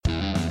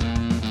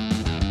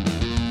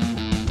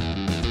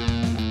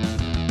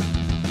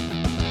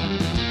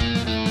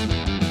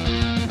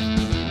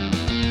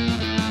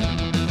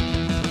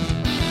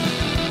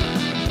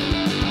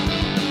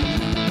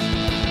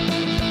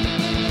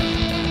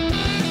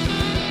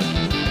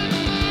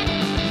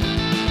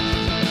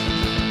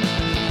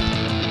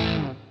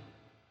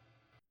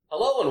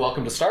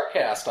welcome to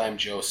Starkcast. I'm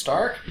Joe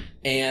Stark,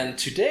 and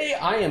today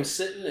I am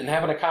sitting and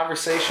having a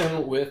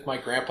conversation with my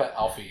grandpa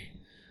Alfie.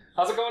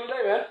 How's it going today,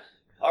 man?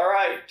 All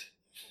right.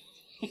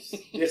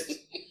 Just,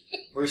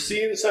 we're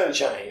seeing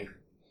sunshine.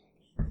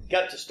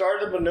 Got the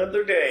start of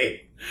another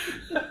day.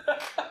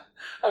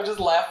 I'm just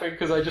laughing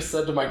because I just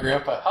said to my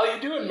grandpa, "How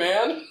you doing,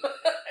 man?"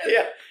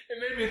 Yeah. It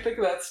made me think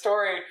of that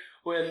story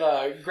when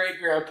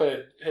great-grandpa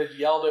had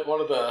yelled at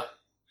one of the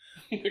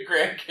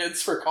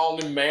grandkids for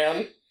calling him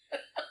man.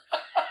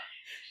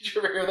 Did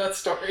you ever hear that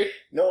story?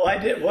 No, I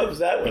didn't. What was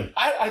that one?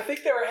 I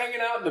think they were hanging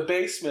out in the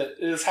basement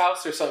in his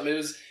house or something.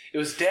 It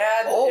was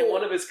Dad and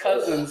one of his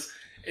cousins,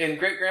 and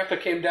Great Grandpa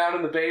came down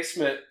in the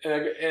basement,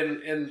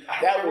 and I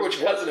don't remember which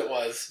cousin it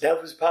was.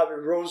 That was probably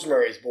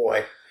Rosemary's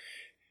Boy.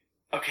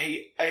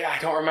 Okay, I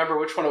don't remember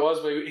which one it was,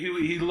 but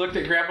he looked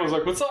at Grandpa and was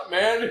like, "What's up,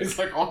 man?" He's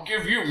like, "I'll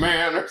give you,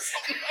 man," or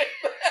something like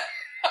that.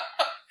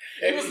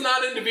 He was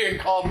not into being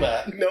called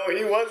that. No,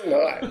 he was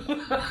not.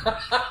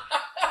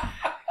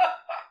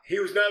 He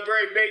was not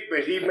very big,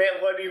 but he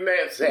meant what he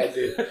meant,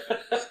 sadly.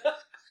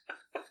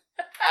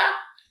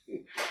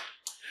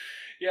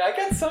 Yeah, I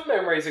got some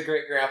memories of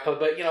Great Grandpa,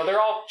 but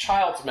they're all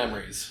child's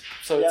memories,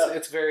 so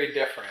it's very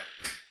different.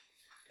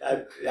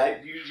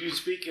 You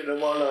speaking of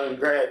one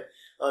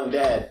on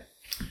Dad,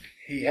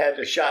 he had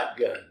a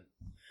shotgun,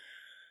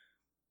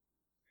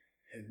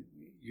 and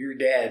your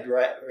dad,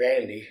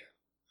 Randy,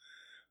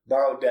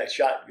 borrowed that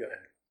shotgun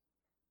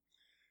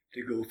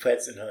to go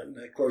pheasant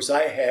hunting. Of course,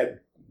 I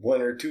had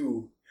one or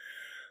two,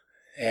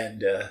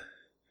 and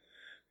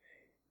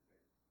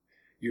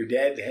your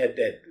dad had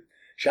that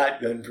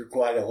shotgun for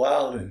quite a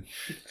while, and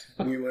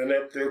we went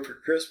up there for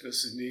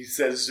Christmas, and he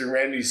says to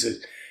Randy, he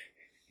says,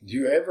 "Do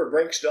you ever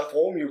bring stuff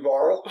home you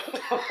borrow?"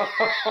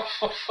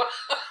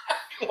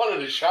 He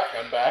wanted his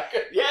shotgun back.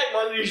 Yeah, I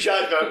wanted his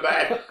shotgun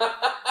back.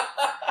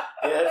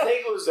 And I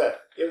think it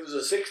was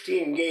a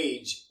 16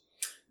 gauge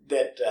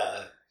that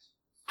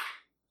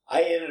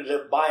I ended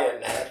up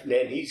buying that,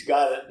 and he's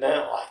got it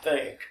now, I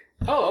think.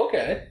 Oh,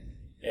 okay.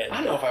 And I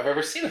don't know if I've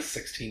ever seen a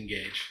 16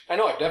 gauge. I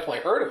know I've definitely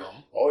heard of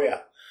them. Oh,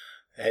 yeah.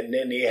 And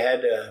then he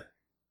had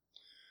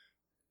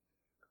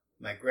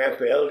my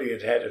Grandpa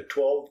Elliot had a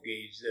 12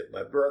 gauge that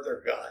my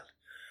brother got.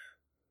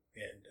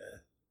 And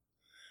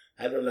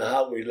I don't know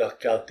how we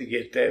lucked out to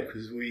get that,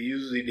 because we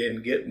usually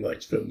didn't get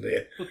much from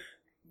the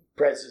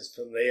presents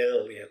from the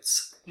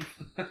Elliots.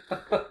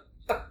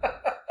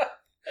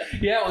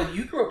 Yeah, well,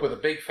 you grew up with a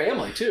big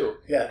family, too.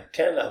 Yeah,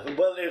 10 of them.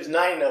 Well, there's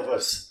 9 of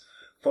us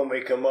when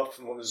we come up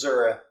from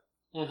Missouri.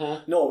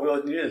 Mm-hmm. No,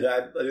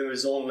 there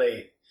was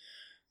only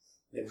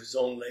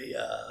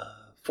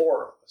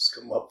 4 of us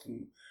come up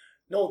from.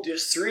 No,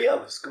 just 3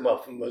 of us come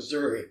up from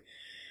Missouri.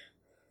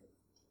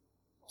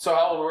 So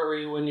how old were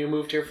you when you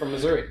moved here from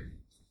Missouri?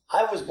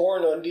 I was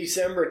born on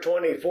December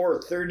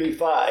 24th,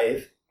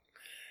 35,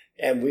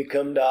 and we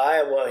come to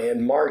Iowa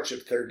in March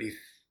of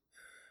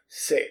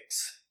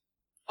 36.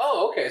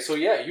 Oh, okay. So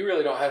yeah, you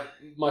really don't have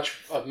much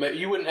of.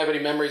 You wouldn't have any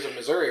memories of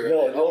Missouri,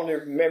 really? No, the only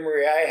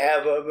memory I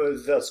have of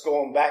is us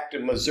going back to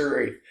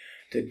Missouri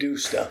to do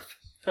stuff.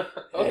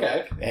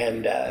 Okay.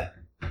 And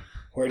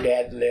where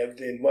Dad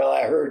lived, and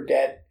I heard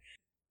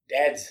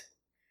Dad's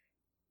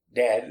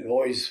dad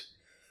always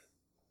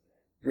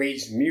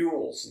raised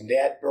mules, and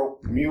Dad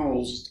broke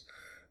mules,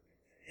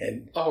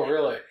 and oh,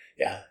 really?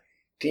 Yeah,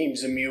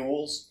 teams of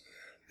mules.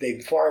 They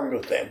farmed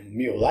with them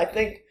mules. I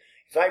think,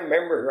 if I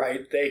remember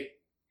right,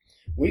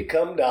 we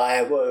come to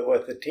Iowa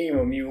with a team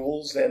of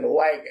mules and a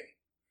wagon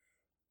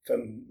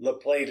from La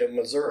Plata,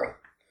 Missouri.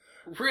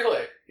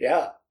 Really?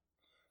 Yeah.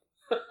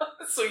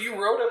 So you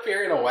rode up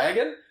here in a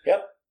wagon?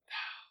 Yep.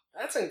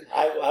 That's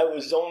I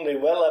was only,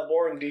 I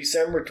born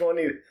December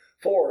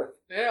 24th.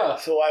 Yeah.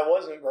 So I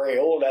wasn't very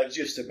old. I was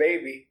just a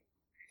baby.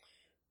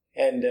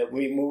 And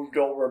we moved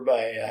over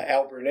by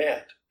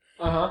Alburnett.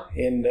 Uh-huh.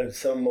 In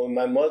some of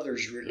my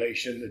mother's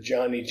relation to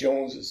Johnny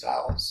Jones's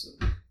house.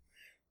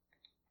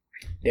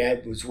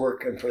 Dad was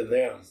working for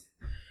them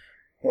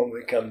when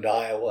we come to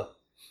Iowa.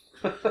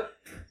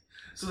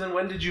 So then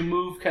when did you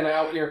move kind of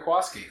out near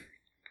Kewaskum?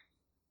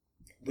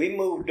 We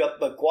moved up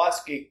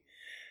Kewaskum.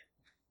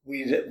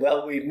 We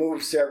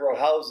moved several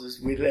houses.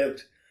 We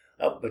lived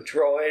up by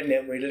Troy, and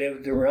then we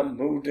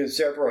moved in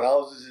several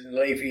houses in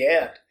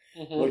Lafayette,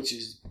 mm-hmm. which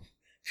is a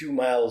few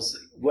miles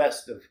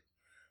west of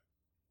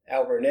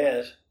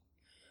Alburnett.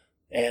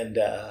 And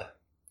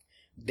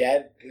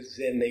Dad was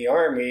in the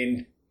Army,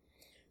 and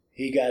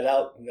he got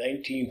out in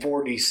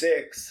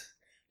 1946.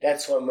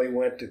 That's when we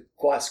went to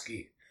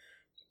Kewaskum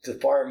to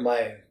farm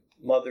my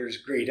mother's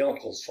great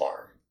uncle's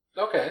farm.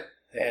 Okay.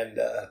 And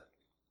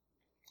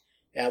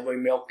we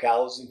milked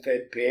cows and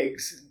fed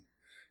pigs, and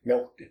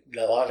milked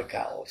a lot of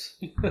cows.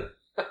 I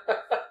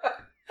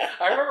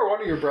remember one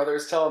of your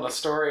brothers telling a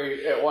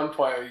story at one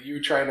point of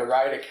you trying to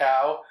ride a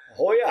cow.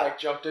 Oh, yeah. Like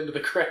jumped into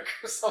the creek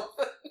or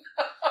something.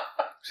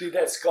 See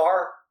that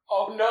scar?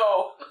 Oh,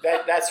 no.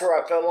 That's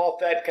where I fell off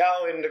that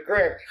cow in the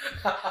creek.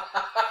 I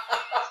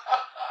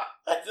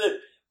said,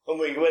 when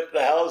we went to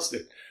the house,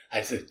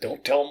 I said,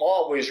 "Don't tell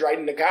Mom we was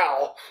riding the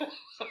cow."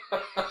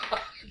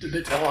 Did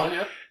they tell on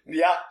you?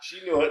 Yeah,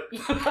 she knew it.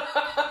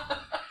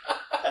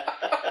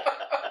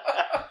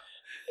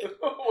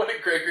 What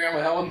did great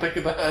grandma Helen think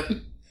of that?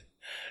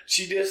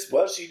 She just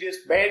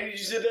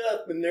bandaged it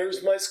up, and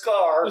there's my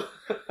scar.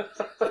 How'd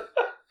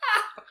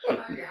you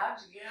get on a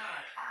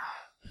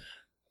cow?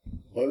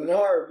 Wasn't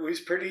hard. We was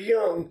pretty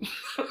young.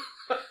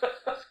 I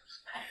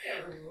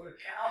never rode a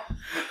cow.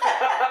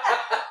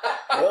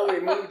 Well, we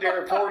moved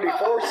there in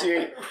 44.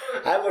 See,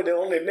 I would have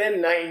only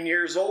been 9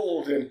 years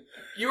old, and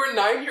You were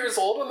 9 years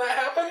old when that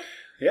happened?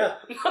 yeah,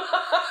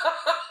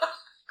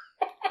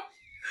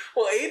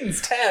 Well,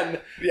 Aiden's 10.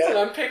 yeah.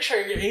 So I'm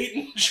picturing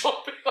Aiden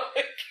jumping on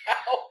a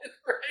cow and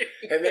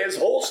riding. And there's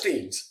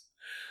Holsteins.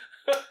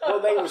 Well,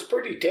 they was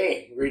pretty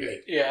tame,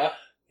 really. Yeah.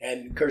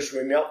 And of course,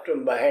 we milked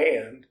them by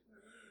hand.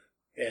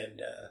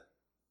 And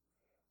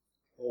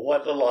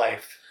what a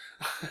life!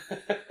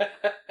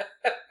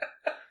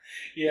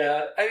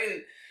 Yeah, I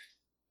mean,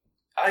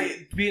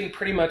 I being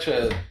pretty much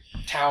a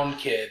town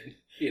kid,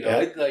 you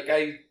know,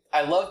 Yeah.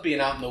 I love being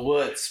out in the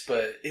woods,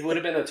 but it would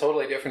have been a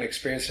totally different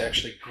experience to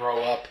actually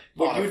grow up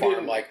But on a you farm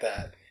didn't- like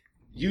that.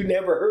 You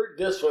never heard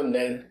this one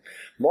then.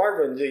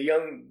 Marvin's a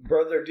young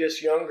brother,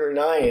 just younger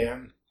than I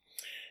am.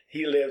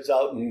 He lives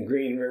out in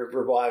Green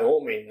River,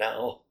 Wyoming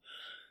now.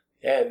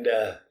 And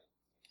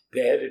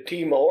they had a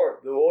team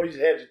of they always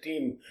had a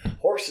team of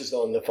horses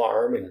on the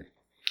farm. And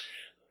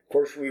of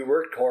course, we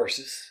worked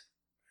horses.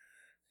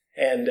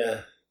 And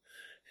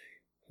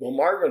well,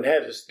 Marvin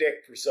had a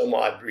stick for some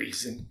odd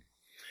reason.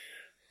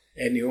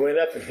 And he went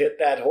up and hit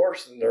that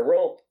horse in the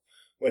rump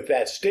with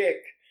that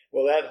stick.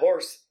 Well, that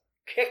horse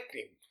kicked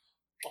him.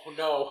 Oh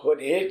no!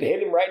 But it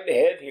hit him right in the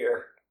head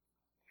here.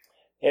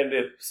 And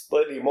it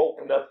split him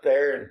open up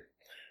there. And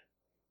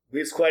we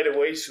was quite a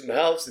ways from the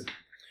house. And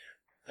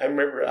I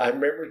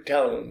remember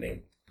telling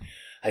him,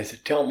 I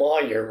said, "Tell Ma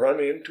you're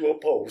running into a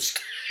post."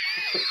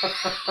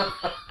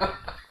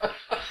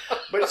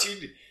 But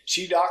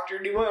she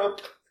doctored him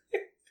up.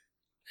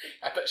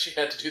 I bet she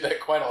had to do that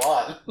quite a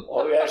lot.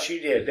 Oh yeah, she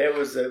did. It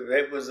was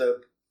a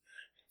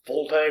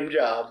full-time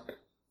job.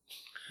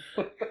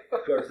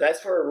 Of course,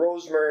 that's where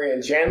Rosemary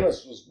and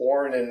Janice was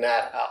born, in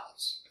that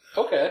house,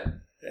 Okay.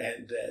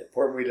 and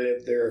where we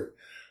lived there,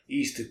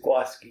 east of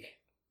Kwaski.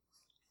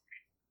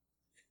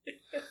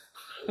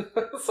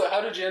 So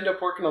how did you end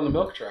up working on the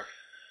milk truck?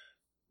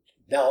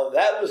 Now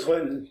that was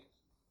when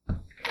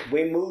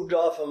we moved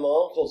off of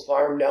my uncle's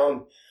farm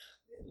down,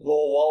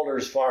 Lowell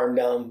Walter's farm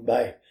down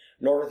by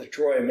north of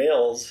Troy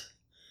Mills,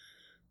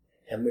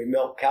 and we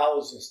milked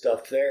cows and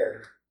stuff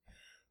there.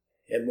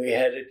 And we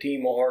had a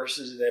team of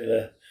horses and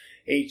a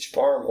H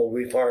farm.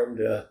 We farmed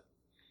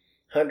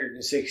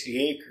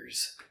 160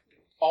 acres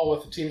All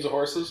with the teams of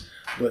horses?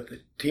 with a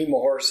team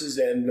of horses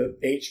and the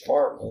H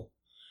farm.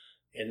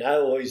 And I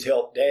always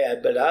helped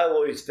Dad, but I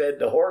always fed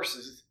the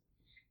horses.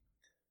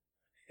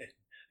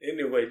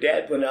 Anyway,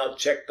 Dad went out and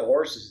checked the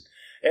horses.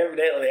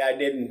 Evidently, I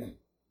didn't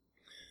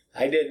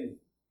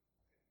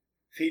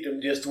feed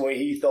them just the way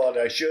he thought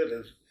I should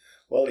have.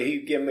 Well,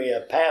 he'd give me a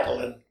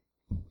paddling,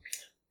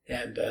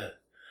 and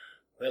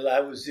well, I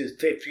was just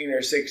 15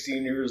 or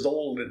 16 years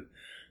old, and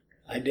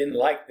I didn't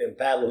like them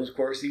paddlings. Of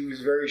course, he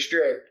was very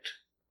strict,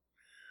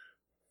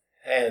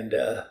 and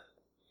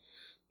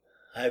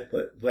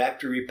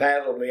after he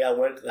paddled me, I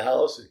went to the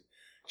house and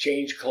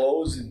changed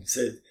clothes and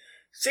said,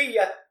 "See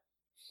ya."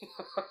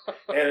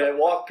 And I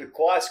walked to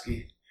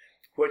Kwaski,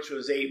 which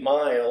was 8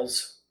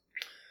 miles,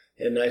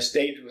 and I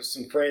stayed with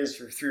some friends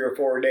for 3 or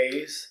 4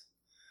 days.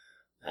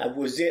 I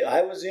was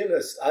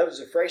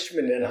a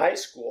freshman in high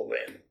school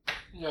then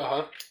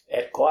Uh-huh.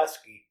 at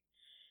Kwaski,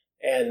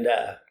 and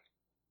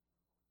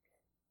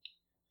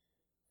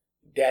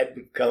Dad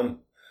would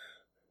come.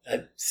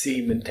 I'd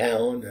see him in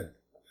town, and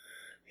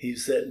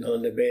he's sitting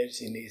on the bench,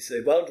 and he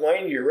said, "Well,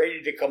 Dwayne, you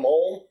ready to come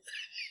home?"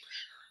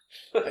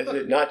 I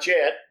said, "Not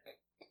yet."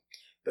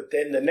 But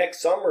then the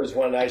next summer is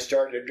when I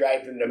started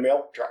driving the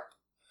milk truck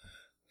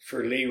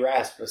for Lee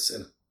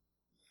Rasmussen.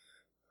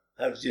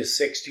 I was just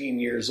 16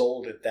 years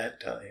old at that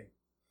time.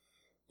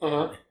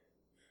 Uh-huh.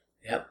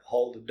 Yep,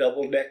 hauled a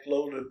double-deck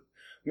load of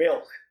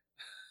milk.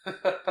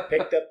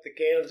 Picked up the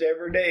cans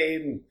every day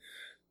and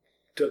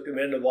took them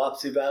into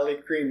Wapsie Valley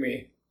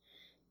Creamery.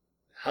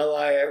 How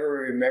I ever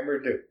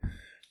remembered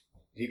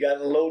you got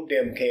to load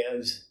them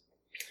cans,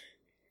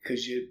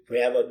 because we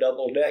have a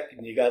double deck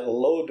and you got to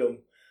load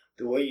them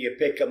the way you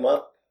pick them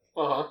up,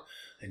 Uh-huh.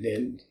 and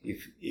then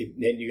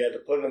then you got to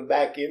put them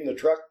back in the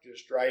truck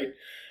just right,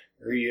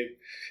 or you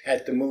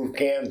had to move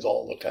cans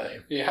all the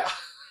time. Yeah.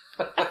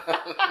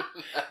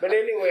 But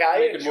anyway, I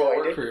Making more enjoyed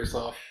work it. for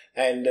yourself.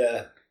 And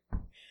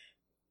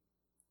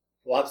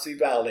Wapsie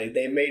Valley,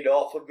 they made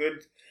awful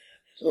good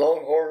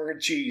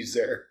Longhorn cheese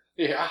there.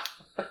 Yeah.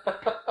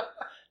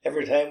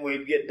 Every time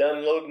we'd get done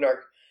unloading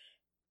our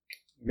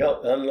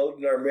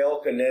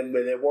milk, and then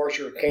we'd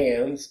wash our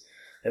cans,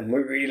 and we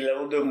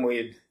reload them,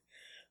 we'd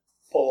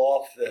pull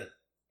off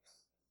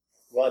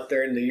go out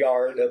there in the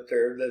yard, up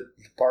there, the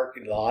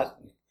parking lot,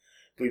 and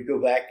we'd go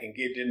back and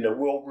get into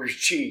Wilbur's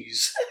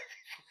cheese.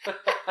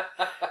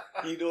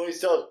 He'd always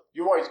tell us,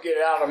 "You always get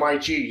out of my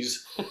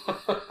cheese."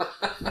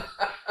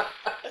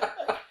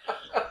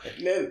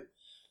 then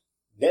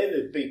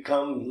it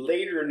become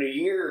later in the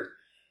year.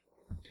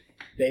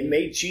 They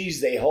made cheese.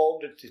 They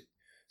hauled it to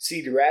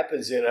Cedar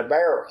Rapids in a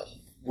barrel,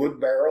 wood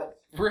barrel.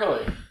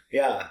 Really?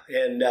 Yeah,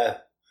 and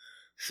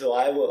so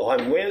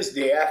on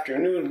Wednesday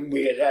afternoon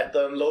we had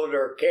to unload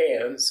our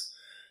cans,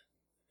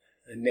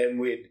 and then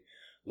we'd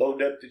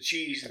load up the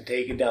cheese and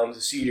take it down to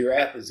Cedar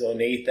Rapids on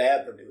 8th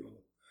Avenue.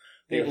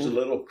 There was a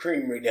little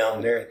creamery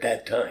down there at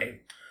that time,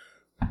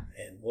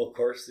 and well, of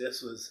course,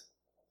 this was,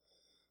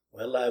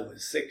 well, I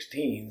was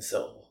 16,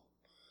 so.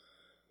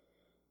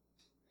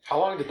 How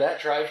long did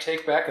that drive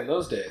take back in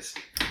those days?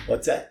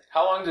 What's that?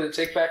 How long did it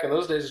take back in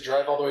those days to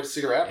drive all the way to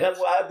Cedar Rapids? Yeah,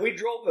 well,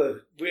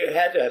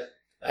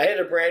 I had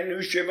a brand new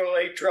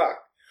Chevrolet truck.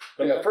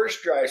 When the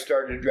first I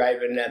started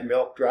driving that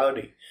milk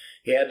rowdy,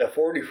 he had a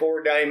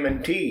 44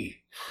 Diamond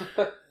T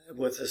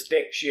with a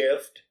stick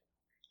shift,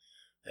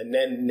 and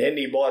then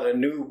he bought a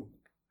new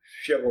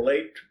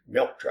Chevrolet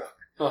milk truck.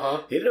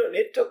 Uh-huh.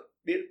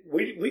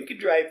 We could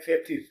drive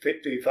 50,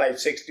 55,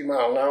 60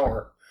 mile an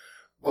hour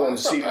going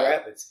to Cedar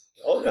Rapids.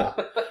 Oh, no.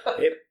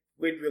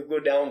 We'd go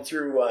down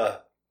through,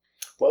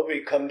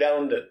 we'd come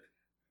down to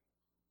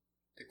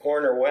the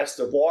corner west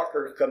of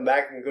Walker, come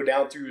back and go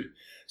down through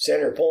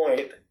Center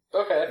Point.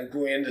 Okay. And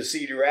go into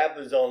Cedar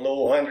Rapids on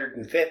low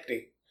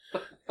 150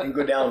 and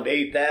go down to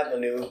 8th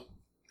Avenue.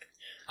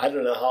 I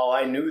don't know how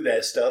I knew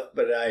that stuff,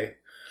 but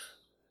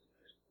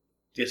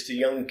just a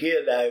young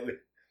kid,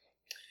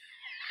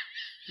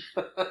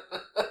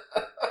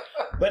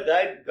 But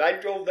I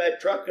drove that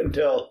truck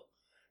until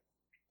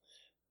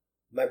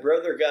my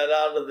brother got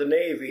out of the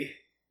Navy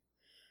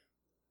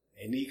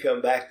and he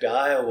come back to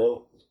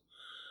Iowa.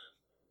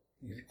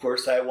 Of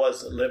course, I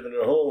wasn't living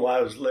at home.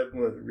 I was living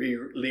with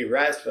Lee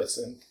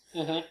Rasmussen.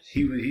 Mm-hmm.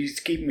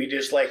 He's keeping me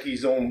just like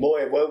his own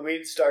boy. Well,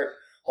 we'd start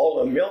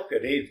hauling milk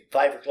at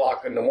 5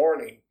 o'clock in the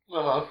morning.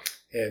 Uh-huh.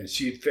 And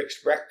she'd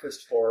fix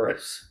breakfast for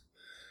us.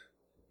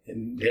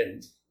 And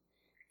then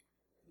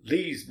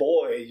Lee's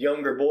boy,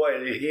 younger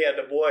boy, he had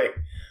a boy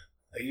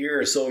a year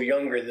or so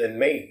younger than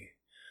me.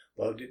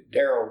 Well,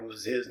 Darrell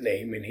was his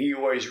name, and he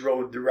always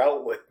rode the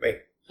route with me.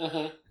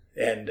 Mm-hmm.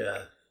 And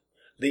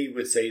Lee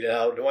would say,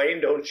 "Now,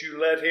 Dwayne, don't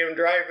you let him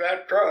drive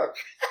that truck."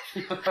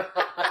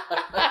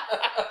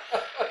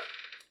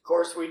 Of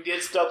course, we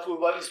did stuff we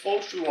wasn't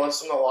supposed to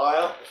once in a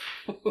while.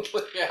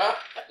 Yeah.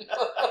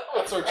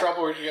 What sort of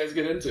trouble would you guys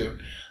get into?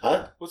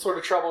 Huh? What sort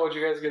of trouble would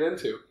you guys get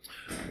into?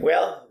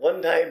 Well,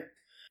 one time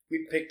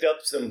we picked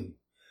up some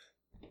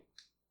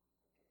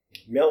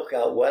milk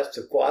out west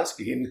of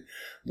Quaski, and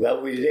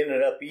well, we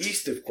ended up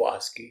east of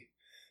Quaski.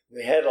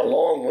 We had a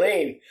long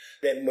lane.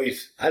 Then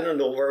I don't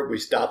know where we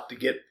stopped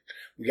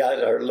we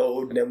got our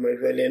load, and then we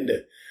went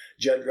into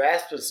Judd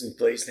Rasmussen's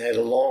place and had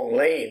a long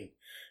lane.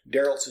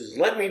 Darrell says,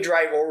 "Let me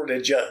drive over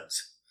to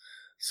Judd's."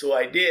 So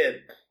I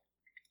did.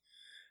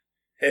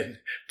 And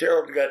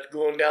Darrell got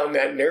going down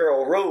that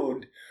narrow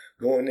road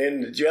going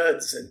into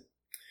Judd's, and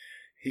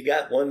he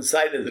got one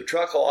side of the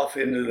truck off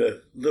into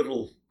the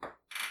little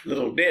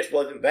ditch.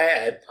 Wasn't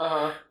bad.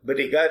 Uh-huh. But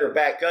he got her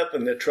back up,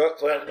 and the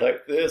truck went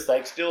like this. I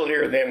can still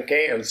hear them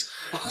cans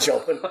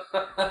jumping.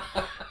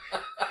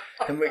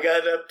 And we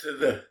got up to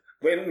the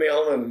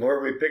windmill and where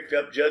we picked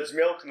up Judd's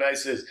milk, and I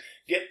says,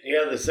 "Get the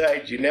other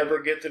side. You never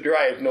get to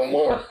drive no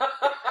more."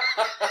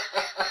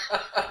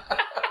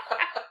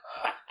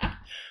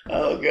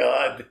 Oh,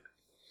 God.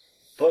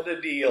 What a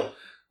deal.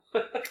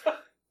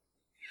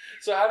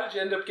 So how did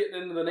you end up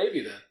getting into the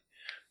Navy then?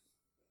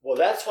 Well,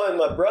 that's when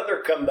my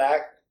brother come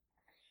back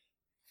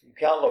from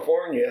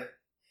California.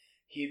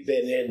 He'd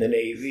been in the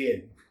Navy,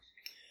 and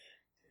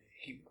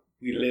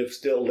we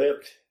still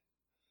lived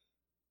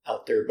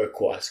out there by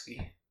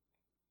Quaski.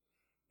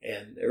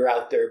 And they're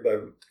out there by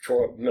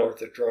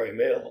north of Troy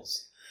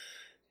Mills.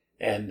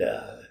 And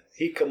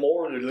he come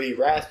over to Lee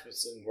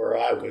Rasmussen where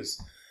I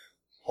was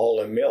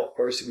hauling milk. Of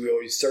course, we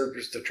always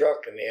serviced the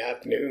truck in the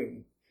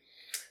afternoon.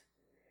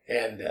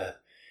 And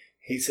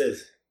he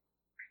says,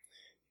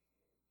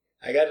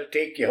 "I got to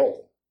take you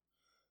home."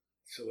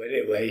 So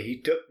anyway, he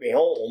took me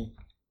home.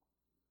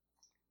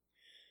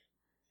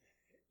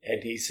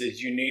 And he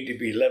says, "You need to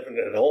be living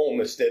at home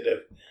instead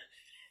of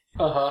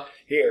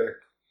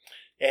here."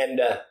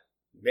 And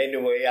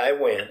anyway, I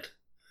went.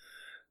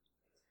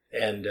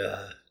 And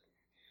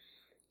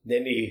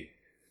then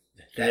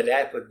that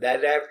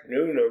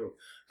afternoon, or a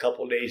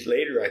couple of days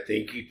later, I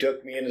think, he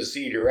took me into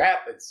Cedar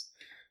Rapids.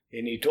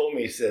 And he told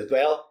me, he says,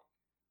 "Well,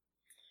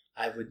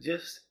 I would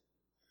just..."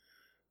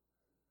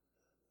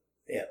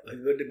 Yeah, it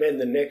would have been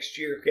the next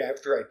year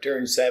after I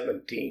turned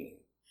 17.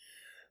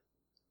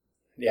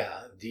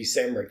 Yeah,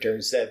 December I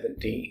turned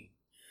 17.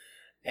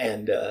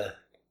 And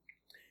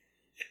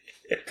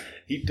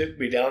he took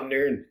me down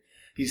there and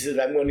he said,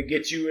 "I'm going to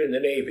get you in the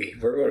Navy.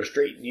 We're going to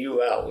straighten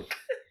you out."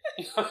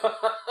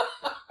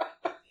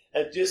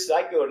 And just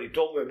like what he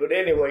told me. But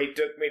anyway, he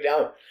took me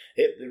down.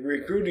 The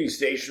recruiting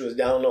station was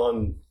down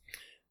on,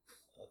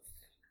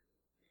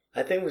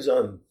 I think it was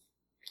on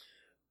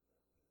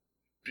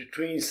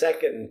between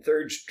 2nd and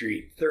 3rd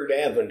Street, 3rd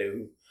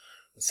Avenue,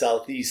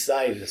 southeast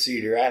side of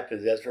Cedar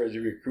Rapids. That's where the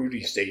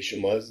recruiting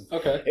station was.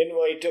 Okay.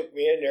 Anyway, he took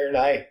me in there, and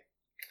I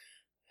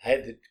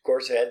had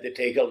to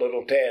take a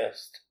little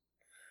test,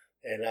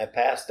 and I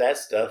passed that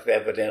stuff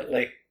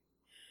evidently,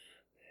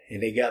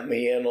 and they got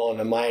me in on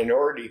a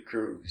minority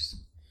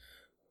cruise.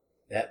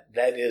 That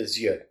is,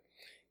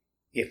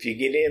 if you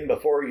get in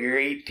before you're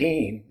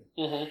 18,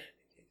 Mm-hmm.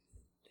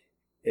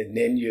 and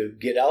then you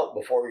get out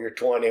before you're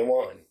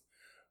 21.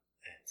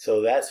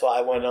 So that's why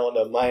I went on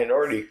a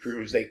minority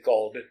cruise, they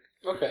called it.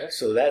 Okay.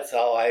 So that's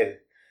how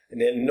and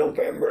then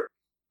November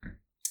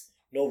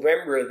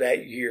of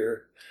that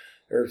year,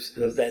 or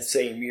that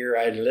same year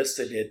I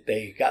enlisted it,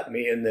 they got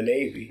me in the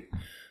Navy.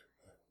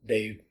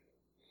 They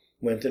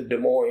went to Des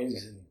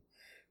Moines and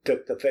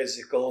took the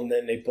physical, and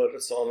then they put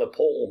us on the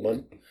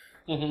Pullman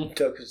Mm-hmm. and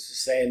took us to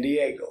San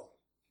Diego.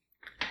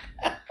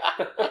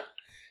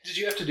 Did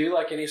you have to do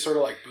like any sort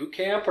of like boot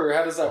camp, or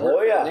how does that work Oh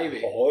for yeah, the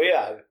Navy? oh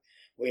yeah.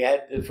 We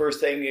had the first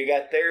thing you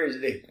got there is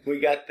we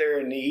got there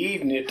in the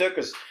evening. It took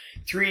us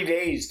 3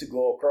 days to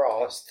go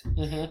across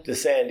Mm-hmm. to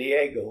San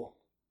Diego,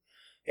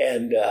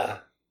 and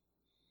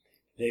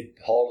they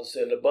hauled us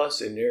in a bus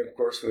in there. Of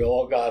course, we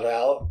all got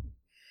out.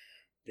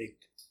 They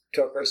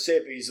took our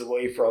civvies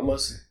away from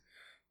us,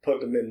 put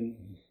them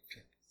in.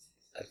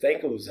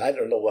 I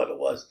don't know what it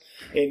was.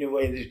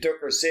 Anyway, they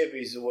took our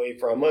civvies away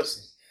from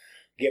us,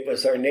 give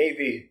us our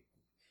Navy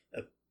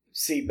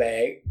sea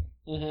bag,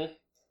 Mm-hmm.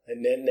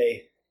 and then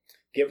they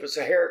give us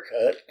a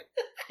haircut.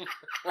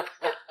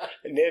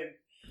 And then,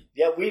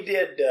 we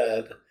did,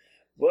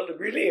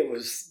 it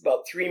was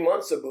about 3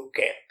 months of boot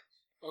camp.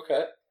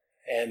 Okay.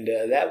 And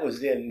that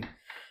was and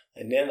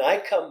then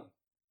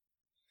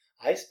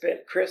I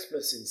spent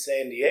Christmas in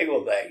San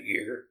Diego that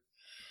year.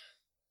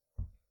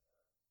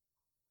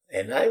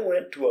 And I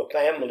went to a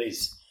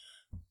family's,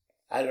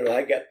 I don't know,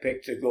 I got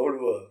picked to go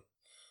to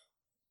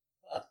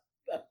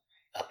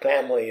a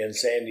family in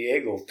San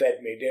Diego,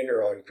 fed me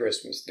dinner on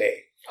Christmas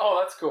Day. Oh,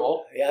 that's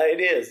cool. Yeah, it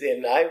is.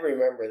 And I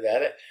remember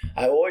that.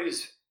 I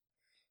always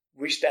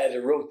wished I'd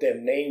have wrote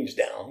them names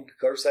down. Of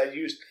course, I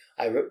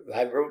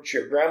wrote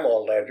your grandma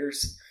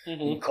letters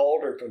Mm-hmm. and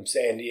called her from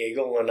San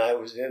Diego when I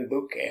was in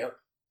boot camp.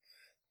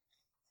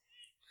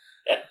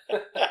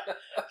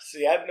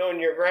 See, I've known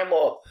your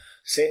grandma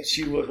since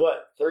she was,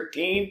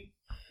 13?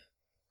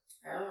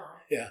 Oh.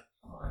 Yeah.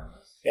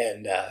 Well,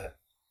 And,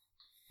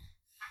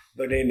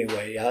 but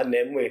anyway, and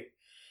then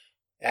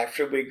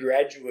after we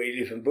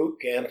graduated from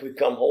boot camp, we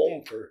come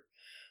home for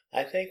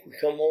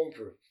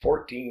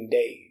 14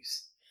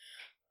 days.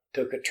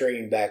 Took a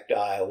train back to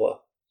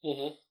Iowa,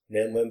 Mm-hmm.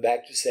 then went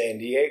back to San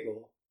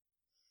Diego.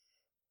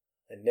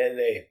 And then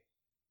they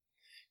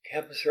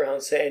kept us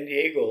around San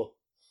Diego.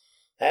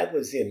 That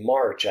was in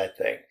March, I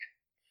think.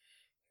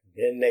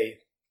 Then they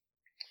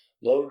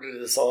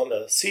loaded us on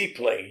a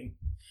seaplane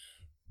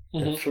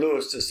Mm-hmm. and flew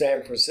us to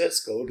San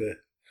Francisco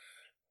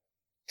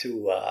to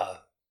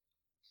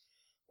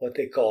what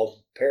they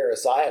called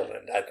Paris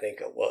Island, I think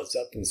it was,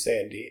 up in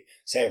San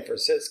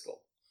Francisco.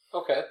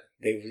 Okay.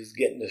 They was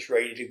getting us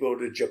ready to go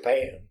to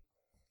Japan,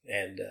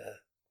 and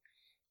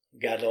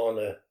got on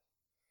a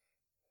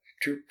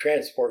troop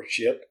transport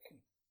ship,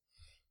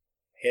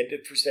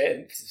 headed for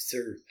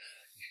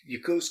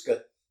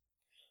Yokosuka.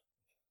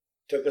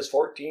 Took us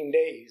 14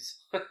 days.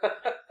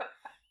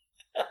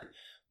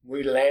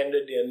 We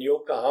landed in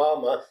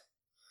Yokohama,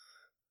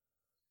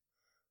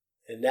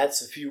 and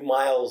that's a few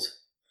miles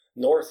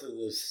north of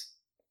this,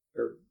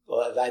 or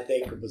I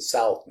think it was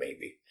south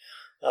maybe,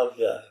 of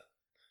the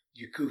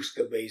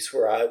Yokosuka base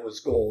where I was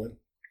going.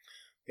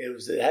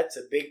 That's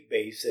a big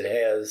base. It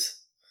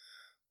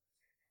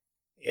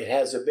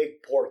has a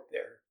big port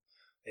there,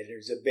 and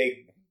there's a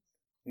big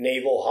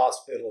naval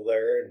hospital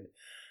there, and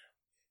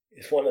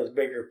it's one of the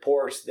bigger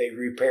ports. They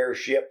repair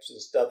ships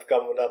and stuff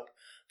coming up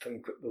from,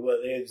 it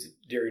was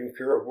during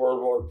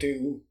World War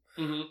II,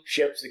 Mm-hmm.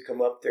 ships that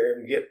come up there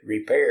and get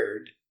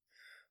repaired,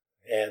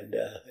 and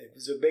it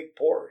was a big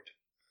port.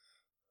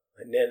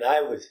 And then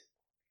I was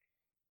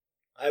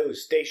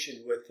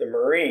stationed with the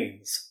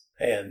Marines,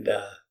 and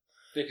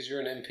Because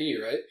you're an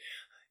MP, right?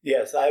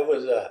 yes, I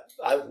was.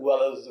 It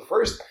was the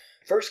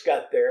first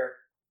got there.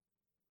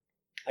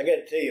 I got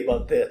to tell you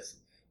about this.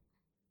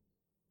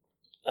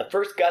 I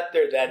first got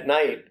there that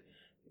night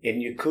in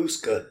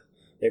Yokosuka.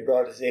 They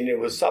brought us in. It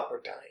was supper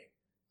time,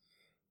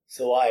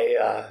 so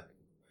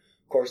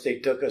of course, they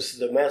took us to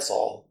the mess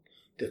hall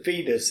to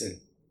feed us, and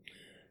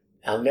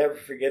I'll never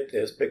forget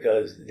this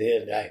because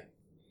then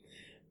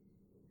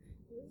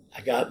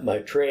I got my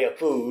tray of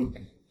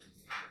food,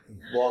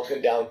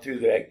 walking down through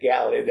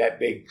that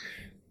big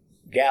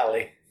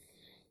galley,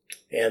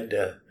 and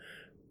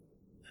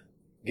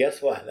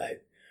guess what?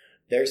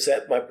 There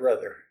sat my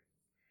brother.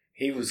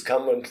 He was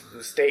coming to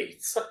the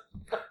States,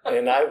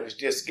 and I was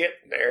just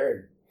getting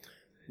there.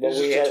 It was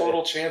just a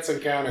total chance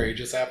encounter. You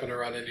just happened to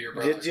run into your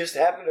brother. Just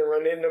happened to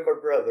run into my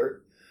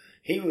brother.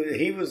 He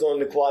was on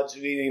the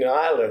Kwajalein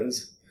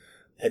Islands,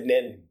 and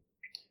then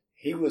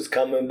he was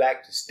coming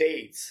back to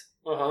States.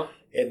 Uh-huh.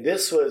 And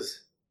this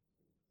was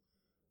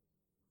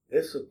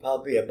This was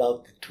probably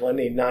about the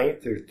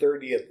 29th or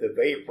 30th of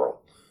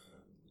April.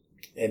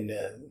 And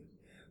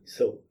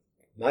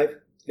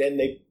then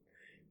they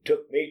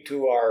took me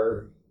to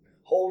our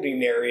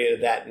holding area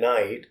that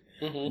night.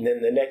 Mm-hmm. And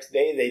then the next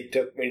day they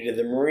took me to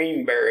the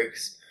Marine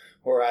barracks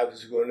where I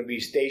was going to be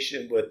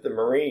stationed with the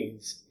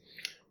Marines.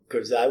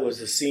 Because I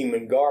was a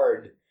seaman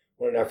guard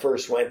when I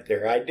first went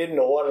there. I didn't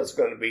know what it was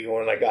going to be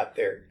when I got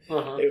there.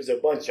 Uh-huh. There was a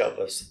bunch of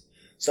us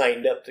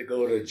signed up to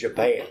go to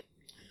Japan.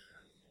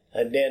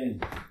 And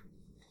then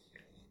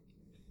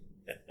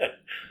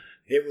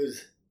it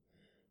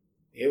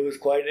was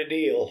quite a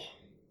deal.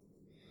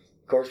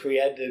 Of course, we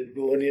had to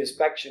do an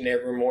inspection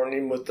every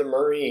morning with the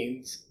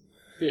Marines.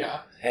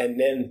 Yeah. And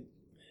then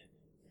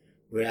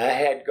when I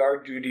had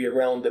guard duty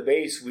around the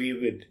base,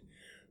 we'd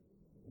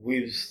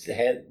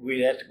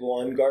have to go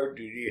on guard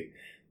duty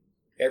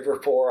every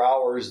 4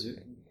 hours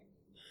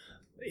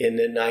in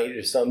the night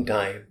or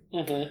sometime.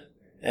 Mm-hmm.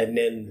 And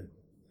then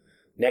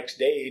next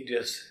day,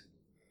 just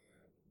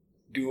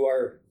do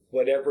our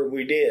whatever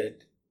we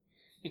did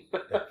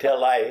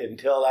until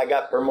I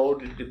got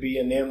promoted to be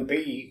an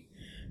MP.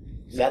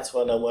 That's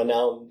when I went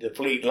out to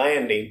Fleet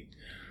Landing,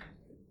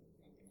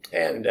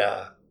 and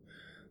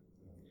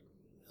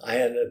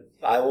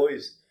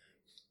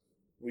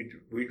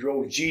we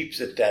drove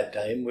Jeeps at that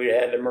time. We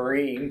had a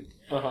Marine,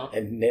 Uh-huh.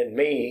 and then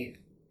me,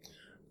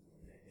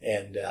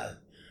 and of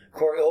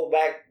course,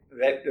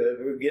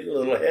 we're getting a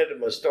little ahead of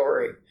my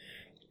story,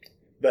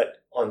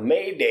 but on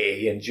May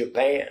Day in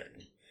Japan,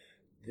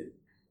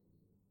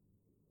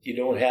 you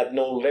don't have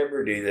no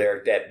liberty there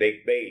at that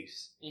big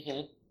base.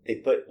 Mm-hmm. They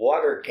put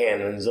water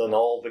cannons on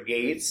all the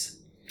gates,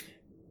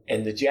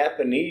 and the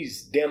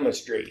Japanese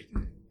demonstrate.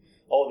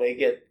 Oh, they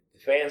get the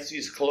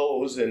fanciest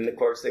clothes, and of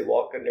course they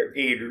walk in their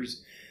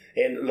gaiters,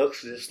 and it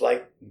looks just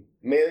like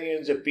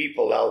millions of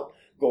people out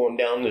going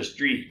down the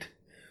street.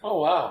 Oh,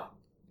 wow.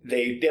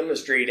 They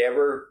demonstrate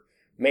every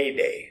May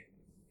Day,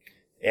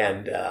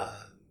 and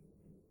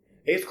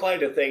it's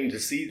quite a thing to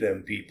see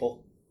them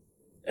people.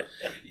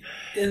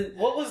 And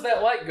what was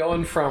that like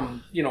going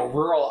from,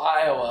 rural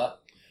Iowa,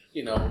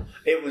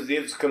 It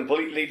was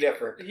completely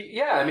different.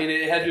 Yeah, I mean,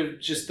 it had to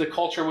just, the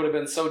culture would have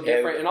been so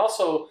different. And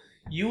also,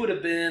 you would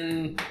have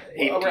been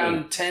 18.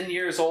 around 10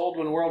 years old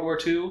when World War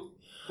II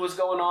was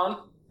going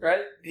on,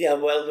 right? Yeah,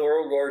 well, the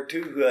World War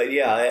II,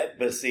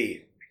 but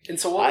see. And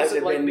so what was I'd it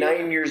have like been being...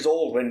 9 years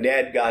old when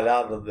Dad got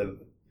out of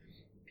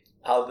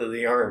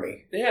the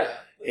army. Yeah.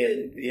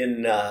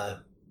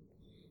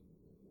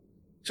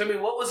 So I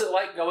mean, what was it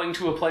like going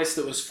to a place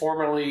that was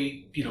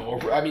formerly,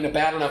 a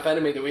bad enough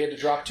enemy that we had to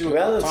drop two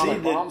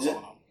atomic bombs on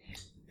them?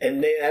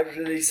 And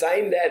after they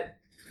signed that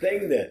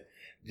thing, the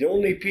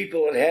only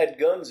people that had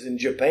guns in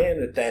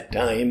Japan at that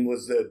time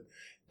was the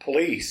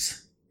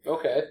police.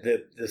 Okay.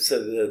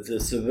 The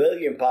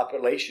civilian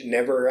population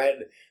never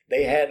had.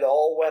 They had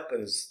all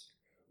weapons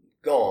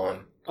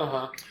gone.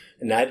 Uh-huh.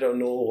 And I don't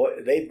know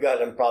what they've got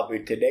them probably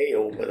today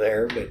over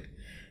there, but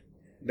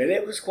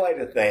it was quite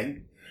a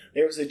thing.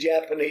 There was a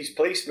Japanese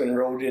policeman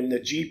rode in the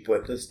Jeep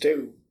with us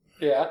too.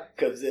 Yeah.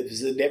 Because it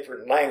was a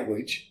different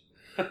language.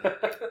 Did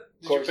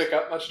you pick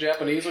up much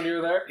Japanese when you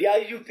were there? Yeah,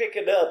 you pick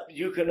it up.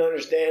 You can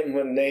understand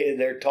when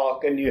they're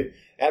talking.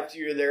 After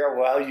you're there a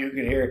while, you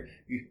can hear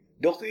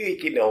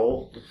 "Doki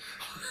no,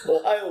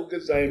 Ohio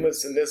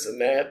gozaimasu" and this and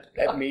that.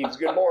 That means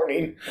good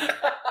morning.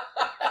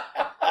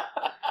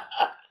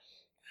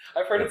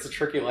 I've heard it's a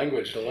tricky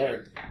language to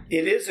learn.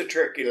 It is a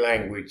tricky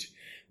language,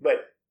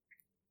 but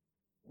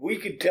we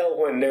could tell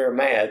when they're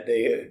mad.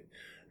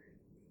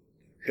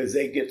 Because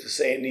they get to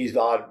saying these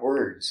odd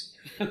words.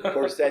 Of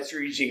course, that's the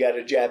reason you got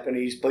a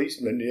Japanese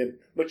policeman in,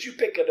 but you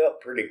pick it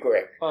up pretty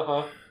quick.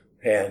 Uh-huh.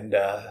 And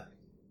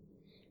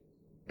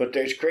but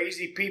there's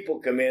crazy people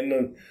come in,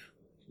 and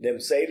them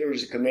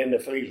sailors come in to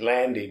Fleet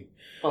Landing.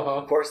 Uh-huh.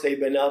 Of course, they've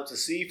been out to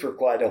sea for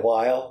quite a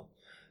while.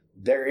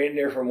 They're in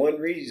there for one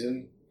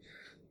reason: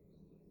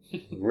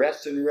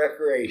 rest and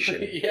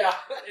recreation. Yeah,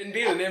 and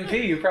being an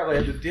MP, you probably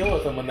had to deal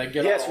with them when they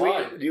get Yes, on the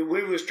line.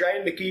 we was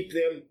trying to keep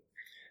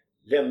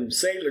them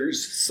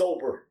sailors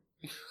sober.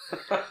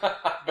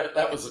 I bet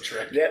that was a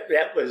trick. That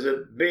was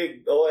a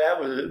big.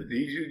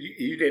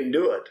 You didn't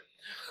do it.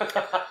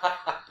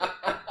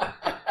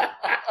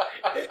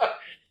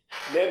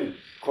 Then,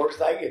 of course,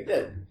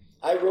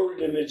 I rode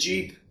in a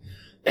Jeep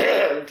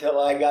until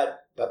I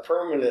got a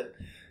permanent.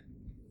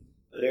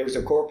 There was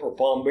a Corporal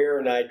Palmbeer,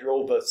 and I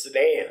drove a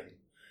sedan.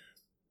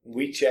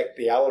 We checked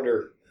the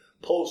outer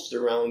posts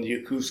around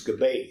the Yokosuka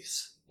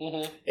base,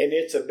 mm-hmm. and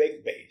it's a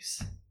big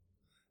base.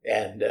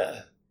 And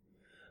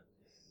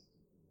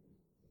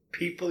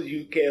people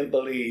you can't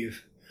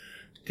believe,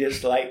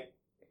 just like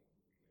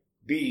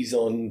bees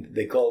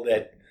they call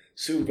that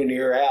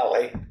souvenir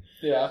alley.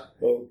 Yeah.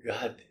 Oh,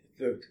 God.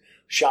 The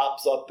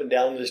shops up and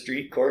down the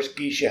street, of course,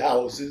 geisha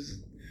houses,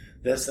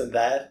 this and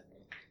that.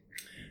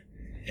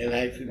 And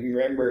I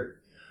remember,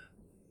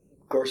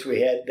 of course, they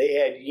had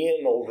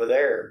yen over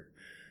there,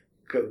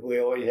 because we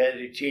always had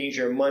to change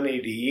our money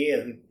to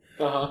yen.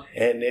 Uh-huh.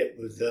 And it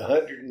was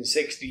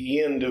 160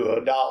 yen to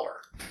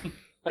 $1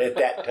 at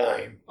that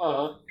time.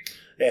 Uh-huh.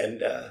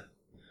 And,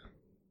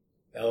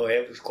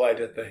 it was quite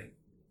a thing.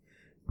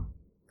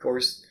 Of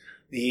course,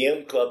 the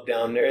M Club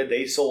down there,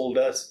 they sold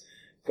us.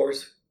 Of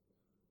course,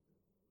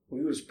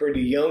 we was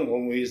pretty young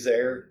when we was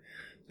there,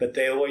 but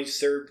they always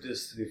served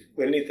us. If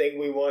anything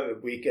we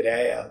wanted, we could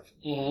have.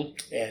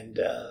 Mm-hmm. And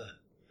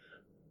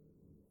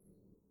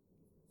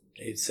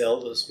they'd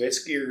sell us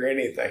whiskey or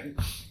anything.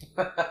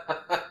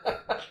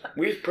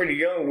 We was pretty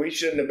young. We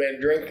shouldn't have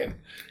been drinking.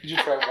 Did you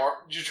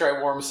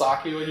try warm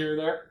sake when you were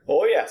there?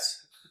 Oh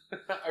yes,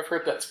 I've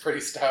heard that's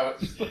pretty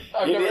stout.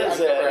 I've it never is.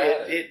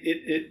 had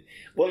it.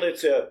 Well,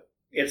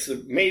 it's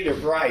made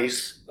of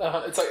rice.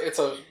 It's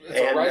a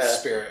and, rice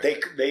spirit.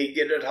 They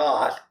get it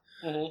hot,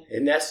 Mm-hmm.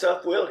 and that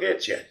stuff will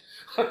hit you.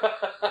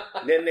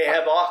 Then they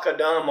have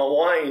Akadama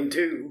wine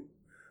too.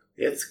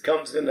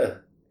 Comes in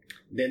a.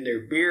 Then their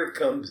beer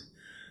comes.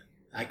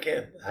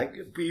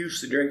 We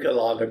used to drink a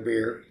lot of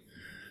beer.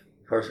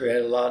 Of course, we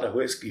had a lot of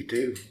whiskey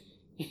too.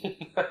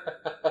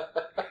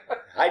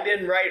 I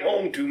didn't write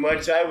home too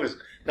much. I was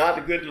not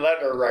a good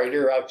letter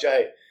writer. Which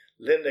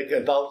Linda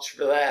can vouch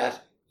for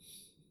that.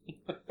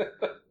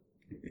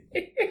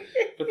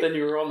 But then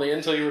you were only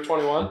until you were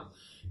 21?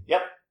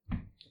 Yep.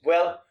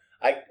 Well,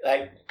 I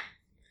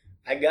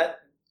got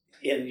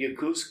in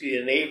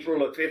Yokosuka in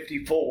April of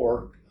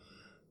 '54,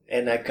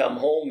 and I come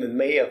home in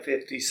May of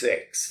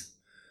 '56.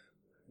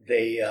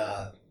 They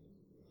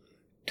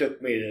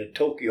took me to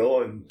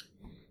Tokyo, and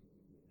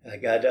I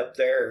got up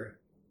there,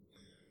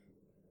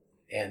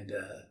 and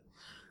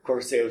of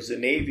course there was a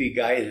Navy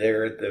guy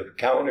there at the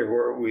counter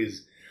where we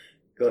was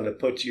going to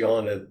put you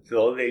on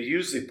they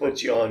usually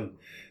put you on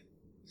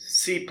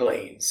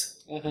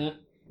seaplanes. Mm-hmm.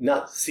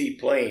 Not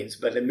seaplanes,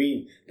 but I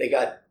mean they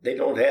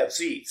don't have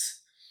seats.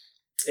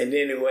 And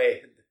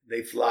anyway,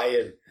 they fly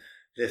in.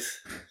 This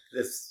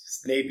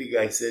Navy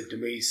guy said to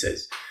me, he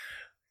says,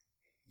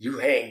 "You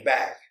hang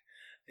back."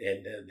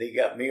 And they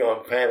got me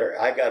on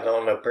I got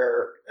on a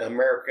pair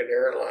American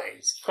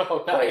Airlines.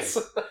 Oh, nice.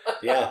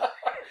 Yeah.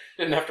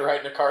 Didn't have to ride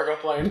in a cargo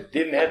plane.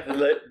 Didn't have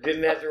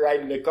to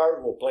ride in a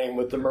cargo plane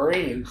with the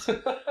Marines.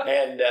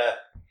 And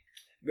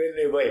but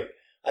anyway,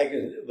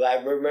 I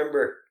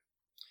remember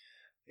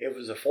it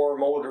was a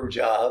 4-motor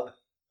job,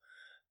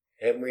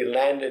 and we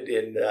landed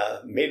in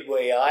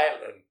Midway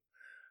Island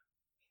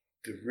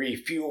to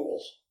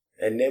refuel,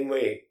 and then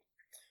we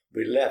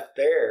left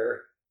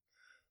there,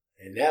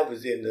 and that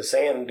was in the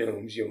sand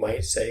dunes, you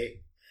might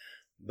say.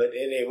 But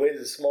anyway,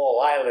 it's a small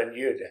island.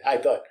 I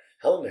thought,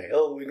 how in the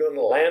hell are we going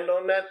to land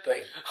on that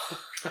thing?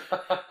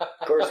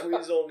 Of course, we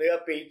was only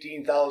up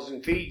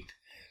 18,000 feet.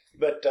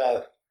 But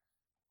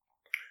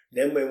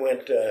then we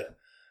went to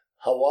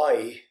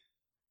Hawaii,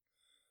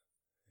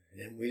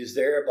 and we was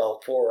there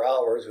about 4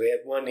 hours. We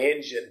had one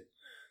engine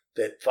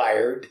that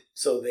fired,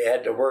 so they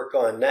had to work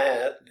on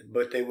that,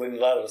 but they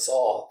wouldn't let us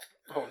off.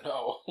 Oh,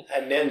 no.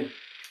 And then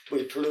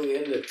we flew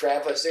into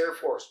Travis Air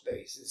Force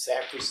Base in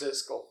San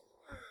Francisco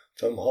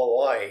from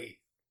Hawaii.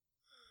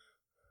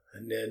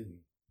 And then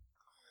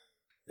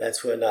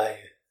that's when I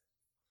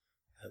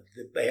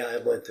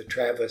went to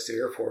Travis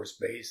Air Force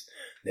Base.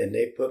 Then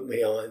they put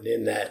me on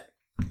in that,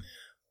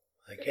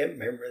 I can't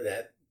remember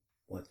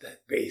what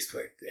that base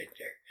was right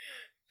there.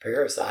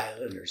 Paris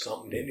Island or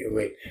something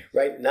anyway.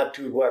 Right, not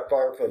too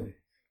far from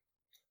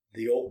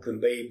the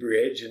Oakland Bay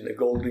Bridge and the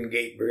Golden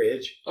Gate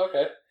Bridge.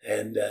 Okay.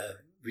 And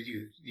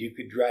you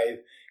could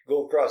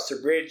go across the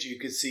bridge, you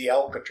could see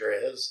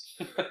Alcatraz.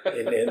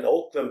 And then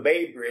Oakland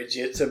Bay Bridge,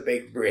 it's a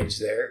big bridge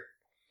there.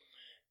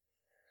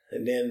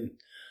 And then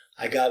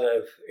I got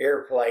an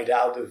air flight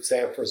out of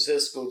San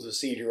Francisco to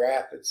Cedar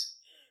Rapids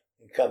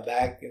and come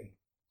back, and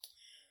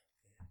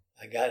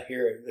I got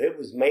here. It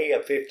was May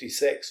of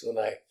 '56 when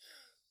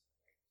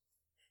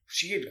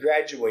she had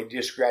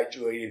just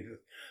graduated.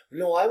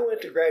 No, I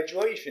went to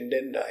graduation,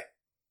 didn't I?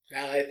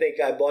 Now I think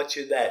I bought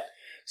you that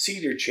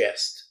cedar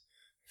chest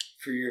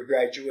for your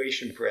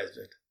graduation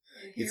present.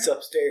 It's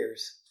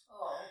upstairs.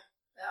 Oh,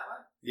 that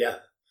one? Yeah.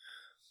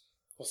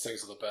 Those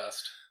things are the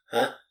best.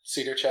 Huh?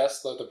 Cedar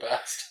chests, they're the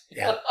best.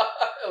 Yeah.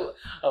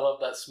 I love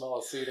that smell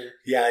of cedar.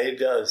 Yeah, it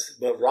does.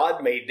 But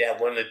Rod made that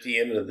one at the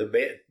end of the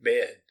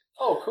bed.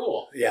 Oh,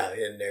 cool. Yeah,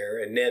 in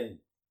there. And then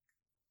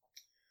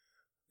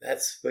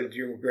that's what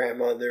your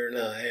grandmother and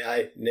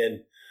and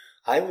then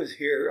I was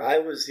here. I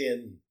lived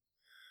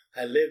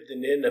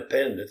in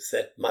Independence,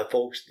 that my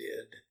folks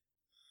did.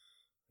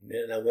 And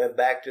then I went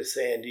back to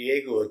San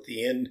Diego at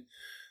the end,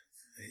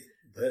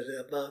 but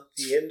about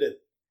the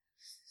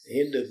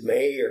end of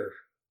May or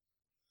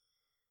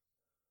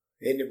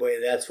anyway,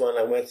 that's when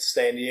I went to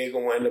San Diego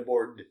and went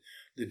aboard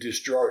the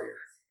destroyer.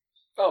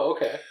 Oh,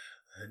 okay.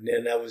 And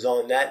then I was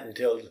on that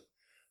until,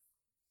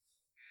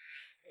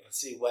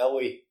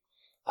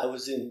 I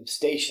was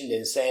stationed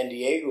in San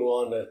Diego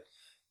on the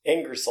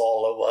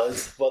Ingersoll it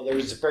was. Well,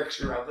 there's a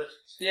picture of it.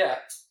 Yeah.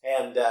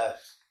 And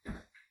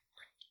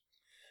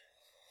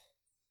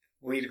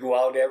we'd go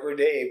out every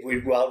day.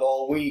 We'd go out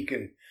all week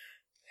and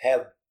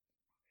have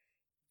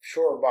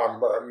shore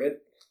bombardment.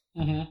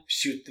 Mm-hmm.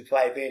 Shoot the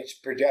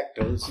 5-inch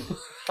projectiles.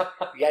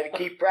 You got to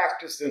keep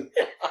practicing.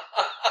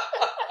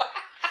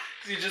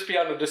 You just be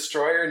on a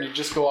destroyer and you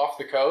just go off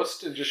the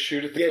coast and just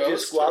shoot at the coast?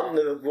 Just go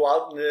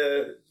out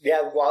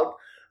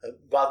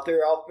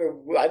there.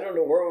 I don't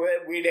know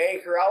where we'd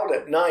anchor out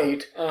at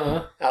night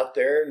out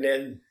there, and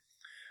then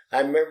I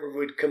remember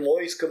we'd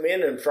always come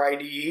in on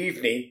Friday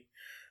evening.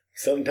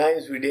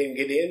 Sometimes we didn't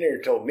get in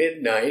there till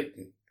midnight.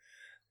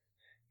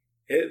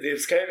 It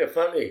was kind of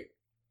funny.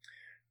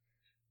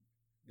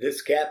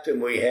 This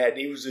captain we had,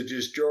 he was a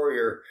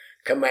destroyer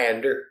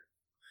commander.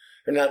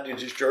 Or not the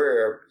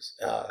destroyer,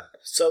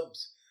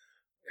 subs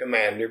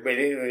commander, but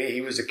anyway, he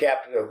was the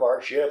captain of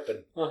our ship.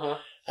 And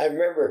I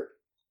remember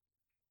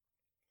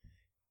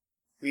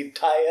we'd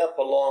tie up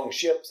along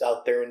ships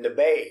out there in the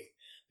bay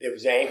that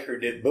was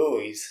anchored at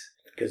buoys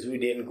because we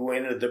didn't go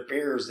into the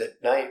piers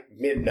at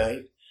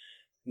midnight.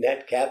 And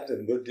that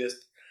captain would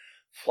just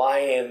fly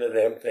into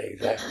them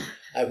things.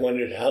 I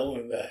wondered how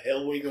in the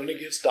hell we going to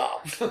get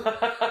stopped.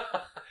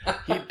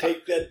 He'd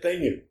take that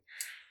thing and...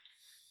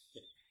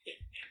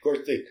 Of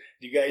course,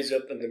 the guys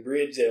up on the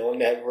bridge on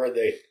that where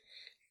they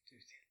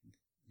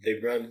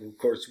run. Of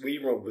course,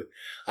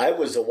 I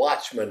was a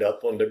watchman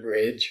up on the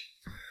bridge,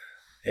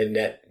 and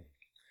then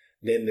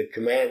the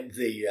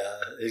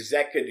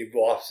executive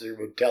officer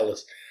would tell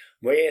us,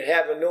 "We ain't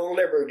having no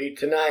liberty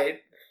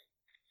tonight.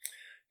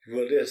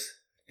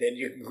 Then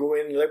you can go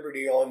in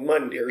liberty on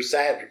Monday or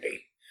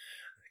Saturday."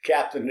 The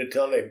captain would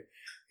tell him,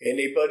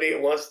 "Anybody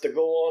that wants to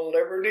go on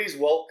liberty's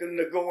welcome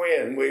to go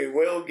in. We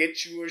will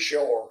get you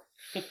ashore."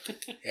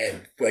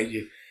 And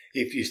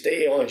if you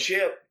stay on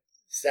ship,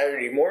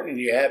 Saturday morning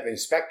you have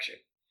inspection.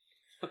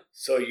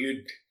 So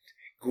you'd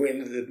go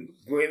in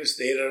and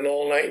stay at an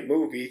all-night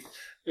movie.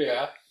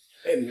 Yeah.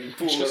 And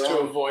fool just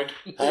around.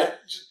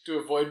 Just to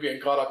avoid being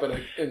caught up in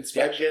an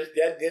inspection.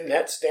 That didn't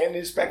have to stand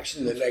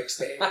inspection the next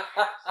day.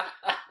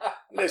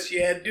 Unless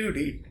you had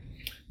duty.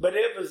 But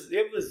it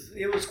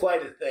was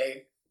quite a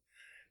thing.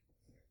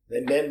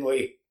 And then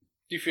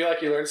do you feel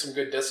like you learned some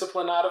good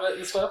discipline out of it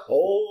and stuff?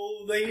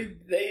 Oh,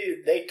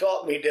 they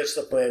taught me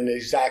discipline,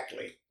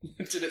 exactly.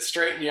 Did it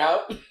straighten you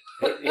out?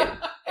 It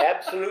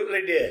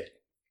absolutely did.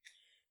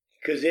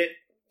 Because they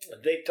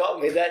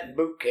taught me that in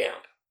boot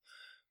camp.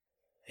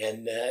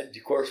 And,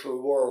 of course, we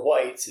wore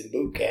whites in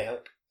boot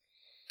camp.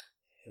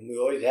 And we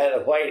always had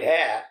a white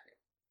hat.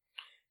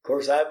 Of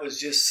course, I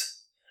was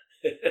just...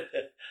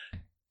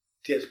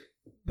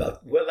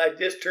 I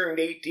just turned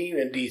 18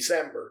 in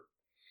December.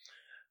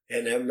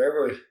 And I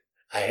remember...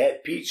 I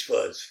had peach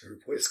fuzz for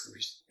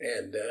whiskers,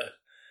 and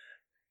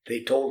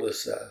they told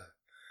us,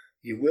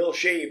 you will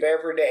shave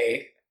every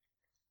day,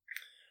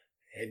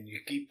 and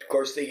of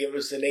course they give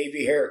us the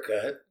Navy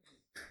haircut,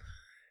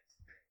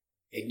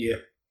 and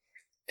you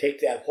take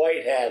that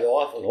white hat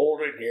off and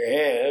hold it in your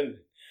hand,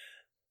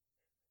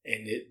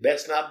 and it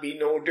best not be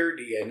no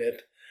dirty in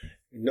it,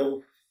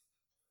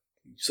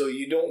 so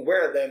you don't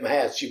wear them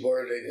hats you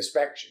wear at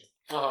inspection,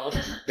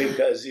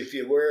 because if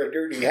you wear a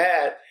dirty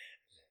hat,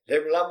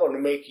 they're liable to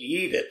make you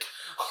eat it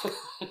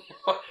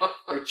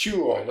or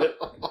chew on it.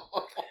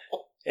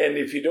 And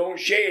if you don't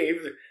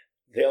shave,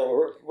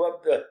 they'll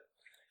rub the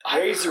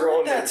razor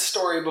on that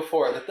story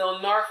before, that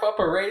they'll narf up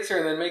a razor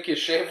and then make you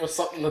shave with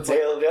something that's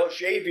they'll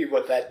shave you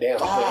with that damn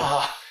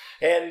thing.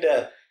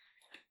 And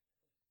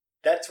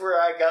that's where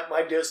I got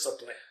my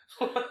discipline.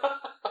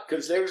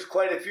 Because there was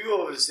quite a few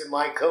of us in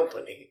my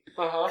company.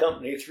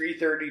 Company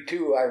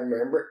 332, I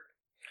remember.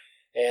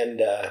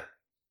 And...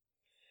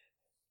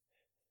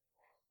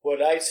 what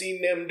I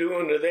seen them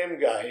doing to them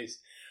guys,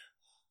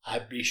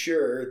 I'd be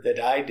sure that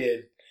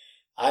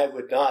I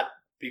would not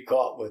be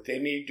caught with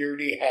any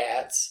dirty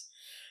hats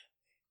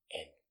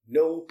and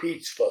no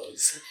peach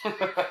fuzz. You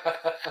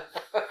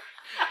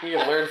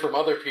can learn from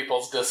other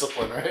people's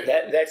discipline, right?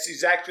 That's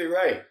exactly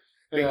right.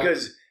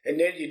 Because, and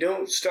then you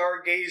don't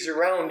stargaze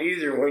around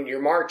either when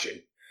you're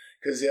marching.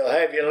 Because they'll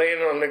have you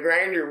laying on the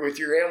grinder with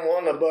your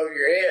M1 above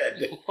your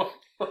head.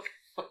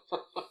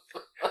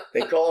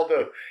 They call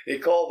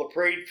the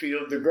parade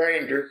field the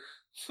grinder.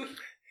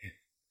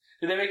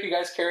 Did they make you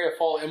guys carry a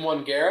full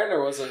M1 Garand,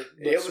 or was it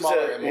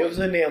smaller M1? It was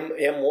an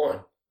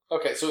M1.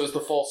 Okay, so it was the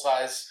full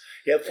size.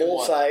 Yeah,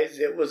 full M1. Size.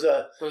 It was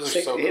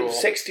It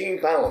was 16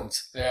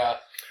 pounds. Yeah.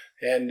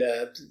 And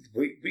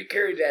we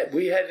carried that.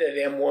 We had that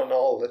M1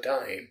 all the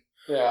time.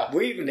 Yeah.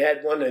 We even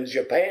had one in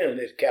Japan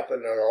that kept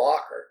in our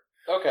locker.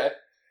 Okay.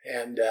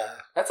 And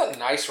that's a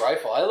nice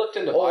rifle. I looked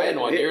into buying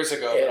one years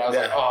ago, but I was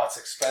like, it's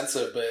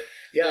expensive, but.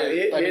 Yeah,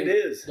 it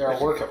is. They're a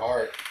work of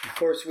art. Of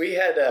course, we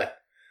had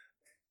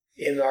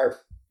in our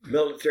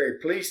military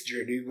police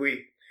duty,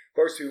 we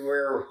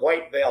wear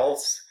white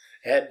belts,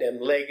 had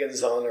them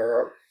leggings on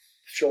our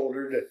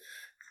shoulder to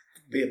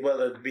be able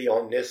to be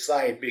on this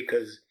side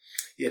because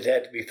it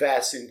had to be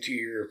fastened to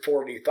your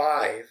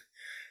 45.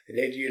 And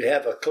then you'd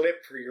have a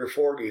clip for your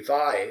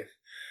 45.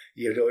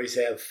 You'd always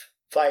have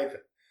 5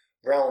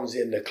 rounds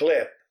in the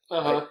clip.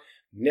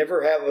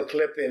 Never have a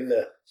clip in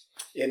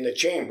the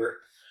chamber.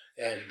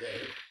 And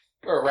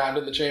or a round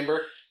in the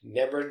chamber.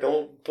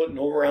 Don't put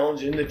no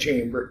rounds in the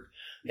chamber.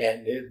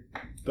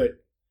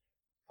 But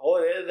Oh,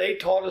 they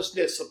taught us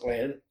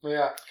discipline.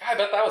 Yeah. God, I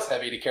bet that was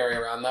heavy to carry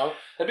around, though.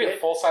 That'd be a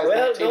full-size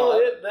Well,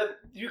 1911. no,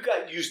 you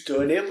got used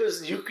to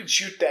it. You could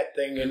shoot that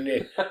thing and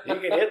you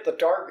could hit the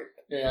target.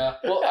 Yeah.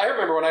 Well, I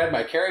remember when I had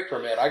my carry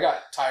permit, I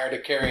got tired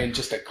of carrying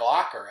just a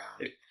Glock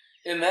around.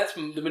 And that's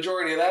the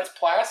majority of that's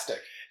plastic.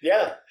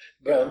 Yeah.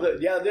 Well,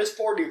 this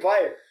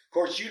 45, of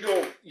course, you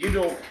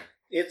don't,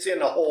 it's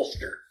in a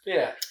holster.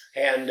 Yeah.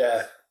 And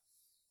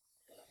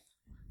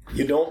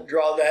you don't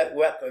draw that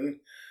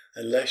weapon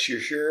unless you're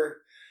sure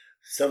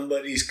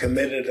somebody's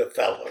committed a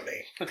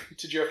felony.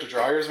 Did you have to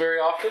draw yours very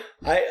often?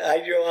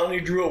 I only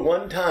drew it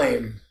one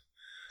time.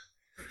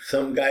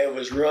 Some guy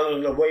was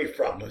running away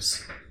from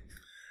us.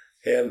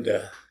 And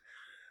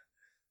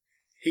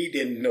he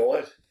didn't know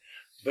it.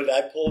 But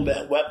I pulled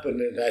that weapon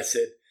and I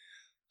said,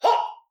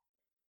 "Ha!"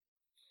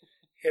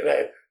 And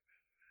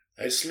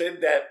I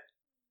slid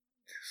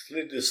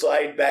the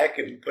slide back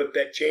and put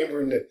that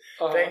chamber in the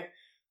thing.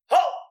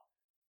 "Ha!"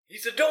 He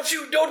said, "Don't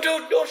shoot, don't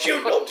shoot, don't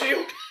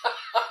shoot."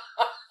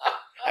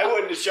 I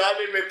wouldn't have shot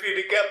him if he'd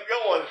have kept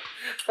going.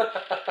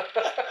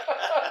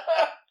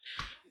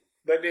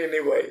 But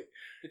anyway.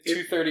 A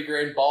 230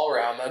 grain ball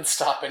round that'd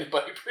stop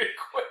anybody pretty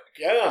quick.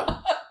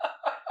 Yeah.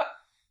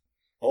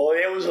 Oh,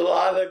 it was a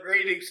lot of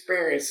great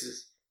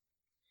experiences.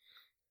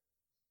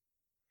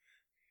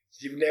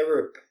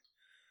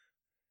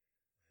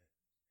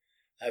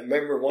 I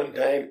remember one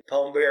time,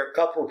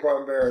 Couple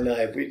Palm Bear and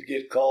I, we'd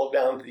get called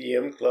down to the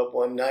M Club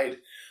one night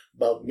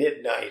about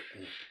midnight.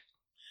 And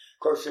of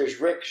course,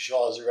 there's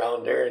rickshaws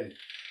around there, and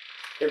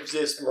there was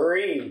this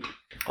Marine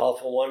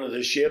off of one of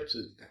the ships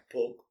that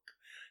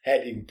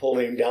had him pull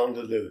him down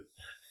to the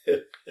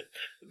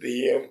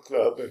M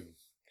Club, and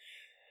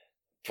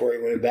before he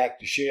went back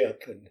to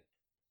ship, and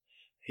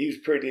he was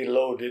pretty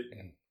loaded,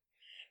 and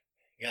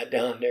got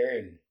down there,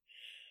 and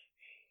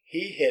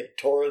he had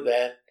tore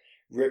that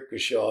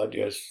rickshaw,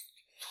 just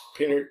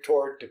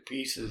tore it to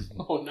pieces.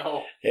 Oh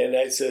no. And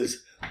I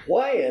says,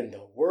 "Why in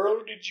the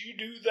world did you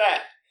do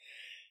that?"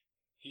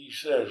 He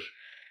says,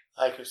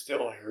 I can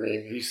still hear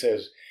him, he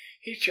says,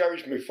 "He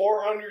charged me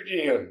 400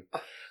 yen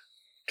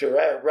to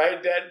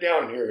ride that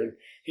down here." And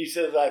he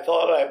says, "I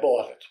thought I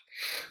bought it."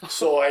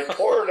 So I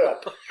tore it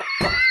up.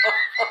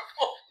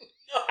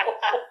 Oh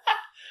no.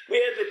 We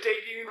had to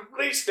take him to the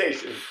police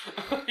station.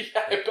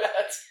 Yeah, I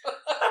bet.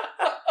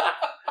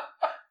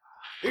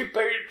 He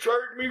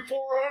charged me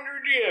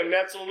 400 yen.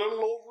 That's a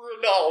little over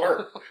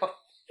 $1.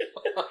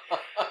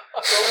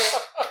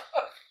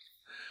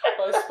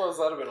 I suppose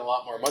that'd have been a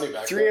lot more money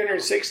back then.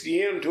 360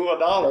 yen to $1,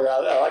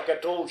 like I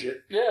told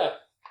you. Yeah.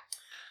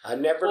 I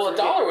never. Well,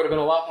 forget. $1 would have been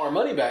a lot more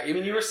money back. I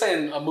mean, you were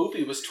saying a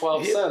movie was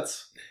 12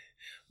 cents.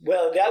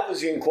 Well, that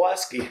was in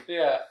Kwaski.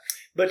 Yeah.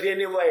 But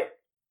anyway,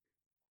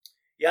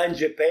 yeah, in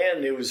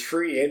Japan it was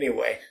free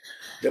anyway.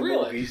 The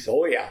Really? movies,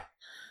 oh yeah.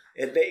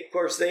 And of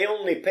course, they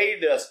only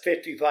paid us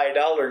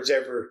 $55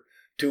 every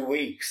 2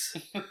 weeks,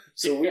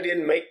 so we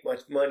didn't make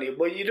much money.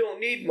 Well, you don't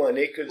need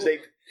money because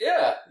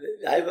Yeah.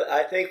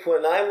 I think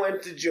when I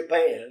went to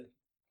Japan,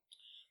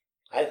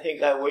 I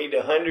think I weighed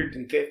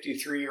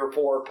 153 or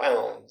 4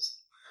 pounds,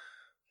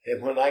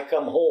 and when I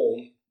come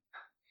home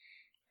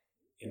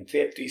in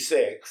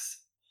 '56.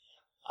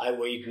 I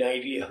weighed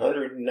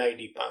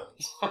 190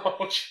 pounds.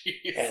 Oh,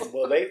 jeez. And,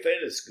 well, they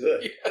fed us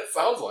good. Yeah, it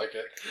sounds like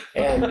it.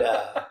 And,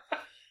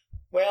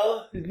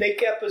 well, they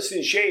kept us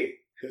in shape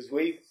because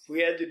we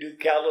had to do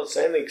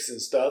calisthenics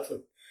and stuff.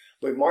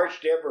 We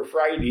marched every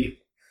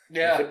Friday.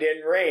 Yeah. If it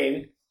didn't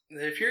rain.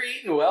 If you're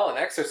eating well and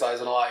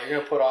exercising a lot, you're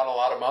going to put on a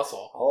lot of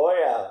muscle. Oh,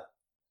 yeah.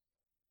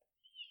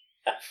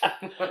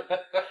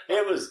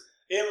 It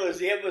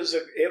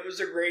was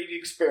a great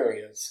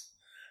experience.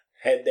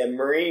 Had the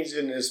Marines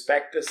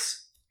inspect us.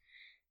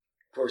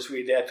 Of course,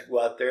 we'd have to go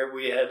out there.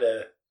 We had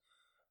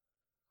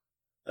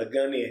a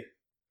gunny,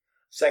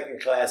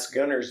 second-class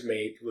gunner's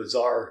mate was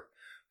our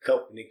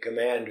company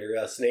commander,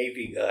 us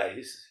Navy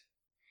guys.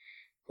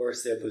 Of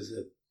course, there was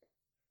a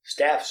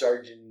staff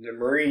sergeant. The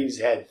Marines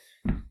had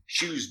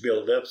shoes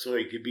built up so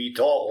he could be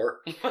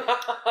taller.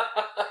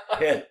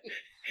 And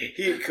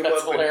he'd come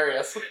That's up.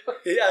 hilarious.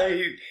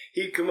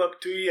 He'd come up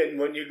to you, and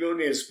when you go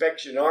to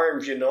inspection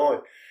arms, and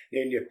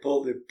then you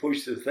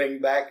push the thing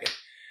back, and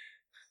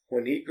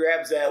when he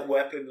grabs that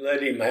weapon,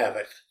 let him have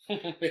it.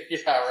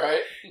 Yeah,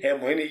 right?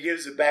 And when he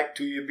gives it back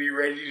to you, be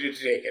ready to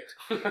take it.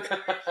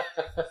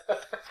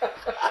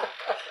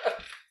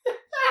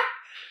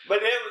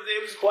 But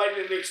it was quite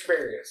an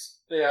experience.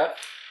 Yeah.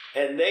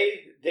 And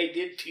they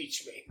did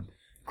teach me.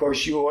 Of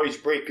course, you always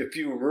break a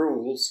few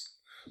rules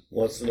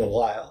once in a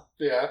while.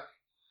 Yeah.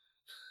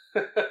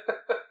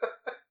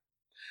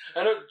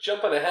 I know,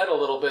 jumping ahead a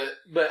little bit,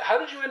 but how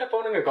did you end up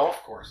owning a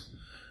golf course?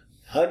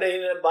 How did I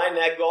end up buying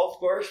that golf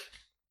course?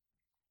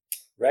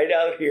 Right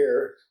out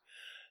here.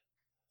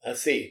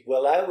 Let's see.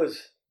 Well, I'd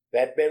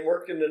been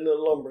working in the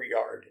lumber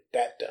yard at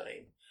that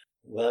time.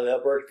 Well, I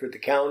worked for the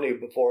county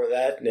before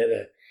that, and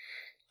then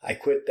I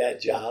quit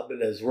that job,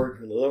 and I was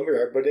working in the lumber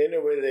yard. But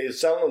anyway, they were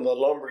selling the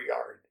lumber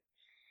yard.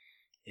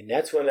 And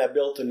that's when I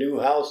built a new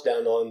house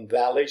down on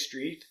Valley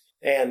Street.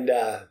 And,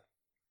 of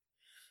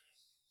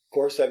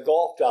course, I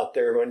golfed out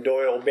there when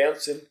Doyle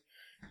Benson,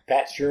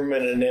 Pat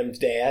Sherman and them's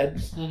dad.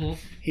 Mm-hmm.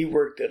 He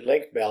worked at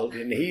Link Belt,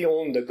 and he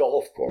owned the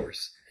golf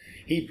course.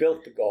 He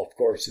built the golf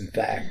course, in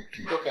fact.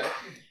 Okay.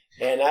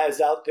 And I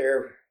was out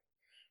there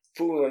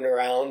fooling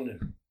around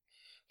and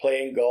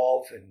playing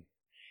golf, and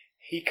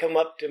he come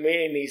up to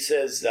me and he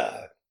says,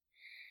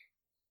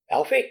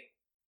 Alfie?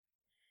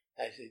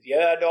 I said,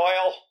 yeah,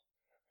 Doyle.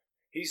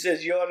 He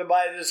says, you ought to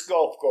buy this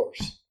golf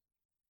course.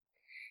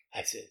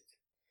 I said,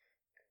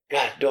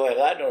 God,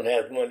 Doyle, I don't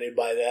have money to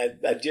buy that.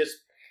 I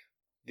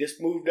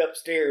just moved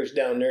upstairs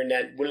down there, and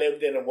that we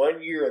lived in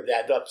 1 year of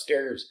that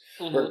upstairs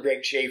where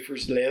Greg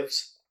Schaefer's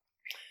lives.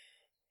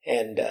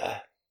 And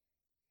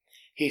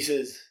he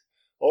says,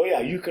 oh yeah,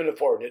 you can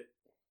afford it.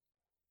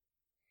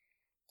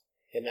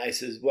 And I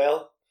says,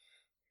 well,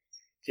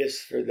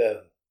 just for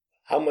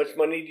how much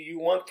money do you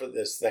want for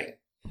this thing?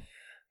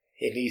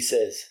 And he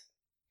says,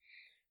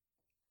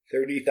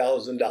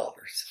 $30,000.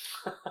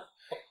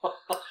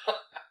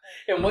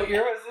 And what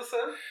year was this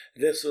in?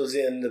 This was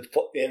in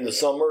the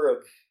summer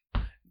of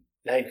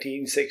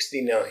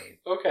 1969.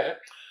 Okay.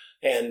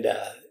 And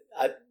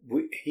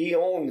he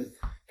owned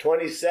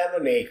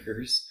 27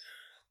 acres,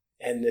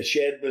 and the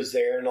shed was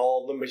there, and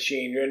all the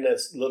machinery, and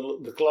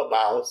the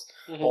clubhouse.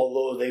 Mm-hmm.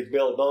 Although they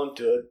built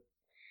onto it,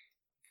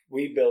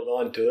 we built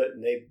onto it,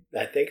 and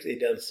I think they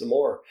done some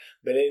more.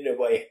 But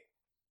anyway,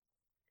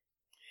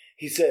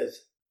 he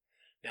says,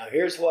 now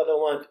here's what I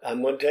want.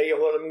 I'm going to tell you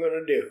what I'm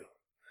going to do.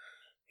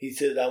 He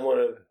says, I want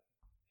to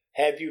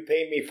have you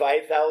pay me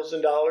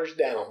 $5,000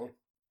 down.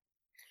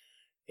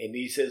 And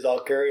he says,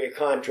 I'll carry a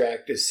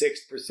contract at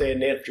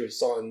 6%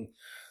 interest on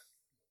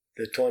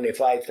the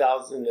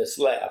 $25,000 that's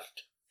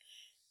left.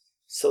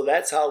 So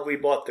that's how we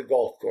bought the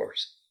golf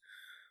course.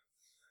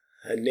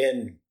 And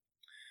then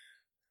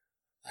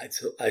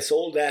I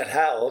sold that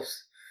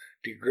house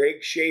to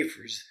Greg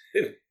Schaefer's.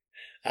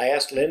 I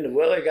asked Linda,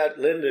 well, I got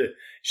Linda.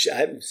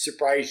 I'm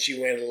surprised she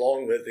went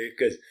along with it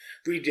because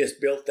we just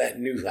built that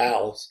new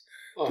house.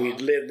 Uh-huh. We'd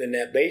lived in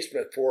that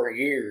basement 4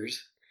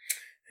 years.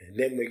 And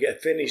then we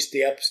got finished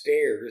the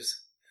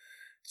upstairs.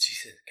 She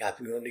said, God,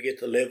 we want to get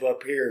to live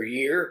up here a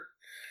year.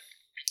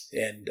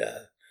 And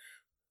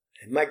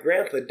my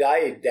grandpa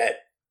died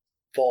that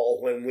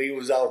fall when we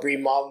was out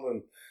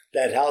remodeling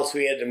that house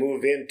we had to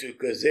move into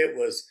because it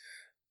was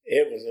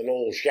an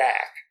old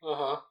shack.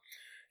 Uh-huh.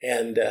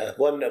 And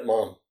wasn't it,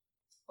 Mom?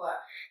 What?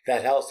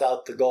 That house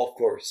out the golf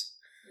course.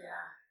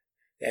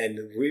 Yeah.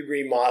 And we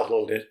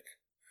remodeled it.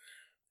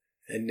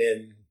 And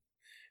then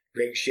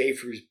Greg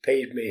Schaefer's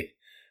paid me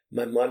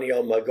my money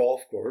on my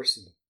golf course.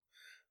 And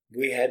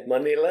we had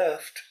money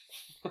left.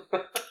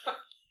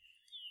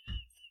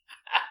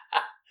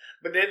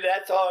 But then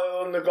that's how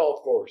I owned the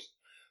golf course.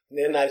 And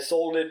then I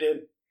sold it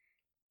in.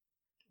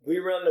 We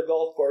run the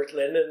golf course,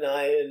 Linda and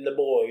I and the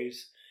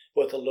boys,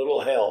 with a little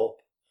help.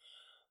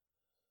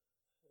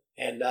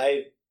 And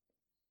I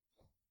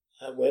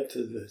went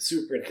to the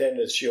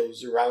superintendent's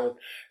shows around.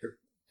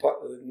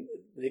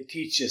 They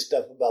teach you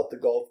stuff about the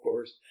golf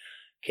course.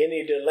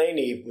 Kenny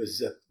Delaney was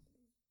the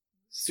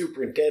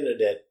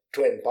superintendent at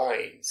Twin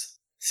Pines,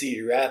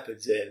 Cedar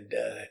Rapids, and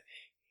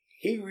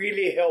he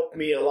really helped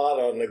me a lot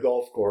on the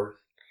golf course.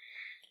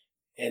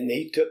 And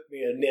he took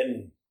me, and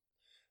then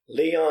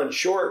Leon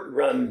Short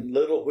run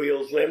Little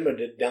Wheels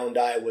Limited down to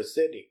Iowa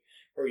City,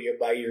 where you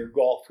buy your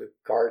golf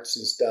carts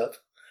and stuff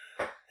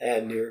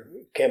and your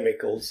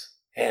chemicals.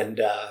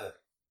 And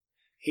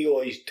he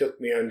always took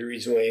me under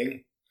his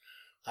wing.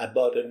 I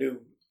bought a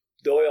new,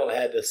 Doyle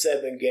had a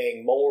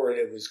 7-gang mower and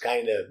it was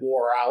kind of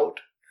wore out.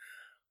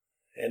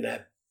 And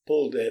I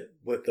pulled it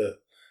with the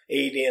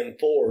 8N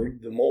Ford,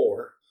 the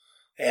mower.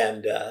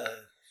 And,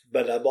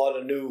 but I bought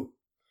a new,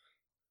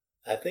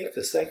 I think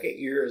the second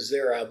year I was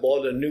there, I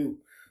bought a new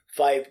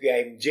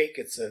 5-gang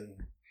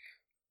Jacobson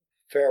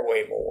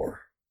fairway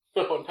mower.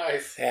 Oh,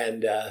 nice.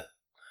 And, I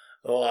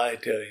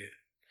tell you,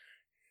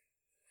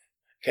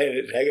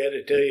 I got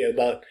to tell you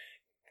about,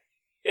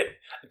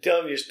 I'm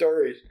telling you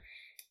stories.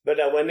 But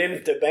I went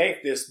into the bank,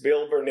 this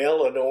Bill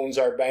Burnell that owns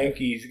our bank,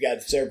 he's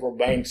got several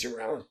banks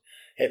around.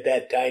 At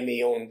that time,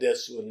 he owned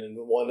this one and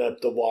the one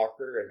up the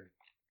Walker. And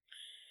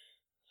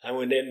I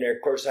went in there.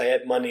 Of course, I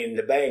had money in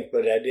the bank,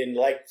 but I didn't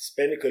like to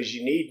spend it because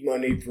you need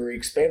money for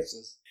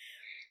expenses.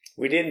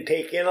 We didn't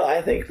take in,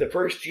 I think the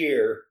first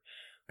year,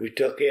 we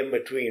took in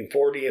between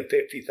 $40,000 and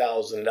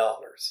 $50,000.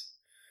 Of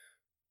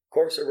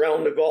course, a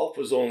round of golf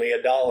was only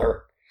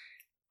 $1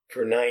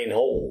 for 9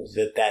 holes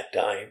at that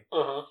time.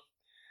 Uh-huh.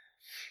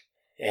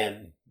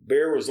 And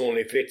beer was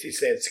only 50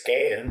 cents a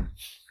can.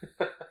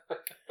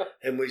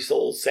 And we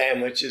sold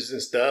sandwiches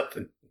and stuff.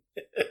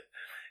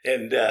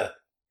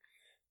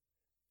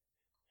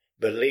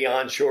 But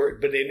Leon Short,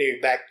 but anyway,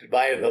 back to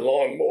buying the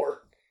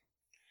lawnmower.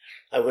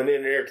 I went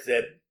in there to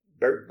that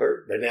Burt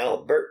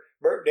Burnell.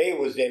 Burt Day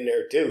was in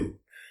there too.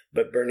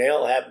 But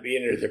Burnell happened to be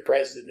in there the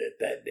president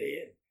that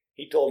day. And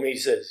he told me, he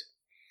says,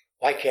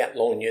 I can't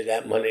loan you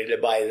that money to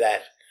buy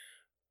that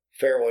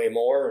fairway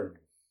mower. And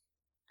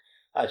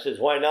I says,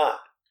 why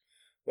not?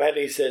 Well,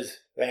 he says,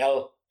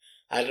 well,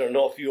 I don't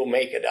know if you'll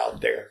make it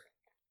out there.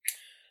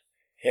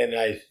 And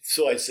I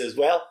says,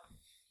 well,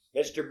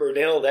 Mr.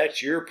 Burnell,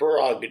 that's your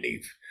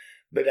prerogative.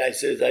 But I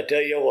says, I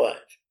tell you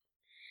what,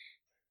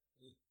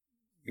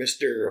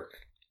 Mr.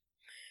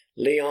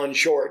 Leon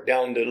Short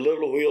down to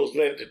Little Wheels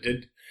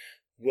Limited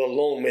will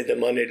loan me the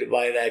money to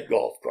buy that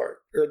golf cart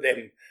or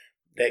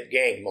that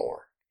gang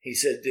mower. He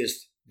said,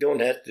 just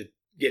don't have to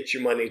get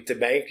your money at the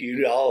bank.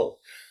 I'll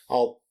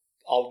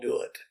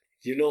do it.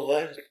 You know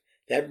what?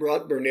 That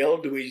brought Burnell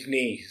to his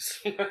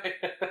knees.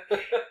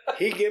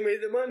 He gave me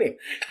the money.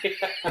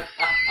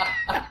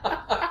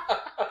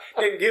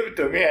 Didn't give it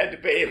to me. I had to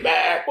pay him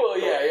back. Well,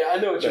 yeah, I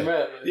know what you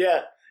meant.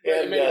 Yeah.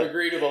 And made him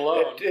agree to the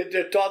loan.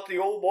 It taught the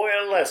old boy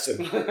a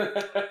lesson.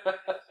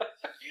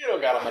 You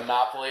don't got a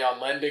monopoly on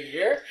lending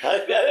here.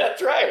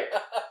 That's right.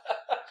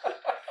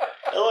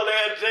 What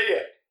I had to tell you,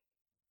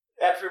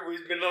 after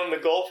we've been on the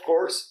golf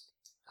course,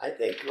 I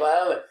think,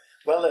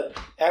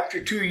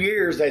 after 2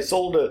 years, I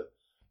sold a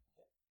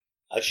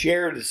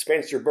share to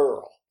Spencer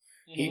Burrell.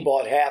 Mm-hmm. He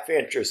bought half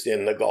interest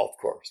in the golf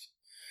course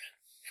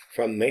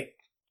from me.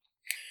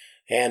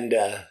 And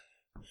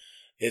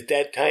at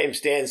that time,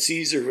 Stan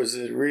Caesar was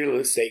a real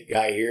estate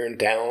guy here in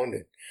town.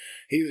 And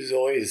he was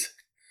always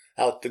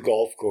out the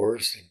golf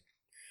course.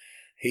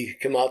 He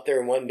come out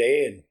there one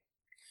day, and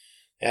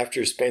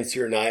after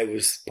Spencer and I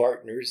was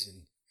partners,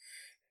 and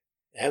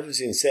that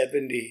was in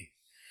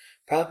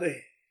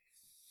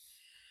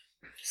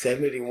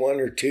 71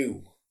 or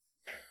 2.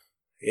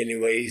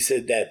 Anyway, he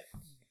said that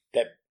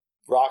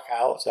rock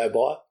house I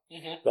bought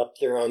up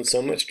there on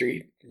Summit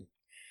Street,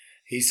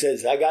 he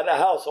says, I got a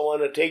house I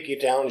want to take you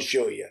down and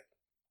show you.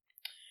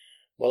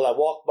 Well, I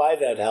walked by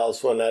that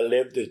house when I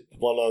lived at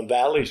one on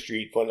Valley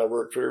Street when I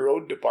worked for the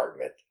road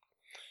department.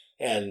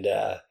 And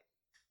I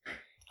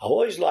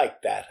always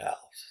liked that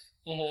house.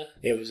 Mm-hmm.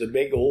 It was a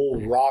big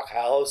old rock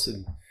house.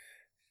 And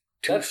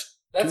that's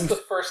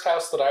the first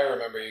house that I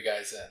remember you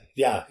guys in.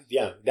 Yeah.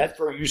 That's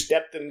where you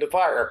stepped in the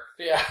fire.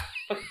 Yeah.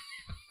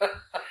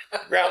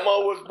 Grandma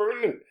was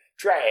burning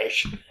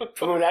trash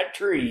from that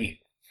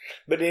tree.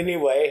 But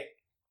anyway,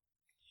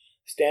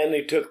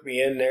 Stanley took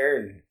me in there,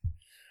 and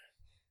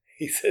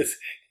he says,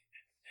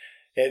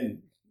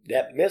 and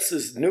that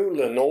Mrs.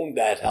 Newland owned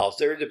that house.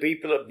 They're the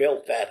people that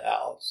built that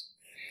house,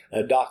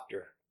 a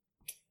doctor.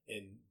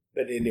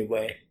 But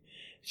anyway,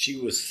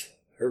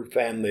 her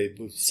family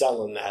was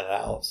selling that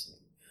house.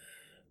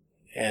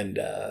 And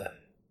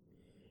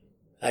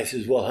I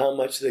says, well, how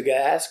much the guy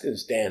asking,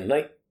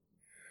 Stanley?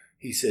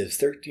 He says,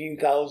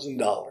 $13,000.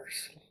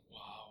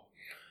 Wow.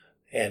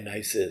 And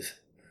I says,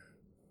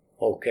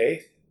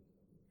 okay.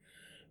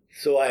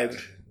 So I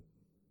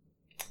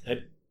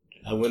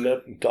went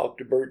up and talked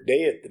to Bert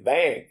Day at the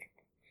bank.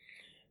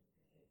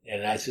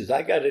 And I says,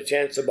 I got a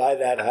chance to buy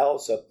that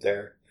house up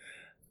there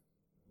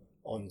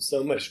on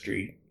Summit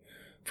Street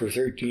for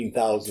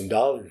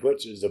 $13,000,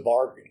 which is a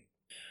bargain.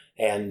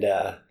 And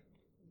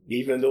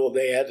even though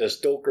they had a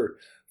Stoker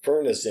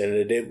furnace in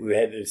it,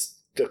 it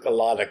took a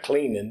lot of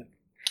cleaning.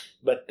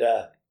 But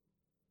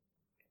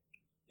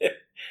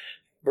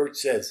Bert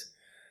says,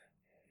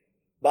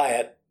 buy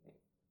it.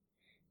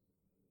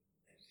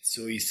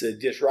 So he said,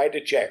 just write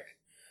a check.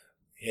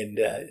 And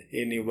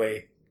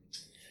anyway,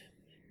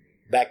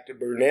 back to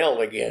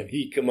Burnell again.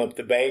 He come up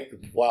the bank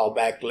a while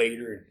back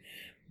later. And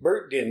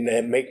Bert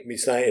didn't make me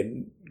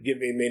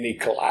give him any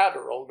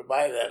collateral to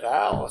buy that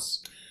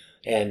house.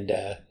 And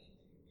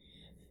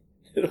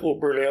old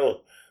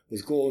Burnell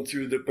was going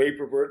through the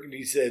paperwork, and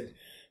he said,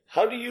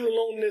 how do you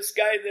loan this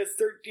guy that's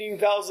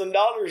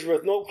 $13,000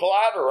 with no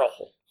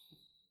collateral?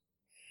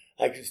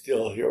 I can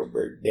still hear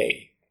Bert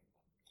Day.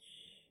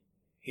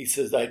 He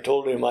says, I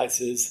told him,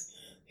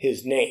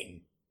 his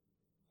name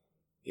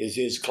is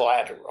his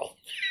collateral.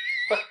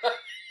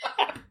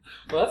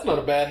 Well, that's not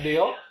a bad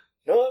deal.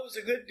 No, it was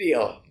a good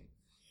deal.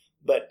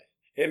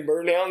 And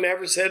Burnell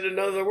never said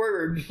another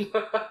word. Of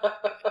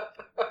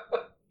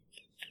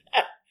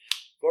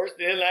course,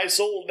 then I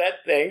sold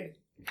that thing.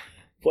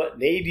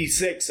 In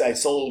 86 I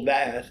sold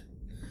that.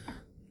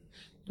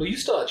 Well, you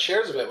still had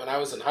shares of it when I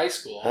was in high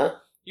school. Huh?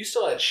 You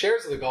still had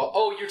shares of the golf.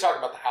 Oh, you're talking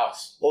about the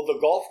house. Well, the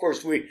golf course,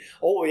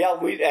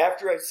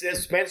 after I said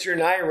Spencer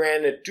and I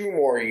ran it 2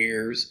 more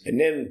years, and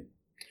then,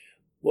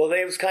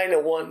 they was kind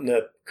of wanting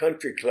a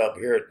country club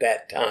here at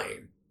that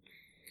time.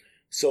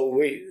 So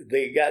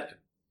they got a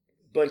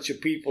bunch of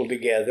people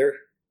together.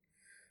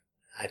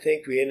 I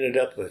think we ended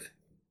up with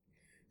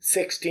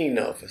 16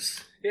 of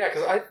us. Yeah,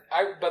 because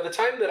I by the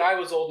time that I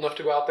was old enough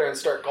to go out there and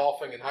start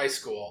golfing in high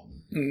school,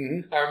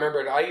 I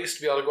remembered I used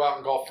to be able to go out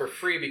and golf for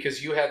free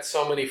because you had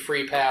so many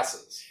free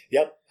passes.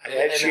 Yep, I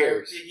had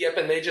shares.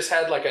 And they just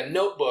had like a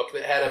notebook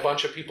that had a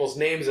bunch of people's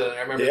names in it.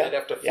 I remember they'd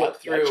have to flip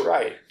through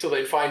till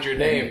they'd find your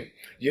name.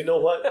 You know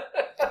what?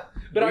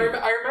 But I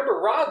remember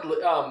Rod,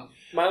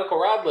 my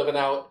Uncle Rod living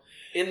out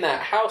in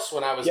that house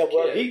when I was a kid.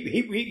 Well,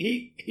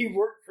 he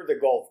worked for the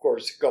golf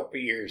course a couple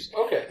of years.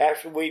 Okay.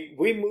 After we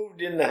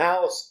moved in the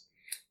house,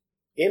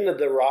 into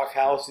the rock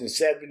house in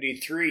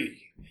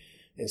 73.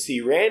 And see,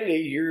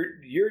 Randy,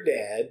 your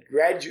dad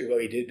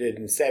graduated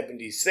in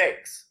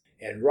 76.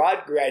 And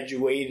Rod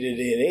graduated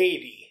in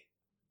 80.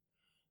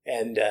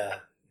 And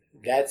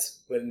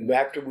that's when,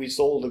 after we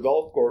sold the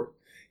golf course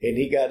and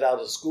he got out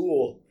of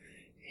school,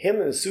 him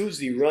and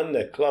Susie run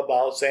the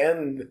clubhouse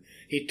and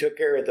he took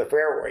care of the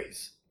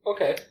fairways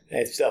Okay.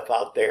 and stuff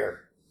out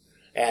there.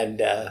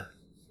 And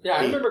Yeah,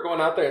 I remember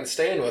going out there and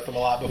staying with them a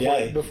lot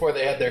before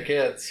they had their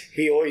kids.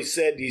 he always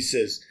said, he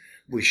says,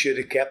 we should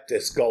have kept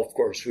this golf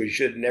course. We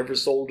should have never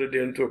sold it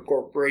into a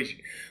corporation.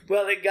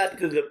 Well, it got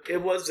to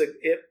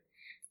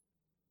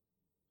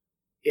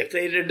if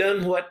they'd have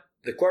done what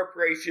the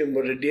corporation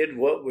would have did,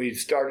 what we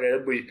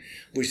started, we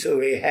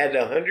had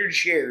 100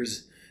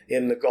 shares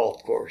in the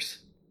golf course.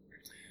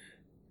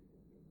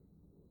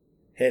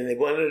 And they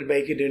wanted to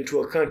make it into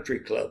a country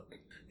club.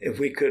 If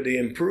we could have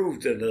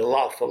improved it an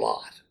awful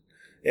lot.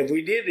 And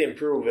we did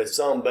improve it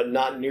some, but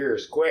not near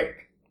as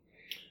quick.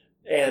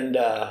 And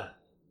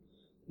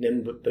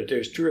but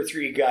there's 2 or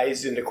 3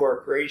 guys in the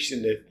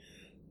corporation that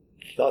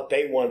thought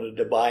they wanted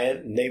to buy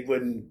it, and they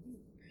wouldn't.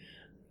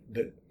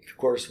 But of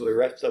course, the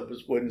rest of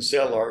us wouldn't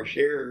sell our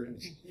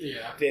shares.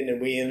 Yeah. Then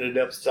we ended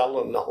up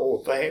selling the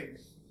whole thing.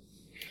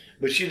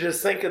 But you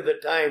just think of the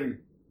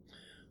time.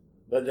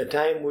 By the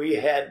time we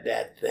had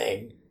that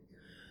thing,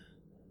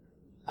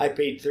 I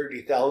paid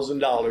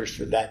 $30,000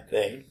 for that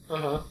thing.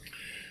 Uh-huh.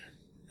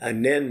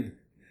 And then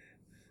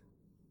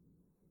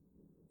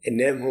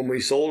when we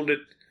sold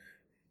it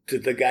to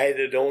the guy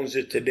that owns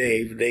it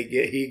today,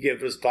 he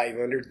gave us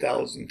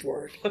 $500,000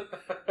 for it.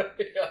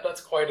 Yeah,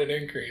 that's quite an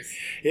increase.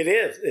 It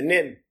is. And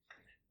then,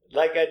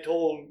 like I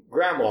told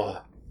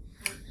Grandma,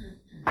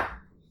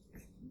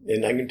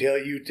 and I can tell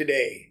you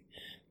today,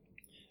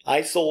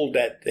 I sold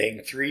that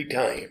thing 3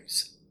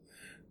 times.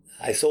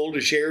 I sold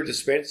a share to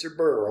Spencer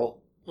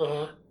Burrell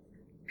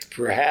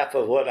for half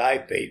of what I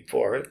paid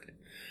for it.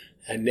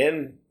 And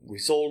then we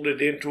sold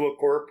it into a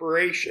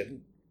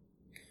corporation.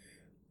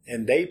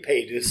 And they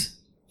paid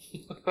us,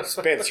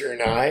 Spencer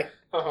and I.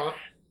 Uh-huh.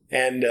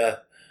 And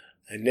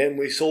then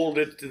we sold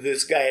it to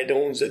this guy that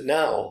owns it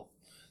now.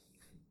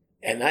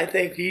 And I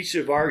think each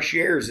of our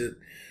shares,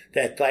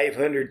 that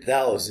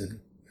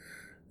 $500,000,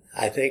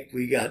 I think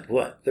we got,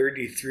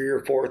 $33,000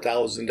 or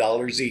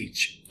 $4,000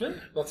 each. Yeah,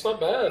 that's not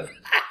bad.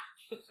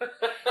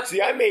 See,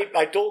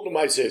 I told him,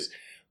 I says,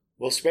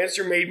 well,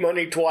 Spencer made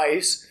money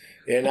twice,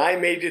 and I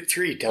made it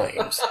 3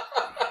 times.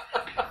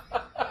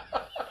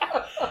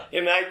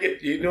 And I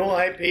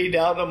paid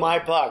out of my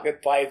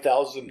pocket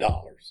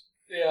 $5,000.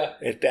 Yeah.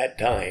 At that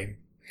time.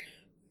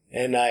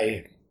 And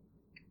I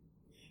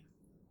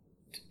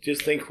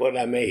just think what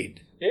I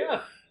made.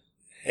 Yeah.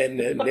 And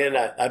then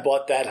I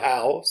bought that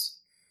house.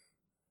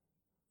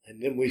 And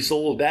then we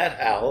sold that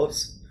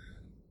house.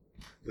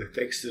 We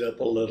fixed it up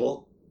a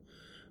little.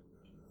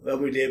 Well,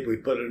 we did. We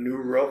put a new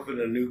roof and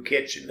a new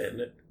kitchen in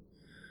it.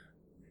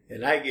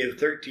 And I gave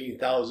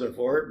 $13,000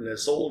 for it, and I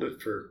sold it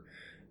for,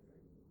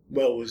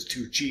 it was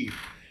too cheap.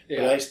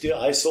 Yeah. But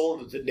I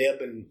sold it to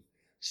Deb and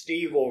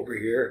Steve over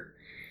here.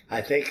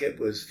 I think it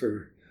was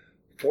for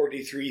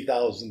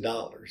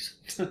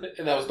 $43,000.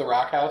 And that was the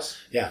Rock House?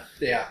 Yeah.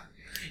 Yeah.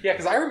 Yeah,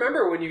 because I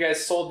remember when you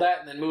guys sold that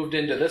and then moved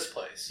into this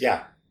place.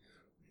 Yeah.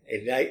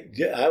 And I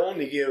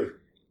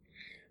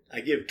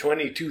give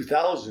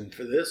 $22,000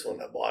 for this one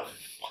I bought it.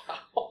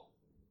 Wow.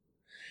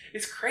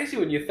 It's crazy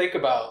when you think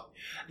about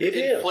It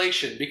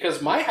inflation,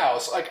 because my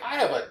house, like I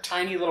have a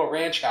tiny little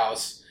ranch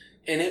house,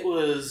 and it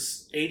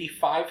was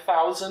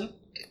 $85,000.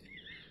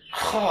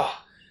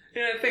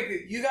 And I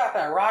think you got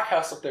that Rock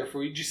House up there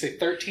for, did you say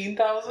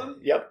 $13,000?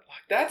 Yep.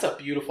 That's a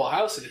beautiful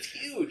house, and it's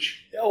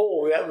huge.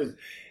 Oh, that was,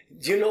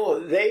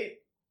 they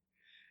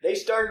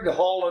started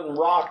hauling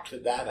rock to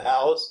that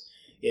house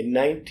in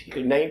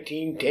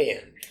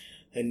 1910.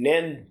 And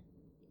then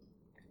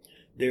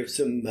there's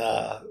some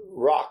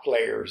rock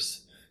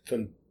layers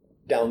from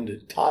down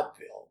to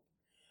Tottville.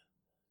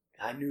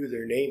 I knew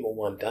their name at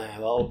one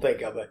time. I'll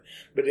think of it.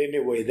 But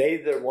anyway,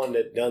 they're the one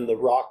that done the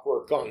rock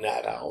work on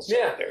that house.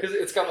 Yeah, because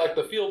it's got like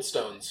the field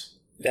stones.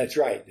 That's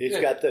right. It's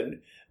got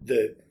the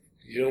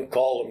you don't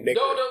call them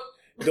nickel. No.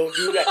 Don't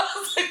do that.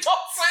 Don't say it.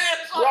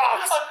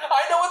 Rocks.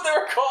 I know what they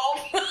were called.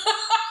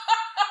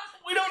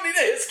 We don't need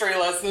a history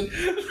lesson.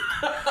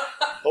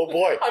 Oh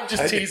boy. I'm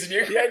just teasing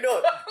you. Yeah, I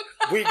know.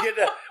 We get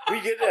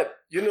a,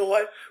 you know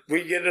what?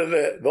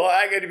 Well,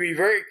 I got to be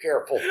very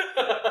careful.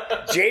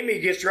 Jamie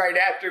gets right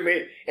after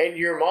me, and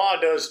your ma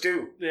does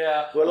too.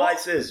 Yeah. Well, I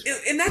says.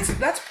 And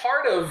that's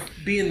part of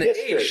being the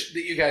history. age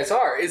that you guys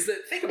are, is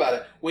that, think about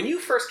it, when you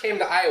first came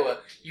to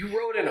Iowa, you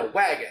rode in a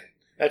wagon.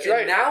 That's and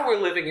right. Now we're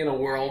living in a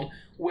world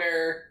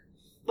where,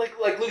 like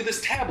look at this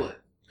tablet.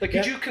 Like,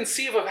 could you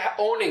conceive of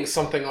owning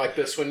something like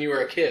this when you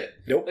were a kid?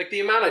 Nope. Like, the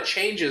amount of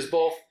changes,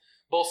 both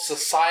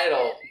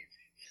societal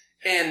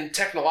and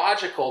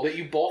technological, that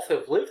you both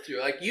have lived through.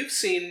 Like, you've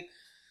seen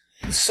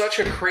such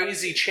a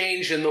crazy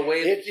change in the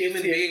way that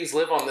human beings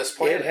live on this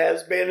planet. It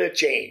has been a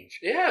change.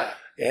 Yeah.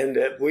 And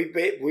we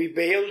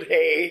baled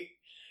hay.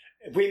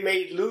 We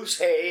made loose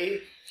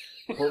hay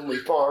when we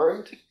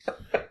farmed.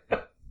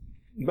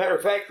 Matter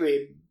of fact, we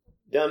had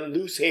done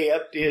loose hay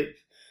up to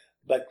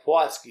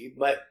Kwoski,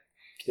 but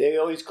They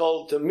always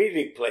call it the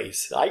meeting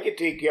place. I could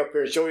take you up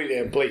there and show you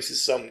them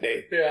places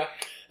someday. Yeah.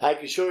 I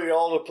can show you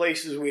all the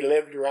places we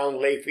lived around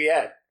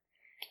Lafayette.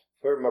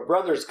 Where my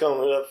brother's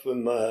coming up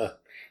from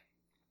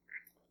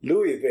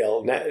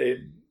Louisville. Now,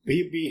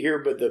 he'll be here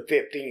by the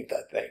 15th,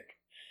 I think.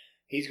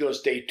 He's going to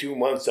stay 2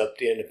 months up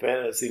to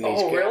Independence. In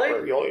his Really?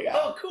 camper. Oh, yeah.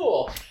 Oh,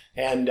 cool.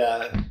 And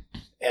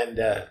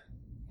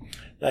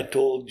I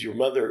told your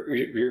mother,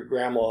 your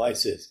grandma, I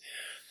says,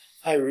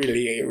 I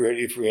really ain't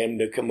ready for him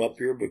to come up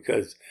here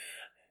because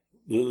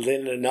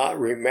Linda not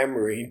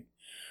remembering.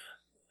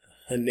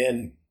 And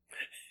then,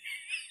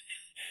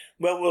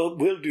 well,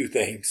 we'll do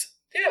things.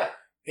 Yeah.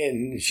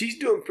 And she's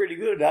doing pretty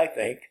good, I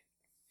think.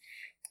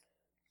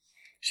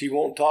 She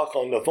won't talk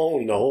on the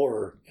phone, the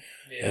horror.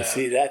 Yeah. And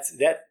see, that's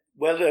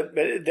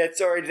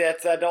already,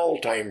 that's at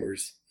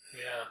Alzheimer's.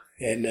 Yeah.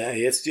 And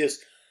it's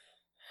just,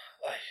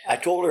 I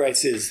told her, I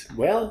says,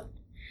 well,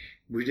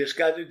 we just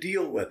got to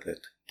deal with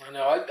it. I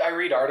know. I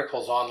read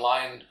articles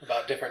online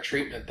about different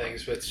treatment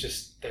things, but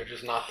they're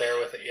just not there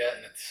with it yet,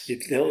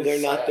 and They're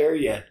not there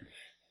yet.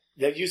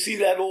 Did you see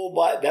that old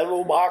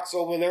box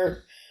over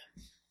there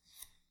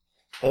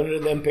under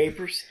them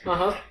papers?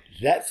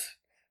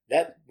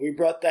 That we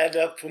brought that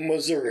up from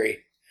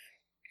Missouri.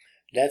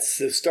 That's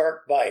the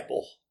Stark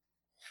Bible.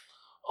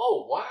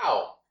 Oh,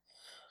 wow.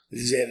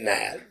 Is in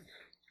that.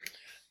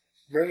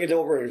 Bring it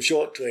over and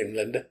show it to him,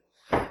 Linda.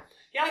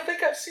 Yeah, I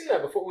think I've seen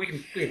that before. We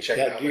can check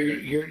it out.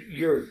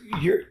 Your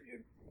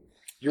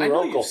I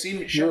know uncle, you've seen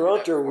me your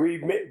uncle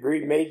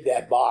remade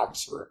that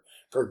box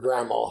for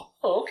Grandma.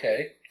 Oh,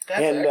 okay.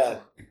 That's and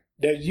excellent.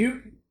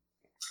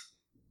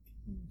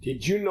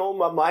 did you know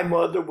my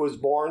mother was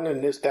born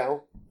in this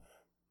town?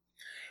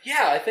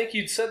 Yeah, I think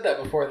you'd said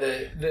that before.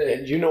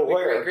 And you know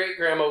where? Great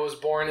grandma was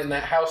born in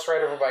that house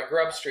right over by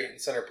Grub Street in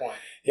Center Point.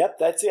 Yep,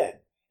 that's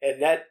it.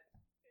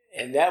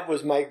 And that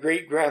was my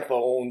great grandpa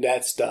owned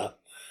that stuff,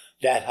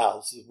 that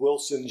house,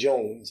 Wilson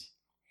Jones.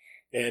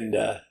 And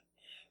when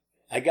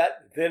I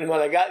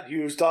got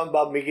you was talking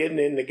about me getting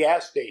in the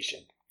gas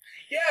station.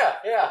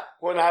 Yeah.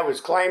 When I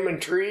was climbing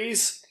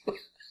trees,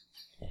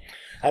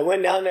 I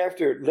went down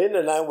after Linda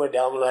and I went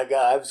down when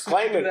I was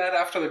climbing. Did you do that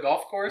after the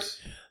golf course?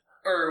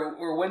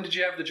 Or when did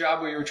you have the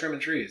job where you were trimming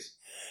trees?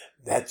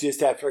 That's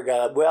just after I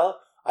got. Well,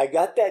 I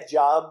got that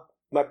job.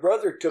 My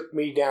brother took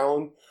me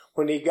down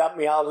when he got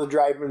me out of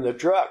driving the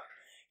truck.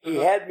 He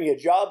had me a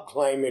job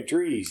climbing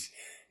trees.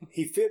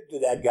 He fibbed to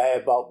that guy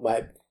about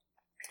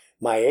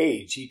my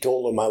age. He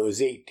told him I was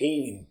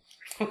 18.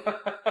 And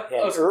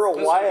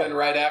Earl Wyatt. Been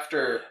right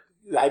after.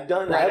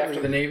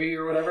 After the Navy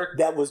or whatever.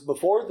 That was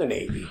before the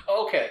Navy.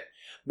 Okay.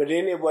 But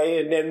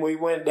anyway, and then we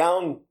went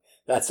down.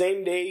 That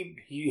same day,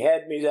 he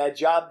had me that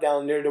job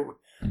down there to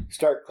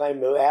start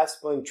climbing the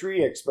Aspen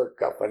Tree Expert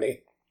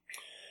Company.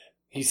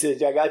 He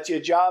says, I got you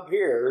a job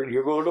here.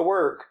 You go to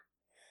work.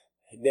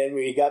 And then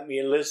he got me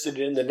enlisted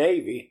in the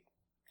Navy.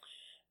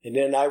 And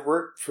then I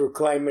worked for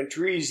climbing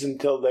trees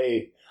until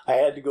I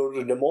had to go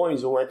to Des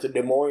Moines. I went to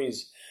Des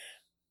Moines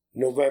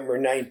November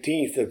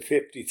 19th of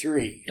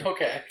 53.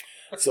 Okay.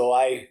 So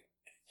I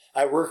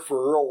worked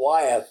for Earl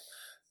Wyatt.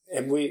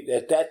 And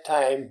at that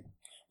time,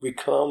 we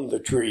climbed the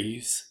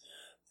trees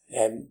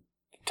and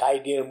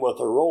tied in with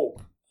a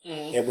rope.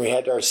 Mm-hmm. And we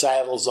had our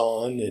saddles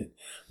on, and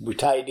we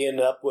tied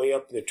in way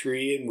up the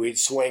tree, and we'd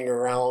swing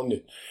around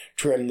and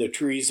trim the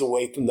trees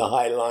away from the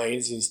high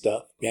lines and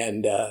stuff.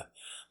 And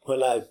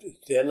when I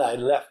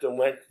left and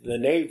went to the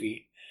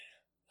Navy,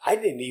 I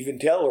didn't even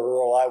tell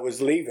Earl I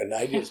was leaving.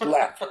 I just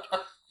left.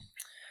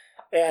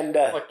 And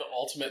like the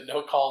ultimate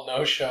no call,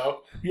 no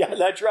show. Yeah,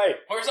 that's right.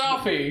 Where's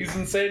Alfie? He's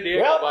in San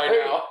Diego by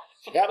now.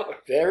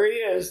 Yep, there he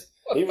is.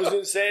 He was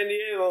in San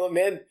Diego,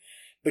 man.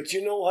 But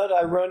you know what?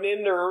 I run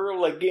into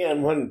Earl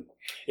again when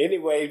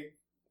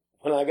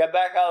I got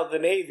back out of the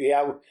Navy,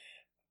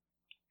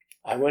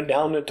 I went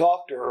down to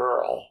talk to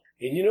Earl.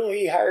 And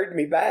he hired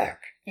me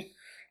back.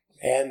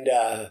 And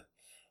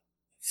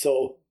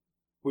so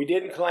we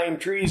didn't climb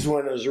trees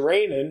when it was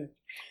raining.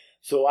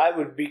 So I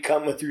would be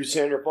coming through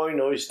Center Point.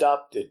 We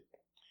stopped at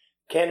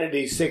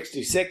Kennedy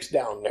 66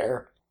 down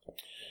there.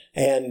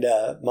 And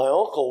my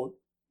uncle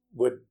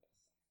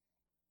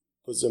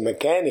was a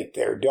mechanic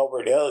there,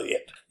 Delbert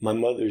Elliott, my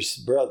mother's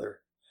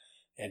brother.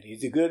 And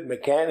he's a good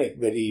mechanic,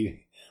 but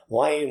he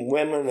wine,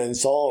 women, and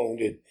song,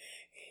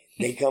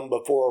 they come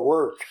before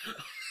work.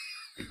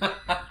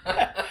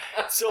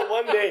 So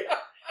one day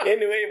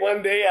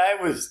I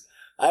was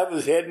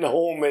heading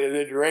home and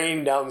it had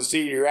rained down the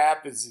Cedar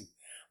Rapids and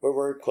we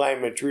weren't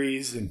climbing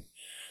trees. And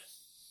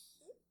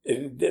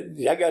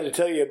I got to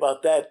tell you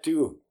about that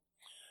too.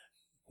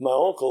 My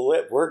uncle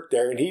worked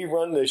there and he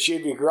run the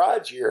Chevy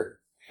garage here.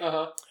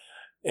 Uh-huh.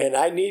 And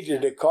I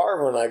needed a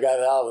car when I got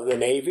out of the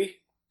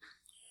Navy.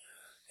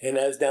 And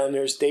I was down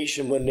there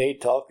stationed one day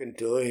talking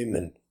to him,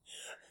 and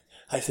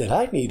I said,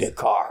 I need a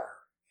car.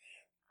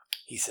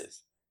 He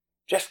says,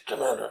 just a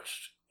minute.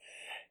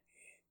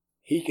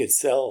 He could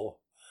sell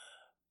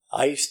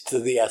ice to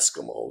the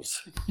Eskimos.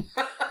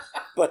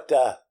 But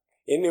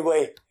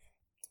anyway,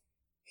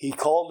 he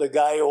called the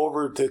guy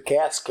over to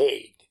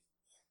Cascade.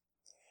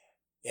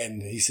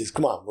 And he says,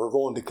 come on, we're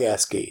going to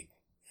Cascade.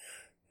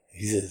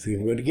 He says,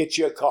 I'm going to get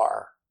you a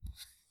car.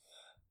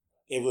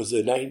 It was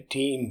I think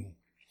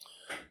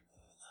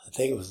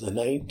it was the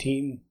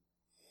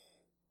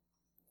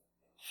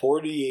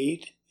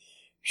 1948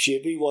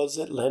 Chevy, was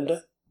it,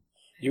 Linda?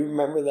 You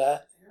remember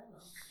that?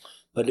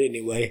 But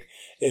anyway,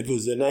 it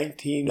was I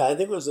think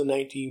it was a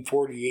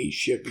 1948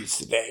 Chevy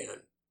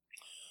sedan.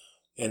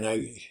 And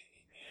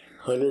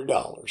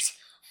 $100.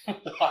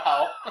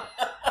 Wow.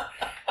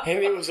 And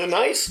it was a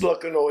nice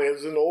looking, it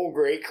was an old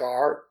gray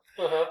car.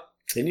 Uh-huh.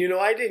 And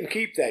I didn't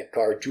keep that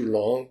car too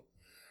long.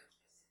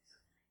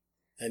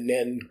 And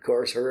then, of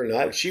course,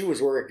 she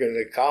was working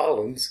at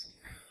Collins.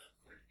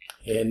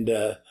 And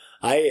of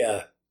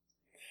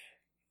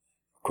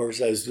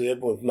course, I was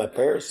living with my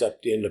parents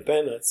up to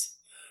Independence.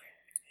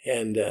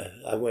 And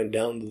I went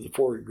down to the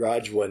Ford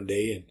garage one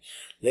day, and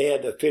they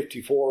had a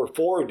 54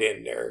 Ford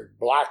in there,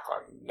 black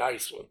one,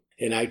 nice one.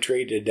 And I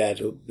traded that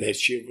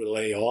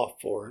Chevrolet off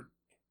for it.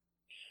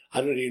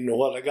 I don't even know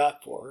what I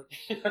got for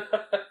it.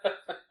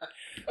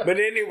 But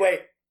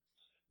anyway,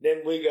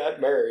 then we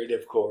got married,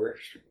 of course.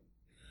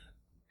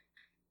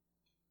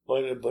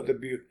 But a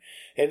beauty.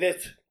 And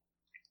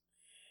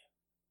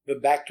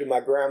but back to my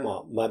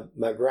grandpa.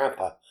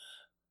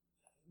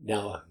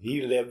 Now,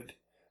 he lived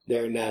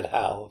there in that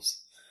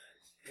house.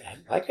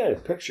 I got a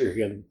picture of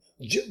him.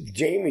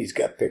 Jamie's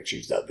got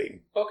pictures of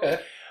him.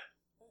 Okay.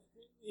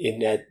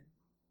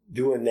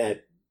 Doing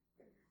that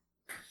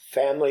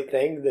family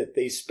thing that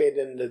they spit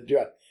in the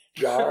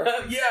jar.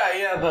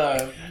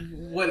 yeah,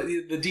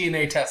 the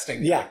DNA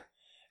testing. Yeah.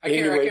 I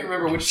can't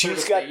remember which.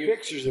 She's got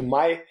pictures of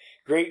my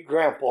great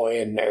grandpa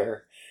in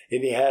there,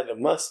 and he had a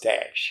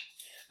mustache.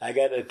 I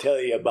got to tell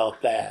you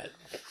about that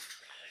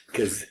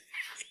because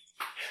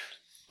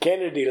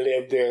Kennedy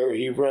lived there.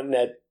 He run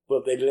that.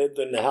 Well, they lived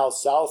in the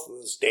house south of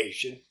the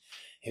station,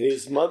 and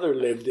his mother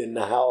lived in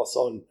the house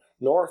on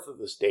north of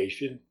the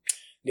station.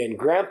 Then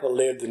Grandpa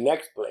lived the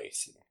next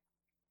place.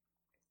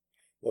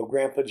 Well,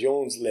 Grandpa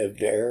Jones lived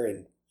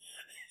there,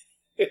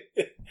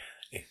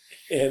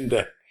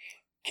 and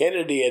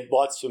Kennedy had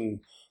bought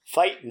some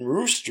fighting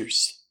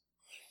roosters.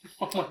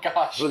 Oh my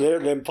gosh! So they're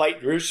them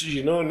fighting roosters,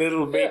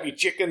 little baby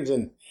chickens.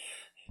 And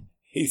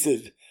he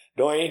says,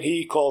 Dwayne.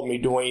 He called me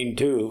Dwayne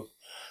too,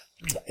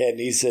 and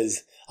he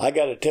says, I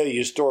got to tell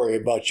you a story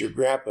about your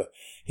grandpa.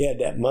 He had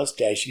that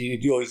mustache.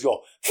 He'd always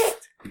go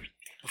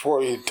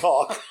before he'd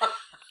talk.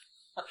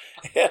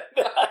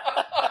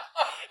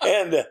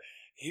 and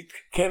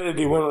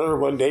Kennedy went over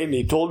one day and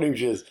he told him, he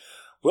says,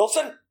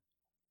 Wilson,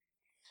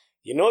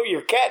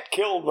 your cat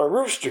killed my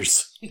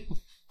roosters.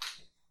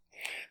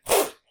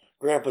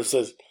 Grandpa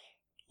says,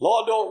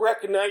 law don't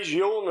recognize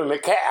you owning a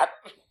cat.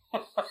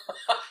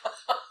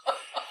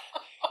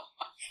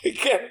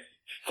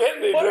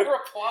 Kennedy, what a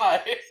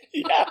reply.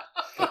 Yeah.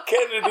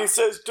 Kennedy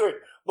says to him,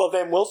 well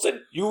then,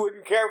 Wilson, you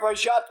wouldn't care if I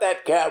shot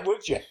that cat,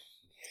 would you?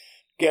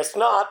 Guess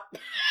not.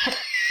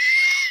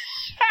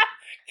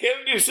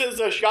 Kennedy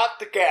says I shot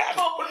the cat.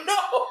 Oh no!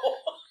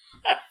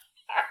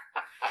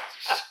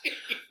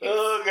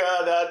 Oh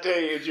God, I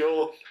tell you,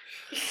 Joel,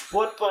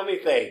 what funny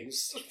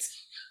things.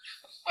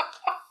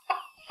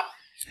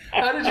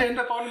 How did you end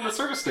up owning the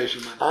service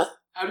station then? Huh?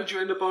 How did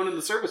you end up owning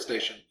the service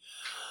station?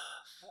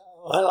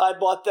 Well, I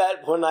bought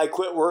that when I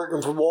quit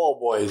working for Wall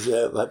Boys.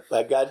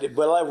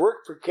 I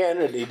worked for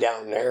Kennedy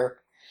down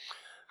there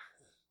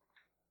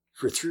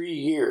for 3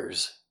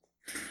 years.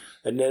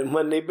 And then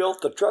when they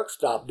built the truck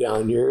stop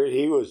down here,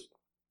 he was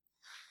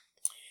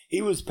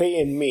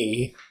paying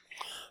me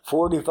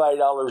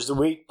 $45 a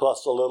week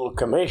plus a little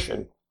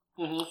commission.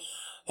 Mm-hmm.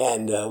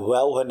 And,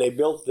 when they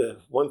built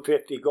the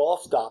 150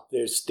 golf stop,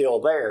 they're still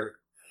there.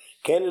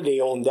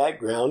 Kennedy owned that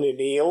ground, and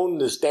he owned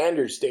the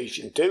Standard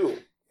Station,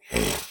 too.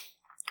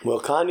 Well,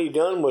 Connie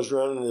Dunn was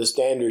running the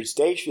Standard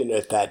Station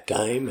at that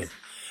time, and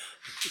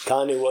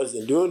Connie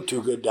wasn't doing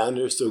too good down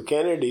there, so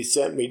Kennedy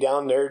sent me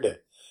down there to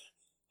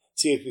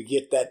see if we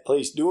get that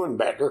place doing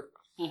better.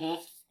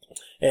 Mm-hmm.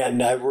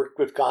 And I worked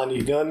with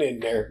Connie Dunn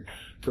in there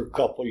for a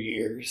couple of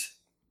years.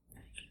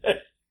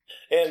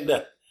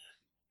 And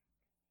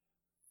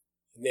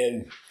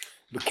then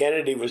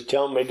Kennedy was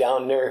telling me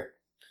down there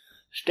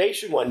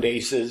station one day,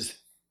 he says,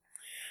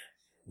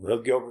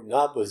 well, Gilbert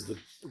Knob was the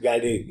guy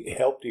that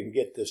helped him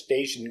get the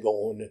station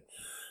going.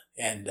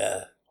 And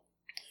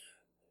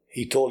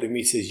he told him,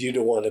 he says, you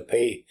don't want to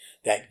pay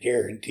that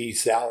guaranteed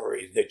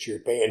salary that you're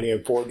paying him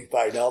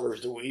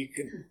 $45 a week.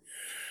 And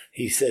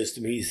he says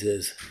to me, he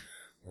says,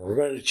 we're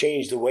going to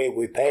change the way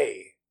we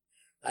pay.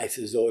 I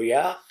says, oh,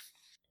 yeah?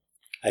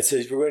 I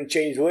says, we're going to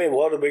change the way.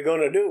 What are we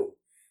going to do?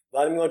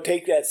 Well, I'm going to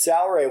take that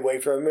salary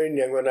away from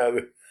you, and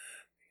I'm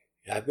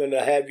going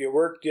to have you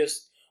work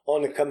just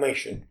on the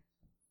commission.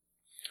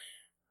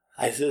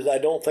 I says, I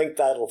don't think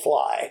that'll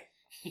fly.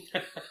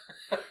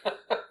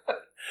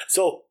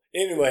 So,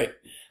 anyway,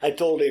 I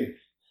told him,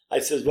 I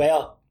says,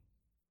 well,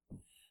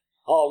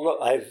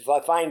 if I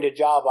find a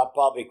job, I'll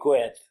probably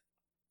quit.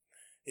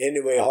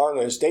 Anyway,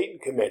 Harlan Staten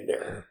come in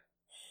there.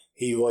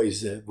 He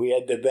was, we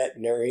had the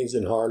veterinarians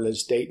in Harlan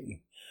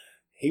Staten.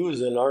 he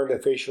was an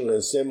artificial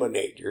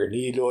inseminator, and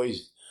he'd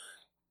always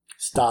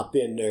stop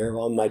in there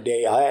on my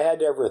day. I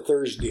had every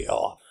Thursday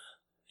off,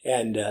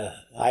 and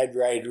I'd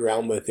ride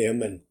around with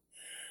him, and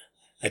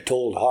I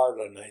told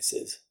Harlan, I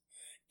says,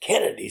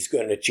 Kennedy's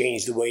going to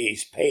change the way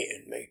he's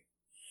paying me.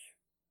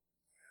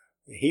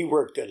 He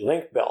worked at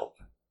Link Belt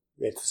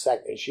at the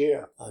second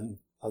shift on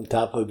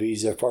top of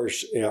his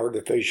first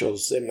artificial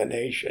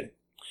insemination.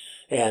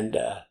 And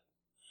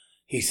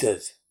he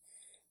says,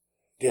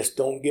 just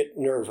don't get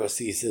nervous.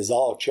 He says,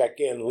 I'll check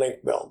in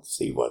Link Belt,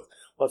 see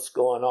what's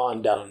going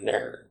on down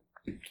there.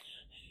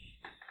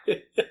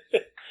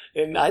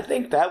 And I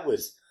think that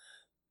was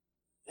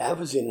in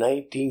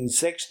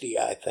 1960,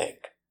 I think.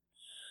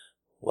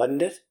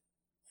 Wasn't it?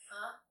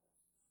 Huh?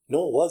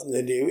 No, it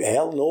wasn't.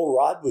 Hell no,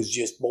 Rod was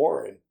just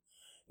born.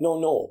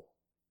 No.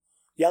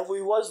 Yeah,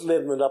 we was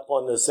living up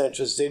on the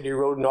Central City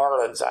Road in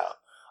Arlen's house,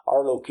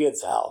 Arlo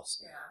Kid's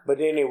house. Yeah.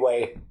 But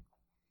anyway,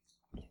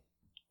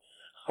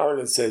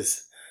 Harlan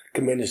says,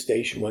 come in the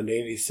station one day,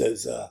 and he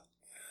says,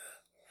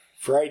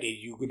 Friday,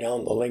 you go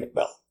down the Link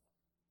Belt.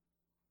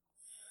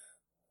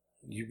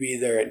 You be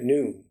there at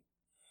noon.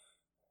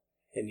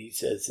 And he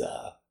says,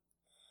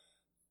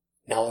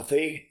 now if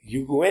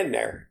you go in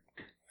there,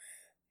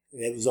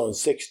 it was on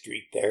 6th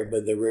Street there, by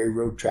the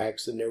railroad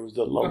tracks, and there was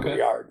the lumber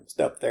yard and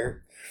stuff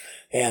there.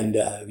 And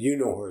you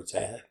know where it's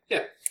at.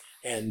 Yeah.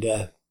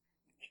 And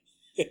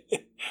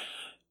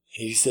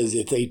he says,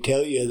 if they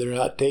tell you they're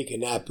not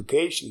taking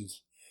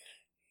applications,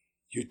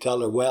 you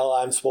tell her, well,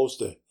 I'm supposed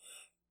to.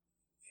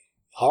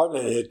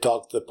 Harlan had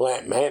talked to the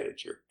plant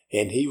manager,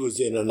 and he was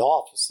in an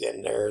office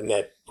in there, and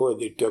that where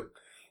they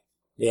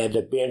had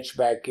the bench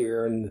back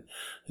here and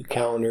the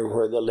counter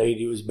where the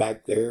lady was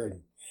back there.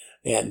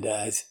 And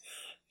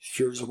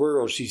sure as the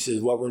world, she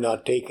says, well, we're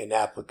not taking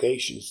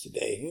applications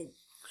today.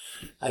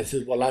 I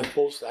said, well, I'm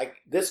supposed to.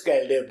 This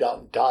guy lived out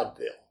in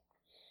Toddville.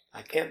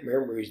 I can't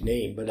remember his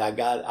name, but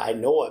I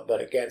know it,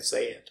 but I can't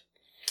say it.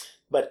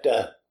 But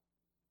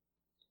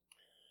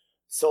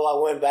so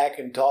I went back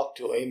and talked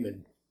to him,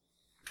 and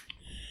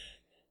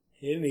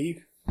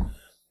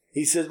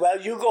he says,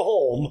 well, you go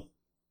home.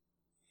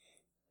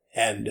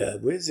 And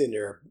we was in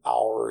there an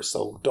hour or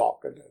so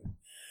talking.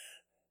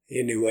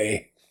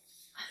 Anyway,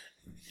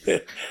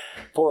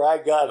 before I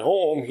got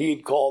home,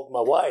 he'd called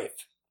my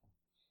wife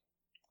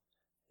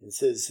and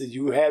says,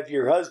 you have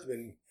your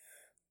husband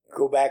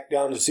go back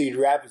down to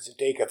Cedar Rapids and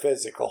take a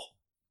physical.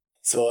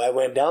 So I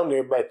went down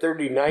there by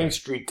 39th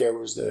Street. There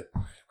was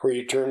where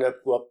you turn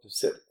up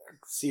to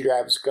Cedar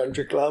Rapids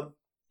Country Club,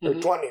 or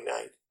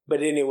 29th.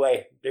 But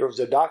anyway, there was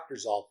a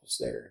doctor's office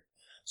there.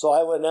 So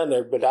I went down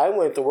there, but I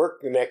went to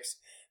work the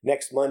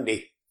next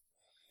Monday.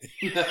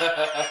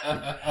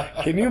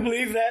 Can you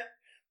believe that?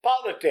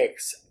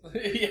 Politics.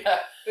 Yeah,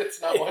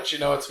 it's not what you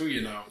know, it's who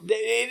you know.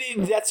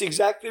 That's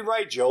exactly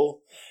right,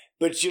 Joe.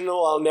 But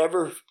I'll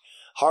never.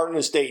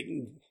 Harlan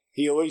Staten,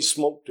 he always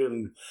smoked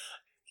them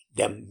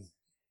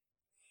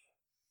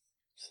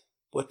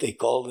what they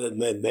called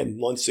them,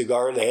 one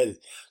cigar, they had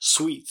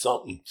sweet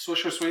something.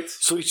 Swisher Sweets?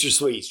 Swisher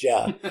Sweets,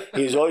 yeah.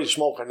 He was always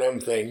smoking them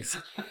things.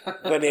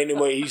 But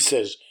anyway, he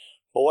says,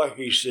 boy,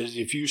 he says,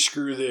 if you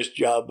screw this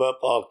job up,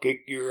 I'll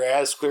kick your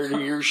ass clear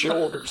to your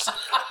shoulders.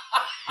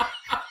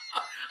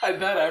 I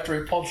bet after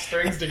he pulled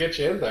strings to get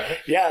you in there.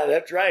 Yeah,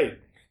 that's right.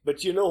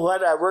 But you know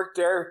what? I worked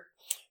there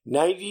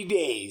 90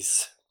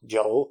 days,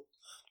 Joe.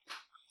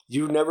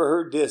 You've never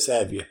heard this,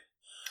 have you?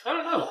 I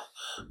don't know.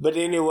 But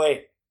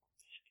anyway,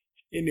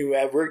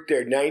 I worked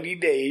there 90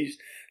 days.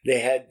 They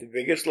had the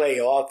biggest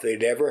layoff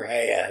they'd ever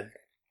had.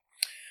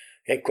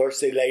 And of course,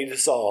 they laid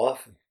us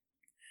off.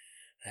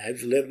 I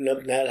was living up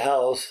in that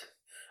house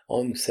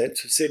on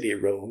Central City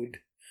Road.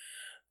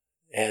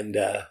 And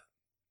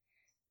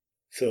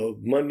so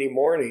Monday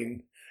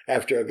morning,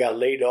 after I got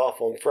laid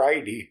off on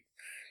Friday,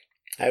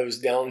 I was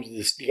down to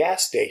this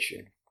gas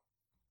station.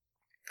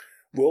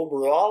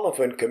 Wilbur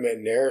Oliphant come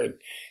in there, and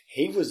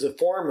he was the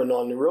foreman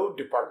on the road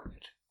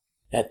department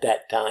at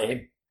that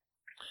time.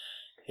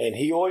 And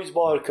he always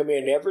come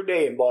in every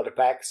day and bought a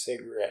pack of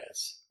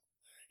cigarettes.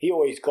 He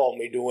always called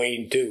me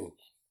Dwayne, too.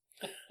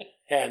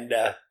 And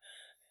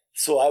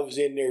so I was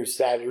in there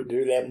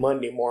that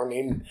Monday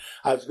morning.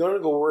 I was going to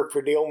go work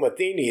for Dale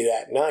Matheny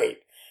that night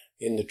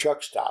in the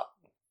truck stop.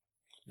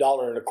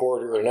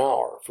 $1.25 an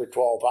hour for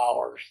 12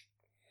 hours.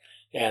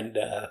 And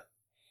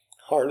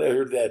hardly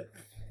heard that.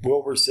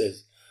 Wilbur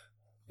says,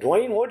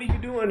 Dwayne, what are you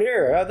doing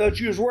here? I thought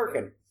you was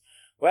working.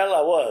 Well,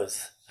 I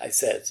was, I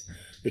says.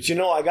 But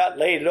I got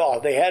laid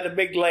off. They had a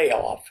big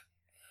layoff.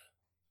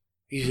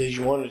 He says,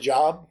 you want a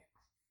job?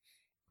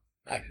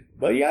 I said,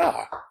 well,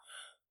 yeah.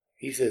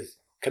 He says,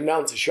 come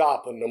down to the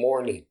shop in the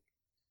morning.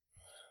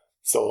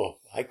 So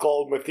I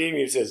called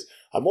Matheny and says,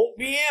 I won't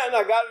be in.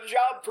 I got a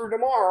job for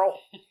tomorrow.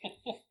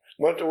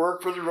 Went to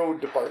work for the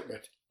road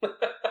department.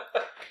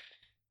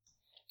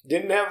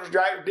 Didn't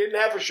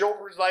have a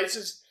chauffeur's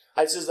license.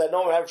 I says, I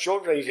don't have a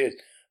chauffeur's license. He says,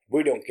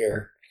 we don't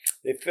care.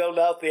 They filled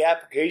out the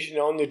application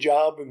on the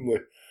job, and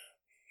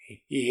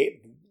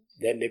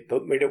then they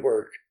put me to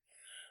work.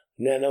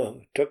 And then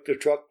I took the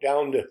truck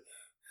down to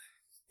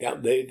Yeah,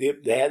 they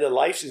had a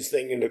license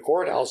thing in the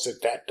courthouse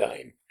at that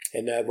time.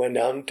 And I went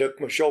down and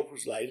took my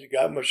chauffeur's license,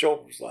 got my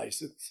chauffeur's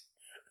license.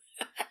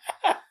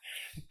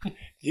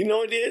 You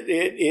know, it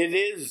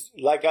is,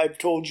 like I've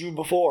told you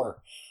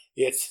before,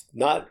 it's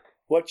not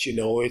what you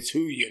know, it's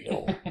who you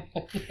know.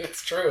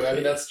 It's true. I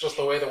mean, that's just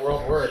the way the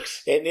world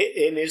works. And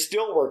it's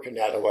still working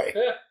that way.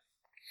 Yeah.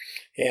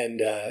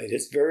 And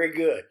it's very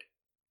good.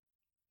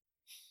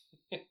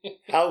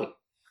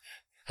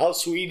 How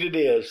sweet it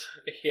is.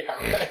 Yeah,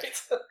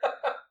 right.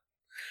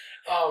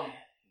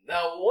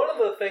 Now, one of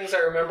the things I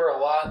remember a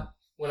lot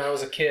when I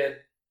was a kid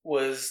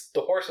was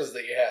the horses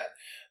that you had.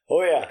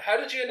 Oh, yeah. How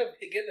did you end up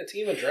getting a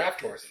team of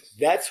draft horses?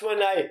 That's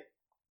when I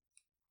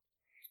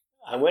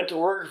went to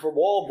work for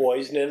Wall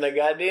Boys, and then I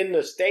got in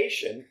the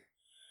station.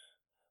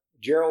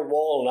 Gerald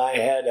Wall and I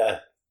had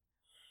a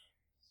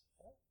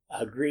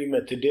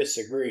agreement to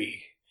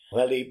disagree.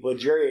 Well,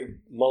 Jerry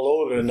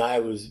Malota and I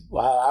was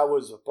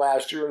a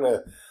plasterer and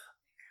a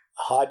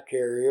hod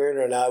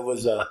carrier, and I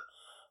was a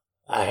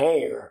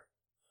hanger.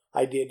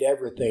 I did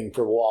everything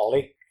for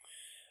Wally.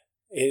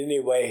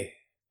 Anyway,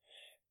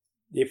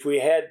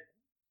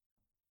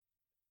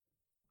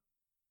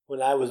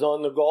 when I was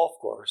on the golf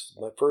course,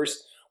 my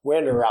first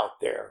winter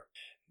out there,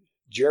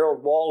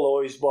 Gerald Wall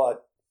always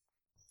bought,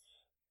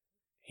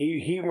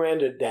 he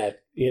rented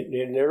that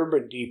in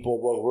Urban Depot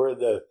where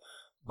the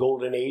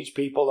Golden Age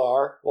people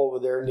are, over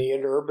there in the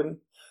Urban,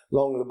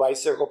 along the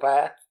bicycle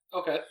path.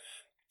 Okay.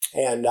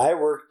 And I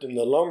worked in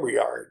the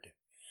lumberyard.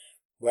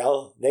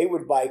 Well, they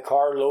would buy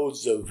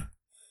carloads of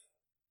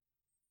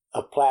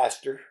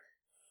plaster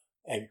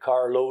and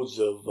carloads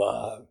of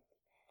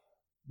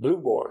blue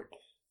board.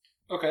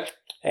 Okay.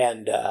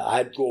 And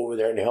I'd go over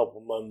there and help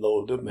them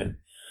unload them.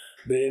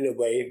 But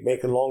anyway,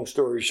 make a long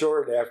story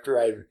short,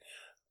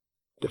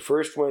 the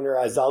first winter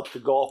I was out the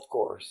golf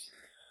course,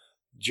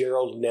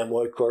 Gerald and them,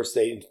 of course,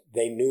 they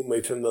knew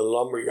me from the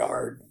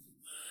lumberyard.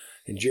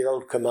 And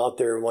Gerald come out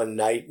there one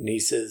night and he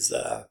says,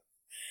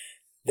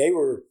 they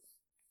were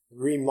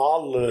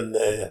remodeling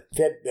the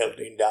Fed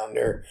building down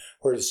there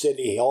where the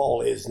city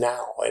hall is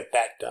now at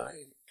that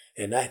time.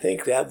 And I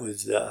think that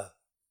was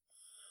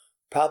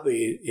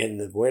probably in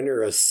the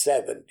winter of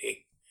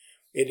 70.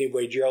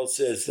 Anyway, Gerald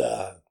says,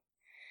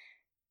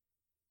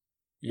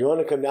 you want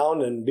to come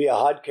down and be a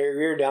hod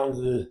carrier down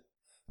to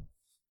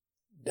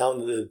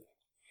the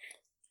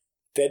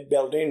Fed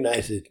building? And I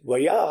said, well,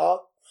 yeah,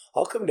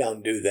 I'll come down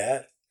and do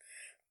that.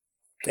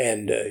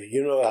 And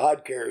you know what a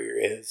hod carrier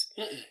is?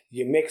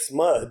 You mix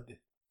mud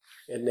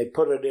and they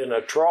put it in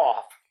a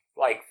trough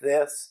like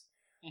this.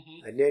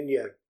 Mm-hmm. And then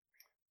you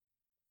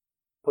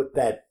put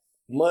that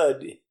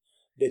mud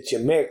that you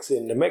mix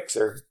in the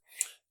mixer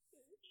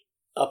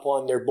up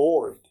on their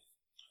board.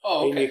 Oh,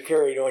 okay. And you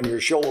carry it on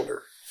your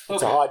shoulder.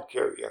 It's a hod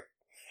carrier.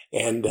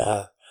 And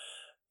but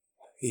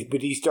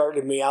he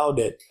started me out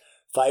at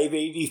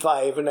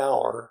 $5.85 an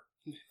hour.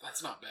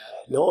 That's not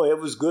bad. No, it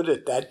was good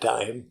at that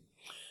time.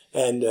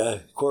 And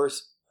of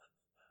course,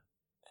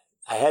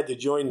 I had to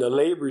join the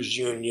labor's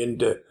union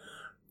to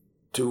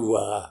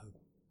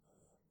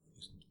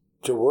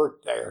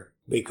work there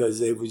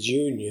because it was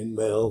union.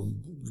 Well,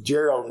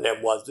 Gerald and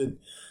them wasn't,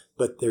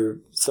 but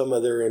some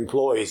of their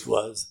employees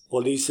was.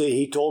 Well,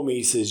 he told me,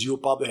 he says, you'll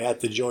probably have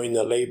to join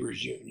the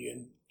labor's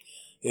union.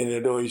 And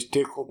it always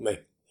tickled me.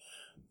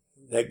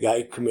 That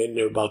guy come in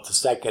there about the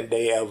second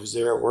day I was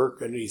there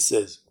working. He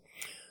says,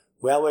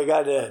 well, we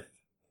got to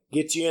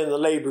get you in the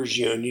labor's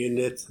union.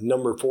 It's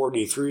number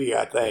 43,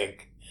 I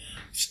think.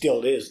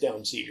 Still is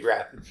down Cedar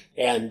Rapids.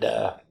 And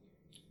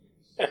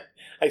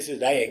I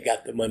said, I ain't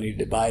got the money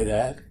to buy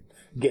that,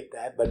 get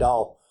that, but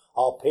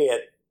I'll pay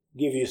it,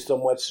 give you so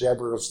much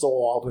every so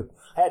often.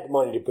 I had the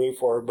money to pay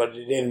for it, but I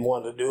didn't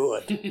want to do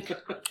it.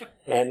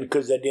 And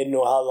because I didn't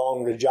know how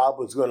long the job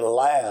was going to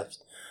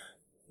last.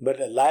 But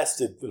it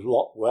lasted,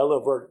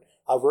 well,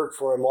 I've worked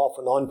for him off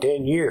and on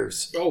 10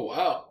 years. Oh,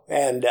 wow.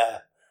 And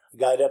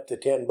got up to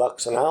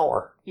 $10 an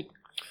hour.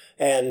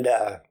 And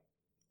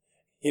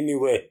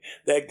anyway,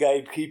 that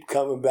guy keep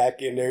coming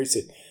back in there. He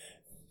said,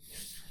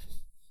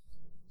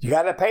 you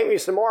got to pay me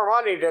some more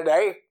money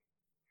today.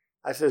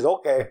 I says,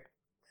 okay.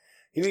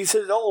 And he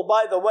says, oh,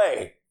 by the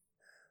way,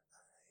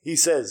 he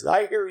says,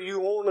 I hear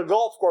you own a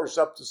golf course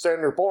up to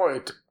Center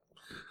Point.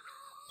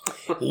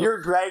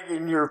 You're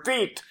dragging your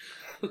feet.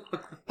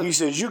 He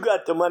says, you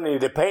got the money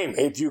to pay me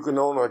if you can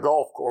own a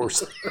golf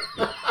course.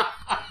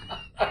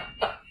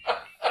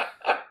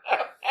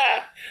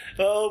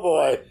 Oh,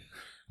 boy.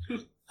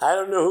 I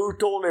don't know who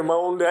told him I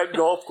owned that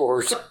golf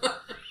course.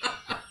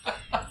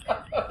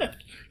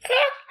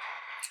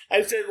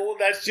 I said, well,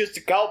 that's just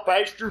a cow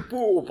pasture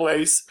pool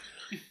place.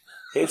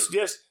 It's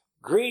just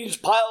greens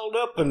piled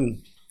up,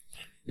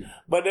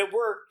 but it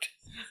worked.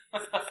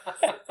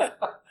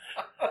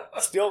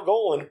 Still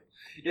going.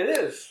 It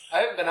is. I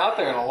haven't been out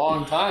there in a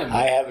long time.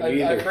 I haven't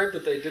either. I've heard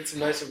that they did some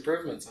nice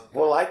improvements on that.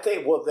 Well, I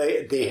think,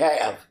 they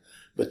have.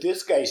 But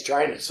this guy's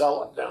trying to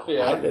sell it now.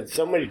 Yeah.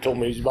 Somebody told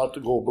me he's about to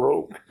go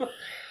broke.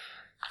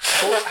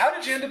 Well, how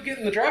did you end up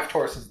getting the draft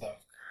horses, though?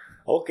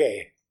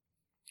 Okay.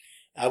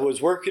 I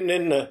was working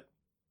in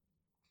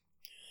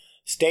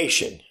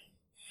station.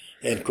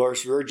 And of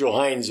course, Virgil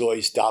Hines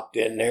always stopped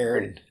in there,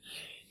 and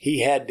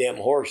he had them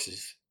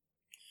horses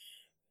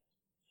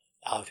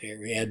out here.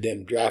 We had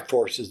them draft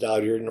horses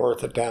out here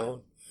north of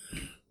town.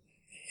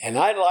 And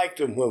I liked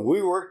them when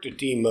we worked a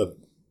team of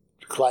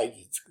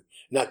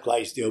not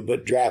Clydesdale,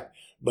 but Belgians.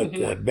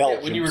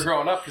 Yeah, when you were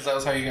growing up, because that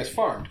was how you guys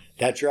farmed.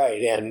 That's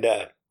right. And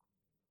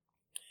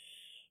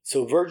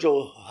so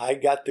Virgil, I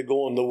got to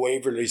go on the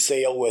Waverly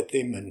sale with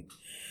him and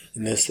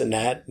this and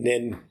that. And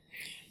then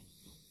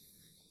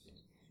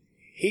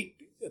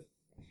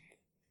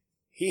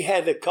he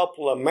had a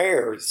couple of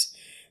mares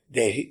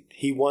that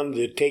he wanted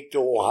to take to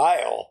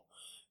Ohio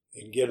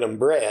and get them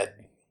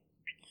bred.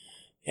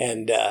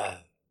 And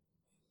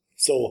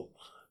so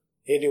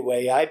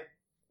anyway,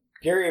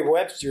 Gary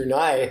Webster and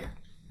I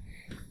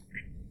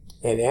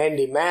and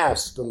Andy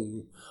Mass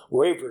from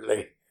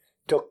Waverly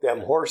took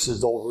them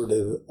horses over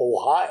to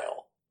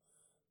Ohio,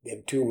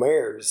 them two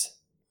mares,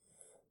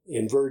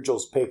 in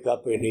Virgil's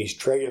pickup in his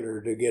trailer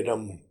to get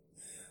them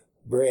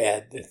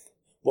bred.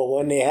 Well,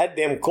 when they had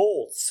them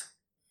colts,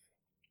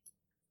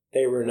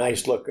 they were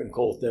nice looking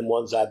colts, them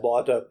ones I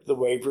bought up the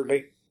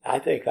Waverly. I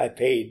think I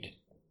paid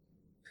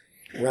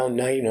around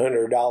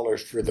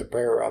 $900 for the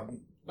pair of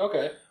them.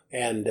 Okay.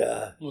 And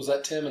was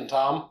that Tim and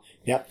Tom?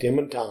 Yep, Tim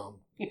and Tom.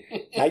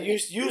 I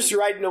used to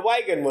ride in the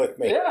wagon with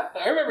me. Yeah,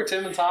 I remember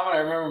Tim and Tom, and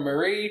I remember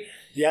Marie.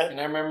 Yeah. And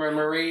I remember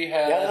Marie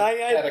had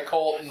a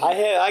colt. And...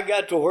 I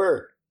got to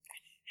her.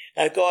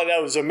 I thought I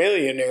was a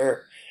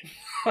millionaire.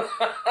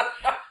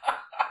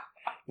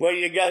 Well,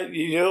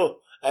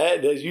 I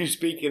had you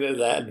speaking of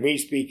that, me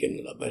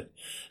speaking of it.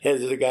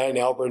 As the guy in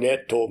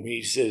Alburnett told me,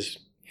 he says,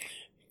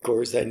 of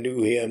course, I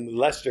knew him,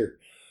 Lester,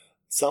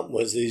 something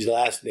was his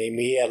last name.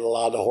 He had a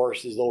lot of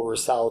horses over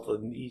south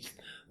and east,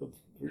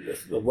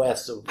 the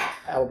west of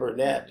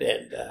Alburnett.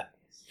 And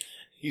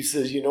he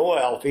says,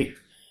 Alfie?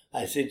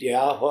 I said,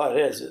 yeah, what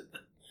is it?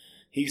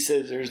 He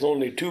says, there's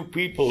only two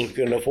people who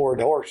can afford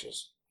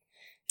horses.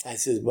 I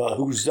said, well,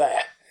 who's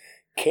that?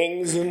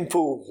 Kings and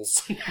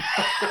fools.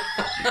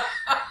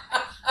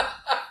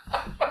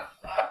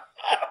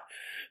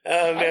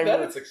 I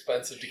bet it's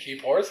expensive to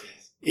keep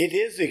horses. It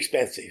is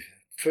expensive.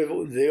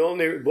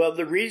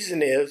 The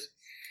reason is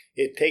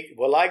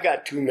I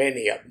got too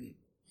many of them.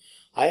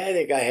 I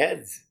think I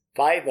had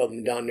 5 of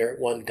them down there at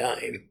one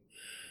time.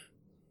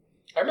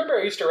 I remember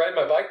I used to ride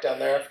my bike down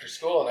there after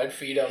school, and I'd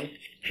feed them.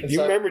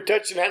 You remember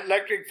touching that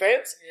electric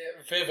fence?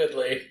 Yeah,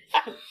 vividly.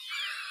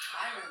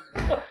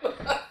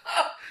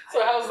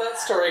 So how's that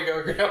story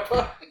go,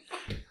 Grandpa?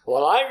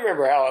 Well, I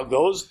remember how it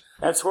goes.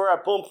 That's where I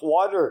pumped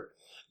water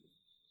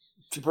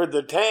for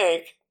the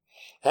tank.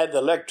 Had the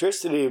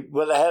electricity,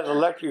 I had an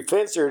electric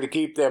fence there to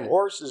keep them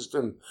horses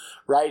from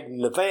riding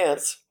the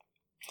fence.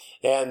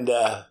 And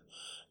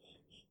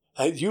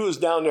you was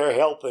down there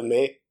helping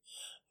me.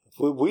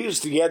 We was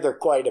together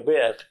quite a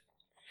bit.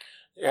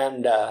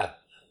 And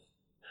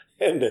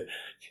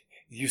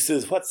you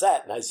says, what's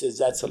that? And I says,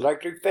 that's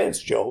electric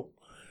fence, Joe.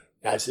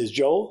 And I says,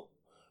 Joe,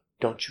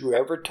 don't you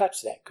ever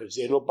touch that, because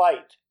it'll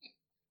bite.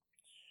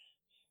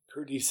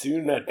 Pretty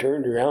soon I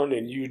turned around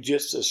and you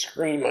just a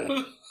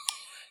screaming.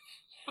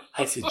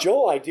 I said,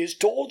 Joe, I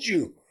just told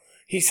you.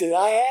 He said,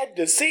 I had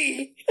to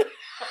see.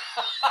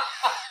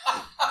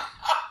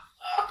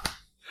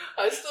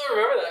 I still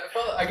remember that.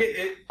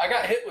 I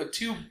got hit with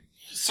 2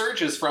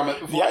 surges from it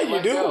before. Yeah,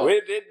 you do. Go.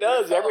 It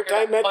does. Every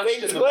time that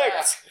thing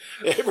clicks.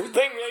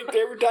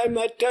 Every time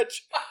I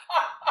touch.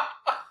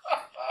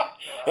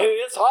 And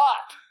it's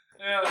hot.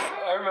 Yeah,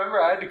 I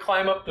remember I had to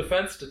climb up the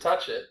fence to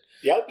touch it.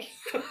 Yep.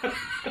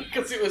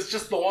 Because it was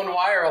just the one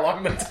wire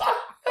along the top.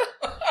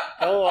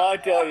 Oh, I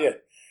tell you.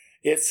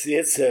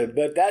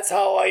 But that's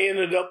how I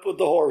ended up with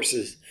the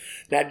horses.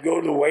 And I'd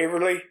go to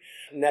Waverly,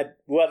 and I'd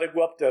go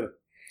up to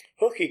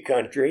Hooky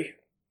Country,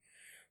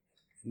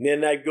 and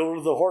then I'd go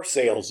to the horse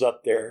sales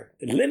up there.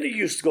 And Linda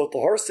used to go to the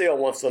horse sale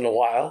once in a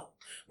while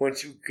when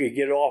she could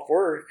get off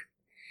work.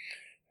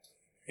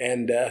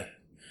 And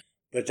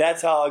but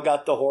that's how I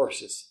got the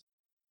horses.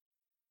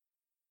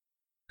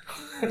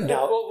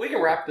 Now, well, we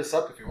can wrap this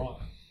up if you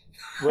want.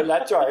 Well,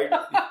 that's all right.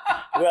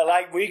 Well,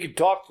 we could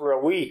talk for a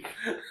week.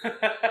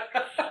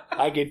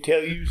 I could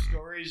tell you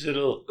stories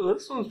that'll...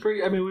 This one's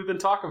pretty... I mean, we've been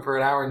talking for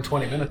an hour and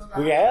 20 minutes.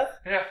 We have?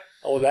 Yeah.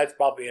 Oh, that's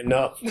probably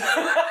enough.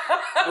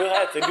 We'll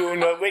have to do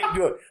another... We can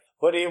do it.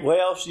 What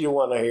else do you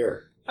want to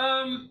hear?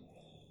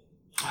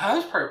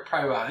 That's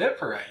probably about it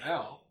for right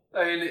now.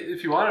 I mean,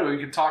 if you wanted, we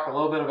could talk a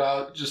little bit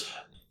about just...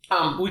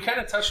 we kind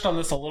of touched on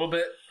this a little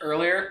bit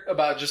earlier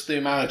about just the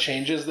amount of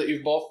changes that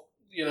you've both,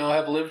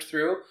 have lived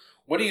through.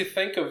 What do you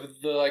think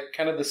of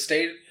the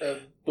state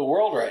of the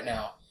world right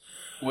now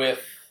with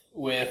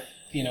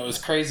as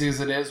crazy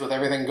as it is with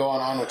everything going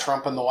on with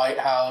Trump in the White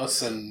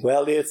House and...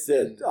 Well, it's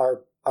that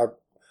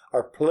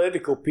our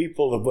political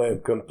people have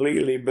went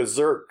completely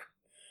berserk,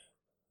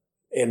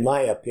 in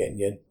my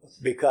opinion,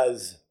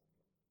 because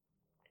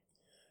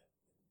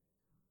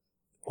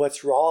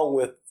what's wrong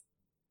with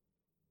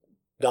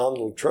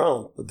Donald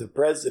Trump, the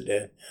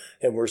president,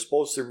 and we're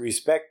supposed to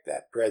respect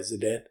that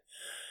president.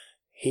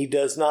 he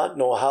does not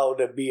know how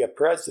to be a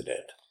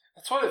president.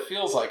 That's what it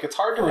feels like. It's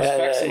hard to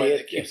respect somebody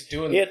that keeps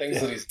doing the things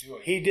that he's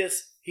doing. He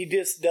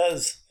just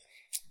does.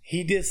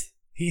 He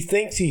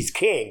thinks he's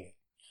king.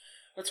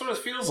 That's what it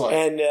feels like.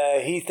 And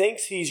he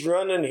thinks he's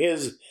running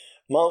his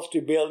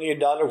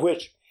multi-billion-dollar,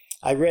 which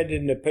I read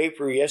in the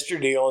paper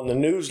yesterday on the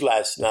news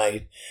last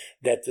night,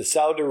 that the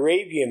Saudi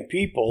Arabian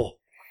people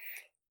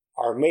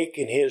are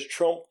making his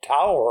Trump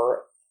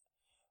Tower.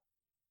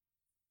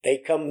 They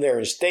come there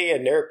and stay,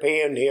 and they're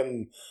paying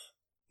him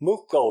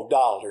muco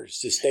dollars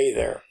to stay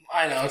there.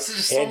 I know. It's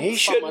just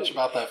so much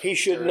about that. He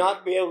should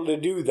not be able to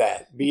do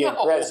that, being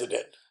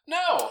president.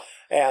 No.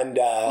 And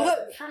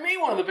for me,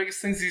 one of the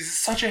biggest things, he's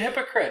such a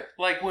hypocrite.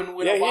 Like when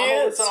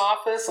Obama was in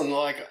office, and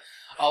like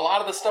a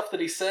lot of the stuff that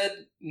he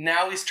said,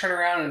 now he's turning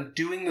around and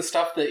doing the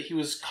stuff that he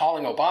was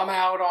calling Obama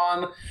out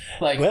on,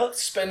 like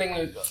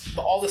spending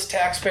all this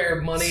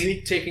taxpayer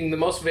money, taking the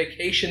most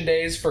vacation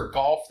days for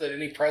golf that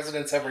any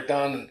president's ever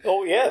done.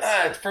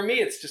 And, for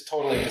me, it's just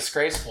totally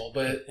disgraceful.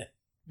 But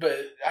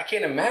I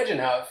can't imagine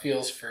how it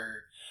feels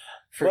for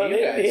you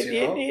guys.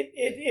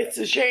 It's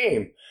a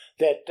shame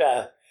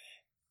that.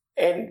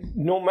 And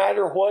no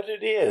matter what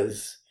it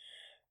is,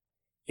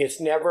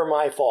 it's never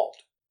my fault.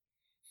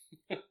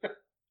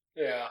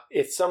 Yeah.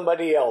 It's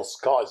somebody else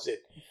caused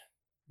it.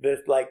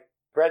 But like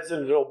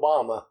President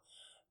Obama.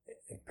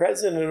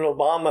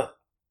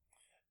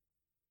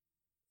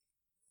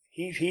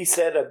 He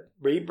said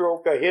he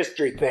broke a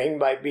history thing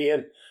by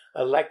being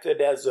elected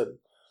as a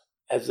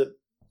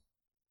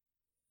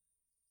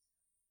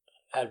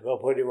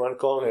what do you want to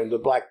call him? The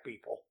black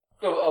people.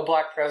 A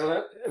black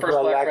president?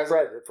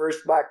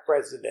 First black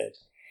president.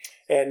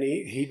 And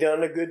he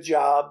done a good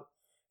job,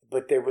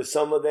 but there was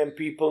some of them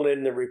people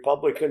in the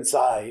Republican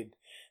side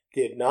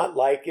did not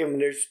like him.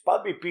 There's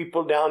probably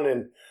people down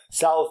in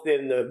South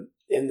in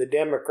the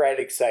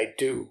Democratic side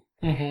too.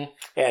 Mm-hmm.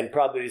 And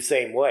probably the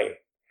same way.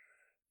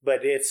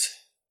 But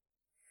it's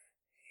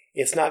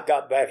not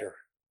got better.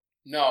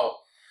 No,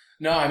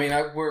 I mean,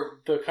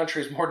 the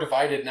country's more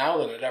divided now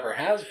than it ever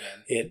has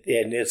been.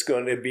 And it's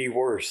going to be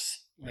worse.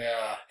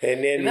 Yeah.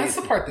 And that's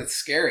the part that's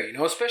scary,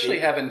 especially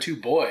having two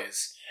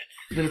boys.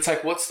 Then it's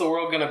like, what's the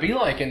world going to be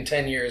like in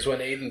 10 years when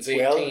Aiden's 18?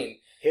 Well,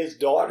 his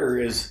daughter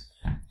is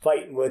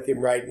fighting with him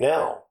right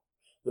now.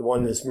 The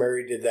one that's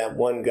married to that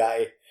one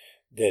guy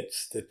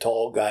that's the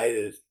tall guy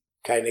that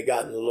kind of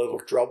got in a little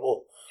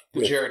trouble.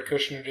 The Jared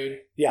Kushner dude?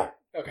 Yeah.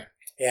 Okay.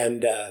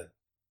 And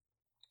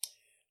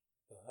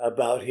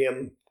about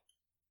him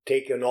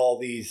taking all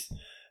these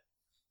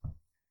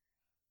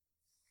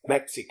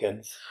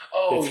Mexicans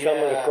that's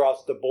coming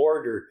across the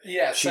border.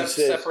 Yeah,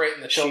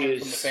 separating the children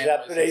from the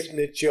families. Separating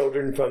the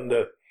children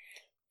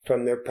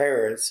from their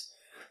parents.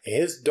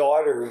 His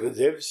daughter,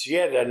 she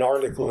had an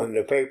article in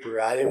the paper,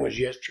 I think it was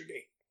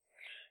yesterday,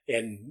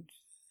 and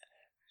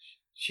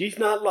she's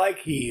not like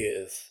he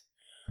is.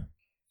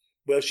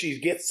 Well, she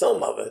gets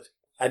some of it.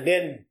 And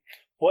then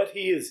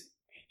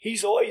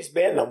he's always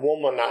been a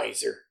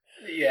womanizer.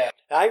 Yeah.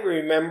 I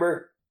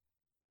remember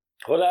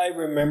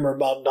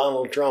about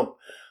Donald Trump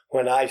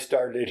when I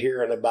started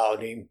hearing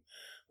about him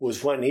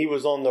was when he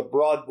was on the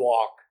Broad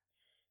Walk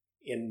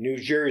in New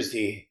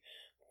Jersey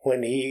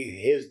when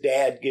his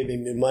dad gave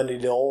him the money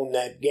to own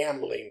that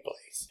gambling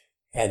place.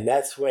 And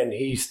that's when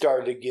he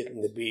started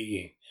getting to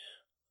be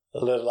a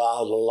little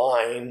out of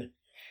line.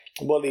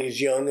 Well, he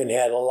was young and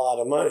had a lot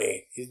of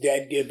money. His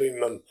dad gave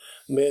him $1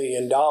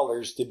 million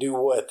to do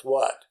with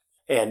what?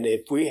 And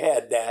if we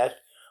had that,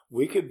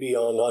 we could be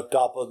on the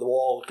top of the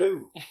wall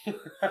too.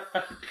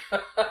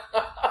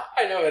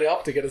 I know it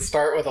helped to get a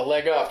start with a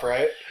leg up,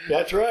 right?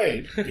 That's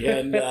right.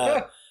 And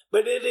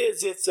but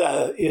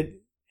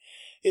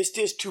it's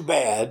just too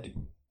bad.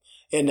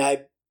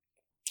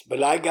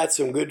 But I got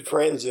some good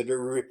friends that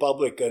are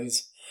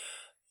Republicans,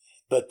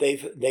 but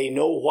they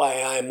know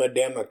why I'm a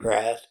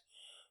Democrat,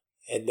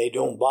 and they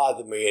don't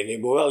bother me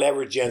anymore. Well,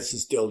 Everett Jensen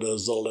still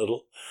does a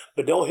little,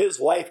 but no, his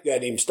wife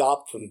got him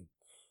stopped from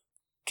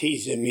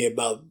teasing me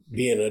about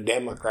being a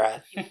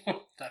Democrat.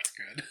 That's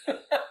good.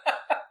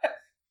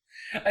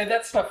 And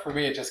that stuff for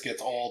me, it just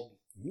gets old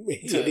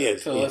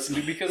to listen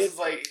to, because it's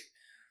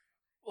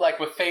like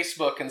with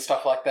Facebook and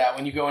stuff like that,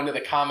 when you go into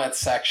the comments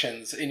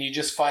sections and you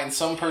just find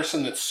some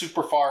person that's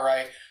super far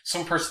right,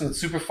 some person that's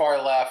super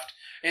far left,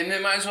 and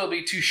there might as well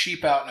be two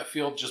sheep out in a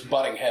field just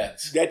butting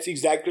heads. That's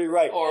exactly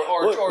right.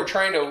 Or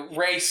trying to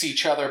race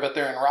each other, but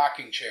they're in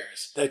rocking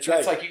chairs. That's right.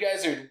 It's like you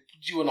guys are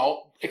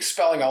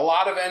expelling a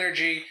lot of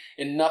energy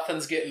and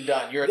nothing's getting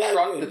done. You're a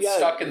truck that's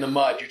stuck in the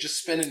mud. You're just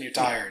spinning your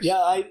tires.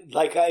 Yeah,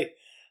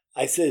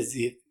 I says,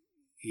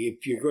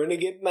 if you're going to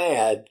get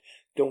mad,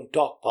 don't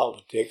talk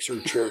politics or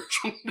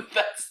church.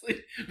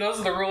 Those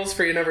are the rules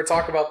for you never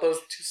talk about those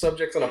two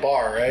subjects in a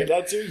bar, right?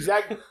 That's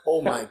exactly.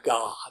 Oh my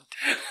God.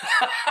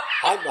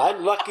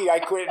 I'm lucky I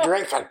quit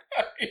drinking.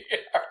 Yeah,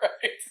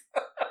 right.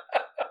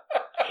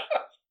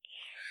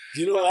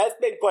 That's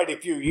been quite a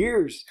few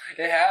years.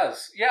 It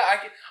has. Yeah,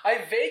 I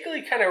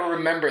vaguely kind of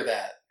remember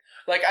that.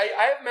 Like,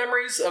 I have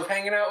memories of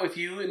hanging out with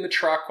you in the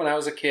truck when I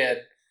was a kid,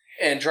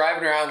 and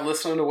driving around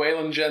listening to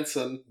Waylon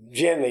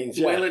Jennings.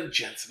 Yeah. Waylon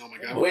Jensen, oh my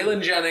God.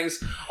 Waylon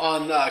Jennings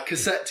on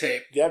cassette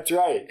tape. That's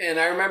right. And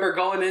I remember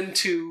going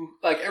into,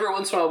 like, every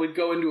once in a while we'd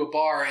go into a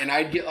bar and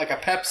I'd get like a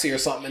Pepsi or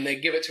something and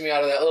they'd give it to me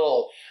out of that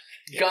little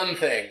gun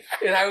thing.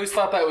 And I always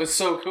thought that was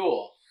so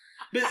cool.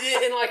 But,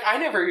 and like, I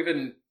never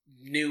even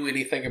knew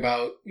anything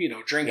about,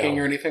 drinking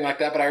or anything like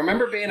that. But I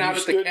remember being out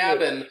at the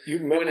cabin. You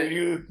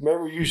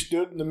remember you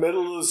stood in the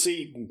middle of the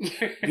seat and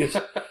just,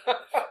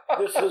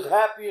 this is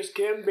happy as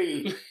can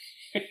be.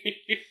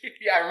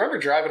 Yeah, I remember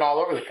driving all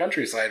over the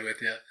countryside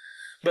with you.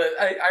 But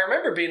I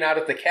remember being out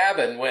at the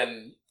cabin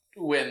when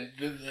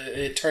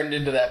it turned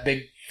into that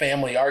big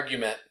family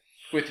argument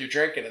with you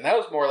drinking. And that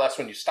was more or less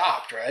when you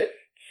stopped, right?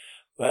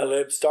 Well,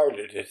 it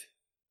started it.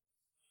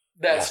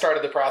 That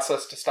started the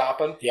process to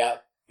stopping? Yeah.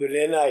 But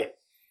then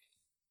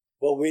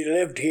we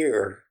lived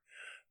here,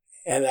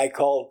 and I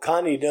called,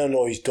 Connie Dunn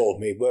always told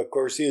me, but of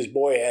course his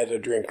boy had a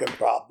drinking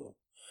problem.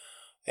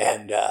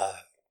 And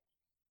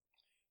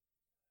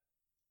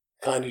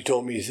Connie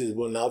told me, he says,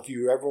 well, now if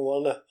you ever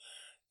want to,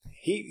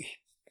 he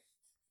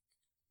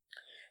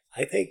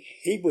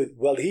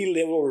lived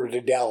over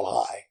to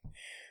Delhi.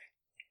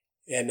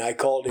 And I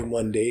called him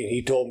one day, and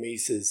he told me, he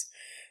says,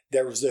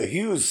 there was a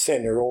Hughes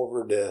Center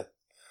over to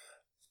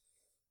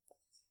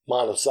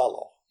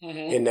Monticello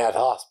in that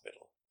hospital.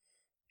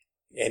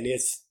 And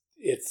it's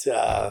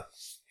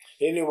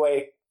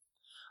anyway,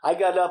 I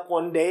got up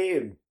one day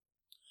and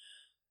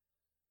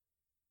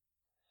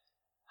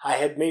I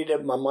had made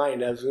up my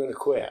mind I was going to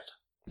quit.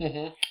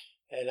 Mm-hmm.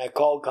 And I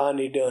called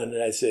Connie Dunn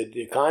and I said,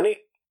 Connie,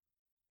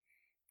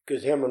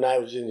 because him and I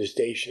was in the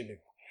station,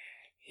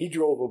 he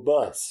drove a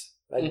bus.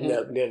 But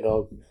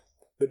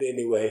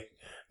anyway,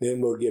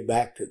 then we'll get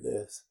back to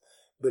this.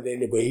 But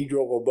anyway, he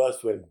drove a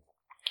bus when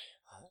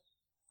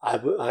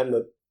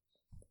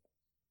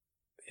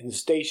in the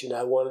station.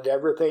 I wanted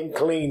everything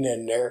clean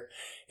in there,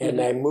 and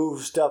I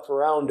moved stuff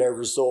around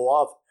every so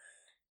often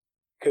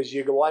because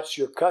you can watch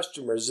your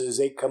customers as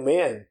they come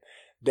in.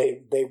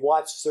 They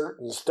watch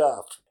certain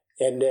stuff,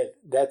 and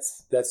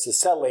that's the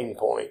selling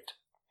point.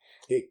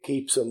 It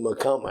keeps them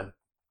coming.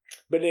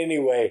 But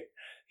anyway,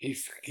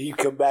 he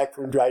come back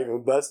from driving a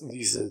bus and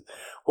he says,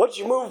 "What'd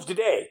you move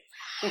today?"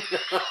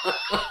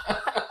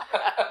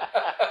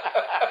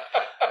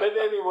 But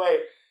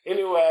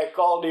anyway, I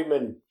called him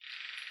and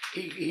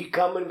he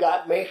come and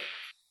got me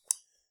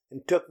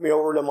and took me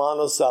over to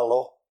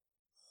Monticello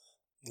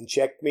and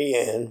checked me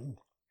in.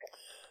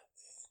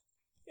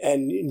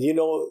 And,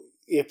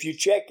 if you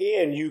check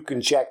in, you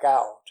can check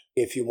out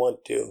if you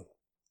want to.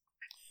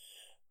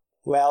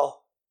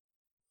 Well,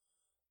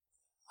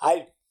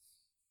 I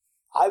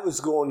was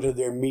going to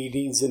their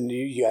meetings, and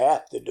you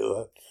have to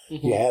do it.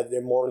 Mm-hmm. You have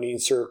their morning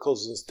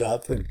circles and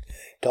stuff and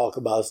talk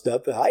about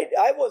stuff.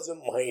 I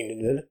wasn't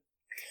minding it,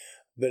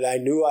 but I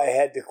knew I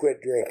had to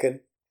quit drinking.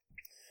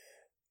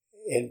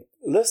 And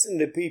listen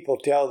to people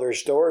tell their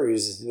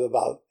stories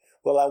about,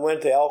 I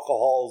went to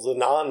Alcoholics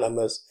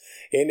Anonymous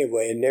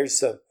anyway, and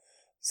there's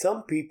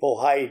some people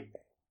hide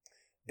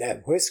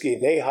that whiskey,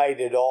 and they hide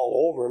it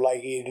all over,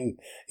 like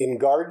in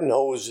garden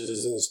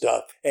hoses and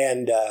stuff.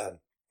 And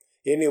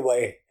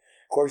anyway,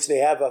 of course, they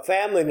have a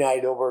family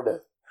night over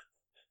to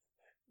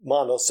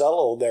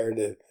Monticello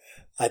there.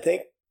 I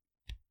think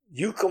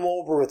you come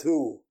over with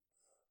who?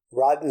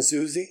 Rod and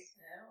Susie?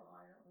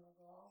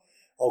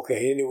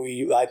 Okay,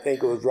 anyway, I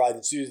think it was Rod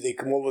and Susie. They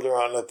come over there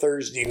on a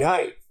Thursday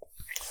night.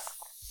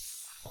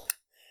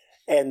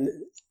 And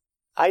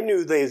I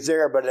knew they was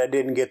there, but I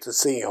didn't get to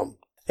see them.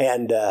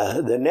 And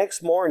the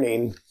next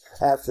morning,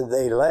 after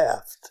they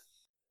left,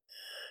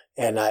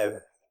 and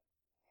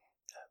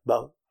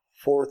about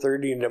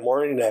 4:30 in the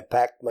morning, I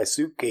packed my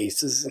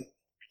suitcases.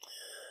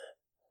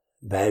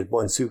 I had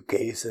one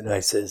suitcase, and I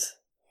says,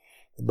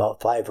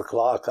 about 5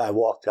 o'clock, I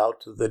walked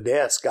out to the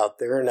desk out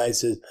there, and I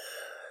said,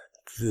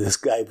 this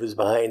guy was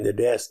behind the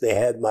desk. They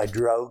had my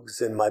drugs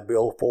and my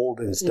billfold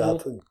and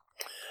stuff, and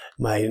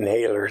my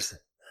inhalers.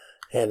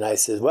 And I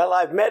said,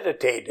 I've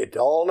meditated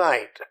all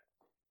night.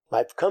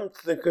 I've come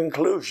to the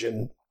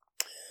conclusion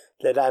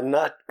that I'm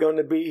not going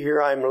to be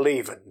here. I'm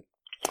leaving.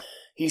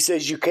 He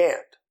says, you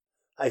can't.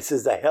 I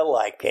says, the hell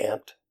I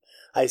can't.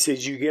 I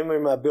says, you give me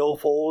my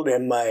billfold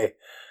and my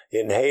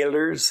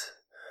inhalers,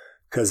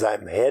 because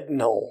I'm heading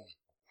home.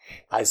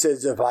 I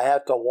says, if I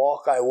have to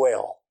walk, I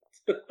will.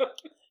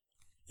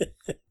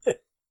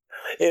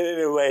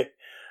 Anyway,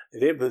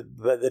 it was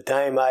by the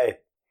time I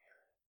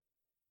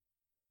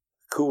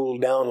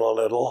cooled down a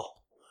little,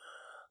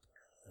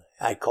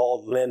 I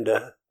called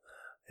Linda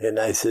and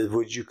I said,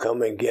 would you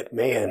come and get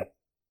me? And of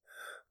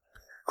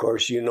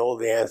course, you know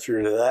the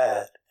answer to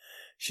that.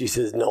 She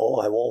says, no,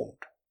 I won't.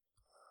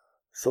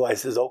 So I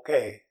says,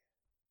 okay.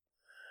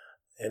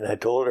 And I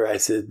told her, I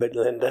said, but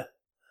Linda,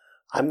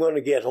 I'm going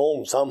to get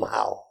home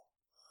somehow.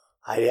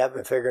 I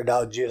haven't figured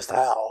out just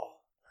how.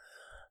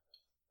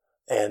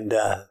 And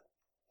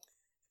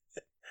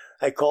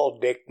I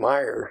called Dick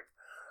Meyer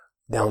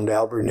down to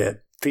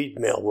Albert feed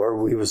mill where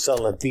we was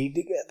selling feed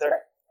together.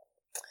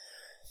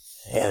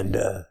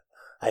 And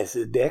I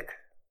said, Dick,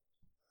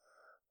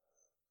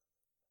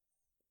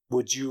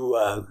 would you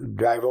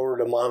drive over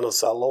to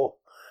Monticello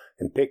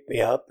and pick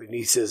me up? And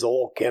he says,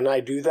 oh, can I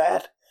do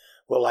that?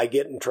 Will I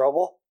get in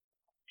trouble?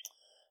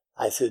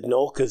 I said,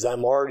 no, because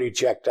I'm already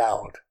checked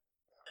out.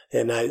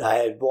 And I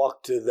had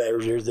walked to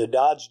there's a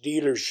Dodge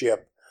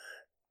dealership.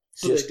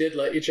 So they did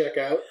let you check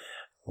out?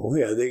 Oh,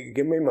 yeah, they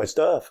give me my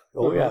stuff.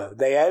 Oh, yeah,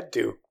 they had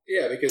to.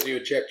 Yeah, because you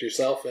had checked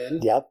yourself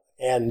in. Yep.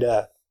 And,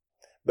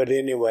 but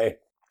anyway,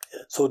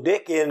 so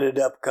Dick ended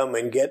up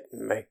coming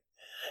getting me.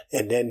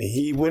 And then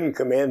he wouldn't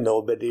come in,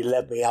 though, but he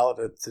let me out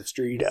at the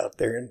street out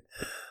there. And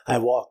I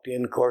walked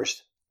in, of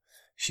course.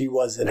 She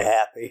wasn't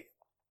happy.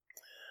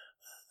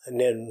 And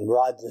then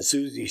Rod and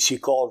Susie, she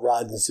called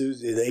Rod and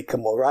Susie. They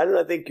come over. I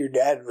don't think your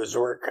dad was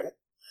working.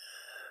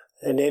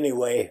 And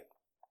anyway,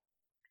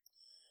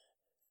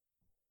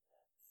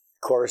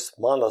 of course,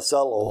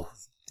 Monticello,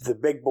 the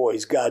big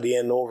boys got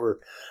in over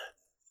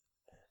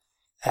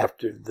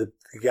after the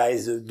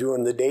guys that were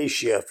doing the day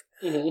shift.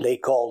 Mm-hmm. They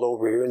called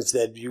over here and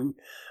said, you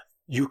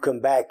come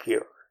back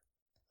here.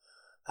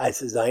 I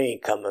says, I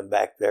ain't coming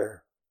back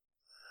there.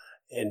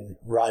 And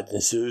Rod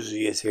and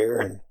Susie is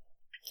here.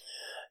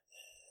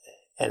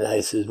 And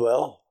I says,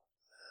 well,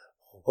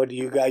 what do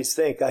you guys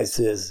think? I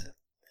says,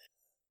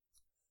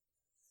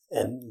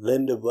 and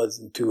Linda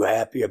wasn't too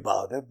happy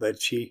about it,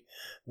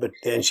 but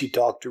then she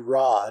talked to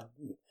Rod.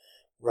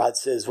 Rod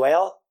says,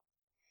 well,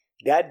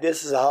 Dad,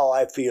 this is how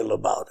I feel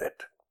about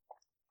it.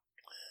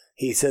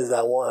 He says,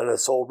 I want a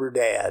sober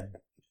dad.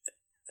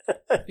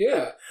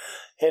 Yeah.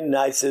 And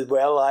I said,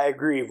 well, I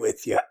agree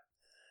with you.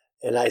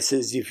 And I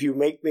says, if you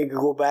make me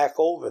go back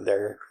over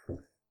there,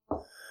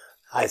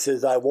 I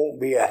says, I won't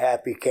be a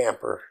happy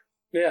camper.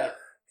 Yeah.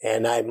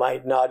 And I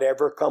might not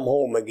ever come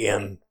home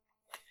again.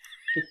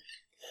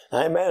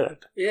 I meant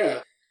it. Yeah.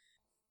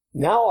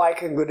 Now I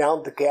can go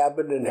down to the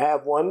cabin and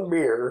have one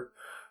beer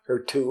or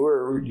two,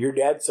 or your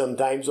dad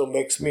sometimes will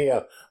mix me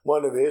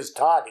one of his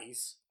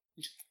toddies.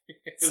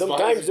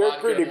 Sometimes they're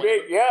pretty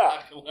big,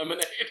 yeah.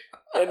 Lemonade.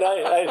 And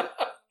I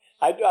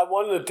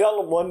wanted to tell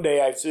him one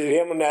day, I said,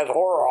 him and that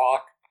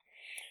Horhawk,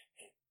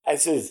 I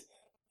says,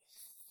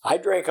 I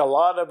drank a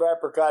lot of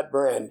apricot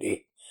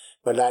brandy,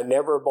 but I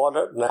never bought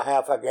it in a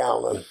half a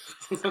gallon.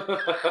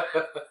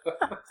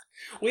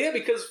 Well, yeah,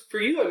 because for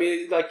you, I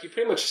mean, like, you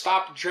pretty much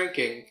stopped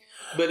drinking,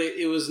 but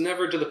it was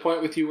never to the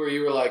point with you where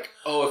you were like,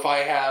 oh, if I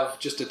have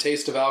just a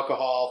taste of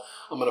alcohol,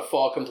 I'm going to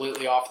fall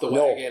completely off the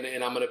wagon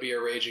and I'm going to be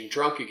a raging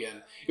drunk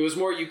again. It was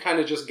more you kind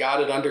of just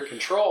got it under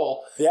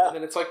control. Yeah. And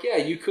then it's like, yeah,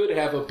 you could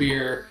have a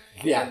beer.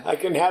 Yeah, I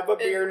can have a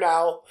beer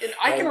now. And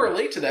I can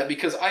relate to that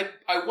because I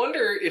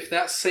wonder if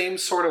that same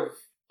sort of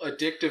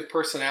addictive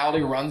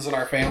personality runs in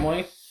our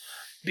family.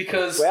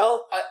 Because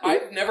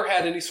I've never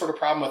had any sort of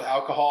problem with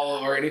alcohol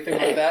or anything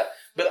like that.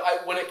 But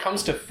when it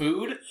comes to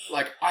food,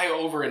 like, I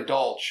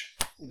overindulge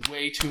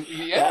way too.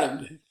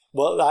 Yeah.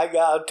 Well,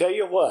 I'll tell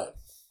you what.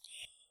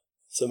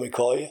 Somebody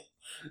call you?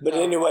 But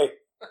anyway,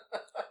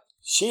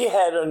 she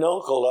had an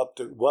uncle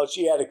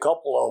she had a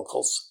couple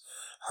uncles.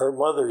 Her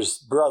mother's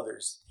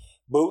brothers,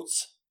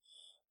 Boots.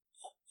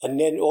 And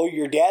then,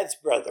 your dad's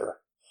brother,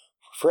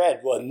 Fred,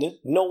 wasn't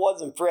it? No, it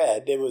wasn't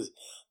Fred. It was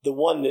the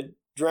one that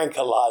drank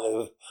a lot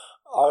of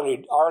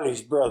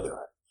Arlie's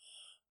brother.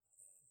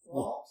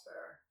 Walt,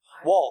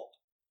 sir. Walt.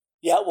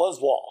 Yeah, it was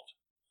Walt.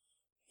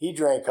 He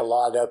drank a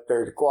lot up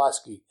there to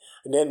Kowalski.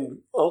 And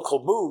then Uncle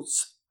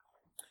Boots,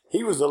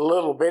 he was a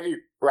little bitty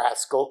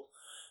rascal,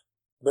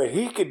 but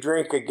he could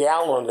drink a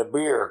gallon of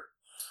beer.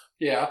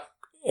 Yeah.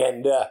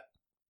 And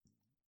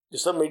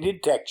somebody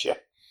did text you.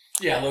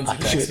 Yeah, Lindsay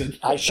texted.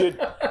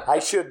 I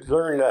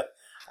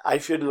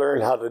should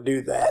learn how to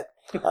do that.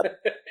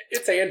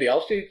 It's handy.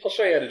 I'll show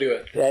you how to do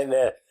it.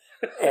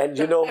 And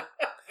you know,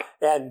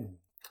 and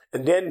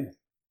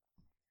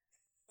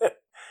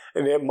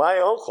then my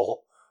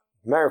uncle,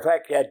 matter of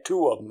fact, had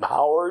two of them.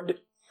 Howard.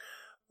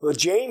 Well,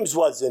 James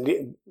wasn't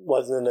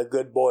a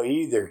good boy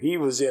either. He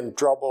was in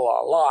trouble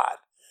a lot.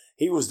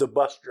 He was the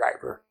bus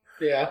driver.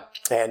 Yeah.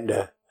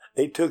 And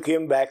they took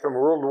him back in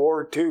World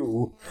War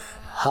II.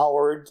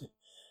 Howard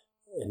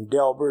and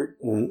Delbert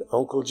and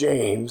Uncle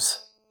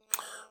James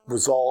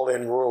was all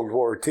in World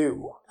War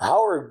II.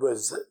 Howard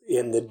was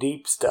in the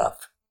deep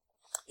stuff.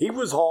 He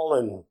was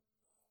hauling,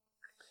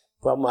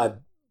 well,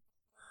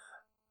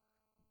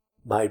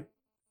 my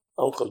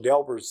Uncle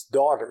Delbert's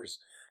daughters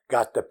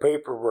got the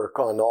paperwork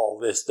on all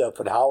this stuff,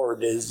 and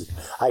Howard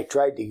I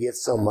tried to get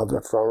some of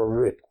it from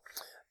her, but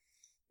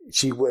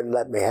she wouldn't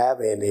let me have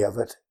any of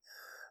it.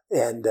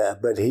 And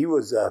but he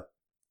was a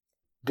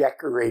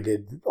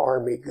decorated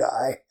Army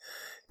guy,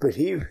 but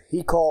he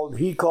hauled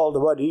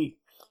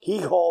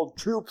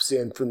troops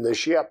in from the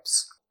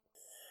ships,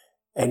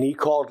 and he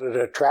called it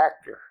a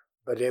tractor,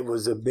 but it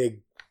was a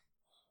big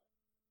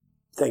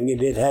thing,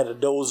 and it had a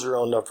dozer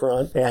on the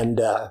front, and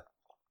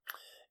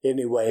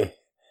anyway,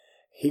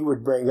 he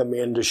would bring them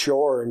into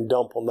shore and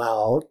dump them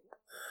out.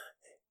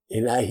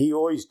 And he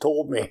always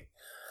told me,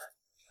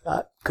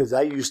 because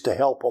I used to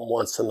help him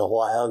once in a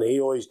while, and he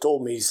always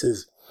told me, he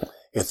says,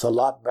 it's a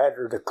lot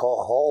better to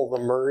haul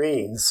the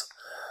Marines.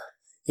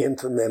 in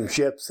from them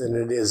ships than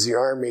it is the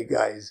Army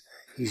guys.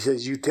 He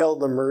says, you tell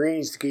the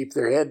Marines to keep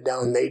their head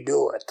down, they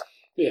do it.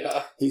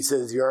 Yeah. He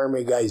says, the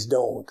Army guys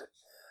don't.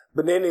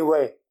 But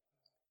anyway,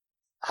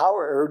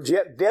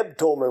 Deb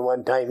told me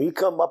one time, he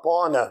come up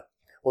on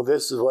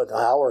this is what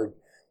Howard,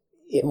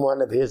 in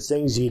one of his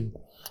things, he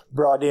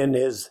brought in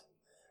his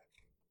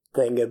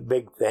thing, a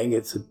big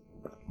thing.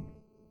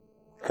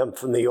 Come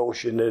from the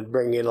ocean and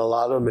bring in a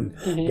lot of them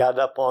and got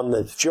up on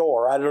the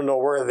shore. I don't know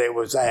where they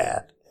was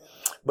at,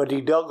 but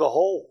he dug a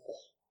hole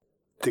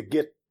to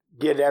get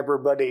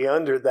everybody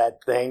under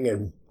that thing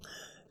and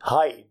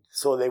hide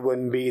so they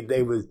wouldn't be.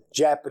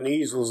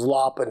 Japanese was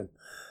lopping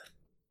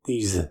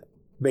these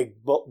big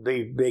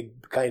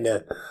kind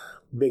of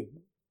big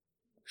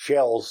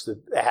shells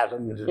that had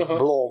them to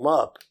blow them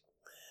up.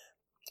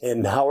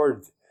 And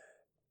Howard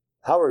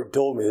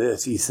told me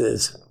this. He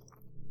says.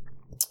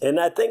 And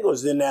I think it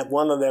was in that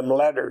one of them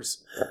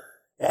letters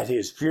at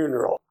his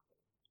funeral.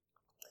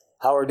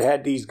 Howard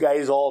had these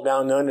guys all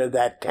down under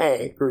that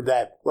tank or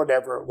that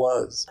whatever it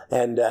was.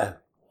 And a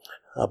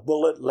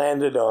bullet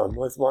landed on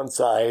with one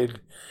side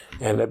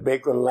and a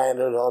big one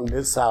landed on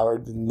this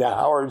Howard. And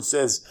Howard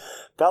says,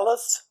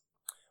 fellas,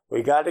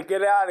 we got to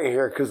get out of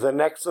here because the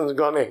next one's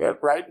going to hit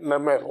right in the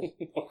middle.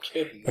 No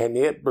kidding. And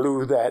it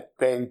blew that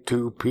thing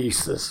to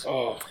pieces.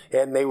 Oh.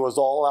 And they was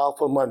all out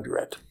from under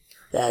it.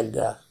 And...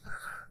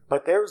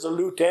 but there was a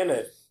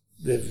lieutenant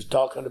that was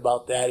talking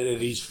about that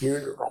at his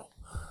funeral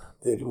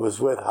that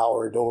was with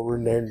Howard over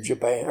in there in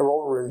Japan, or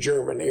over in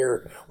Germany,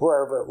 or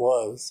wherever it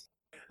was.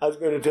 I was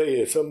going to tell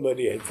you, is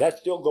that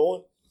still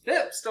going?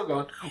 Yeah, it's still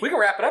going. We can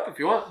wrap it up if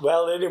you want.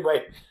 Well,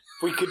 anyway,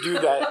 we could do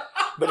that.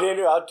 But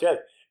anyway, I'll tell you.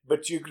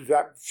 But you can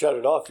shut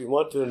it off if you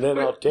want to, and then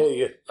I'll tell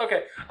you.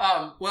 Okay.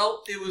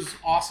 Well, it was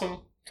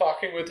awesome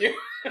talking with you.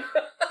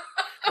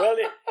 Well,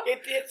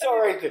 it's all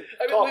right to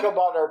talk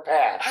about our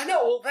past. I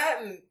know. Well,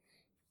 that and...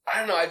 I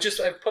don't know.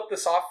 I've put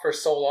this off for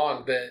so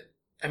long that,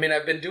 I mean,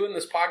 I've been doing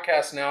this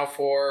podcast now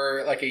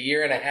for like a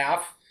year and a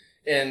half.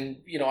 And,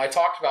 I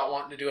talked about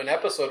wanting to do an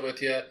episode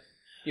with you,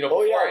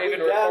 before I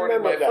even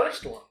recorded my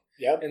first one.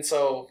 Yep. And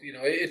so,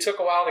 it took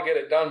a while to get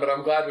it done, but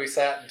I'm glad we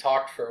sat and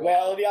talked for a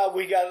while. Well, yeah,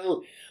 we got a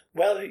little,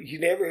 you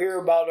never hear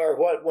about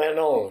what went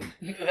on.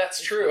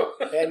 That's true.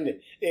 And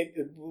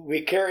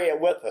we carry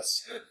it with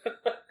us.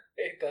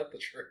 Ain't that the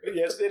truth?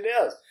 Yes, it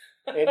is.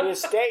 And it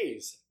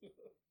stays.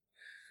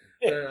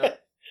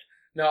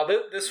 No,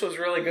 this was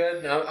really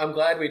good. I'm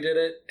glad we did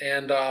it.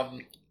 And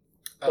I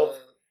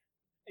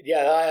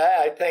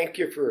thank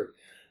you for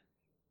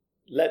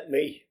letting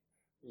me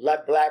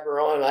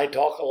blabber on. I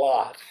talk a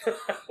lot.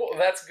 Well,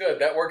 that's good.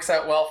 That works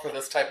out well for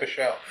this type of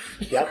show.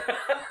 Yep.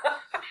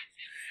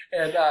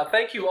 And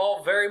thank you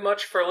all very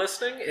much for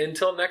listening.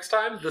 Until next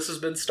time, this has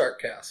been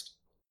Starkcast.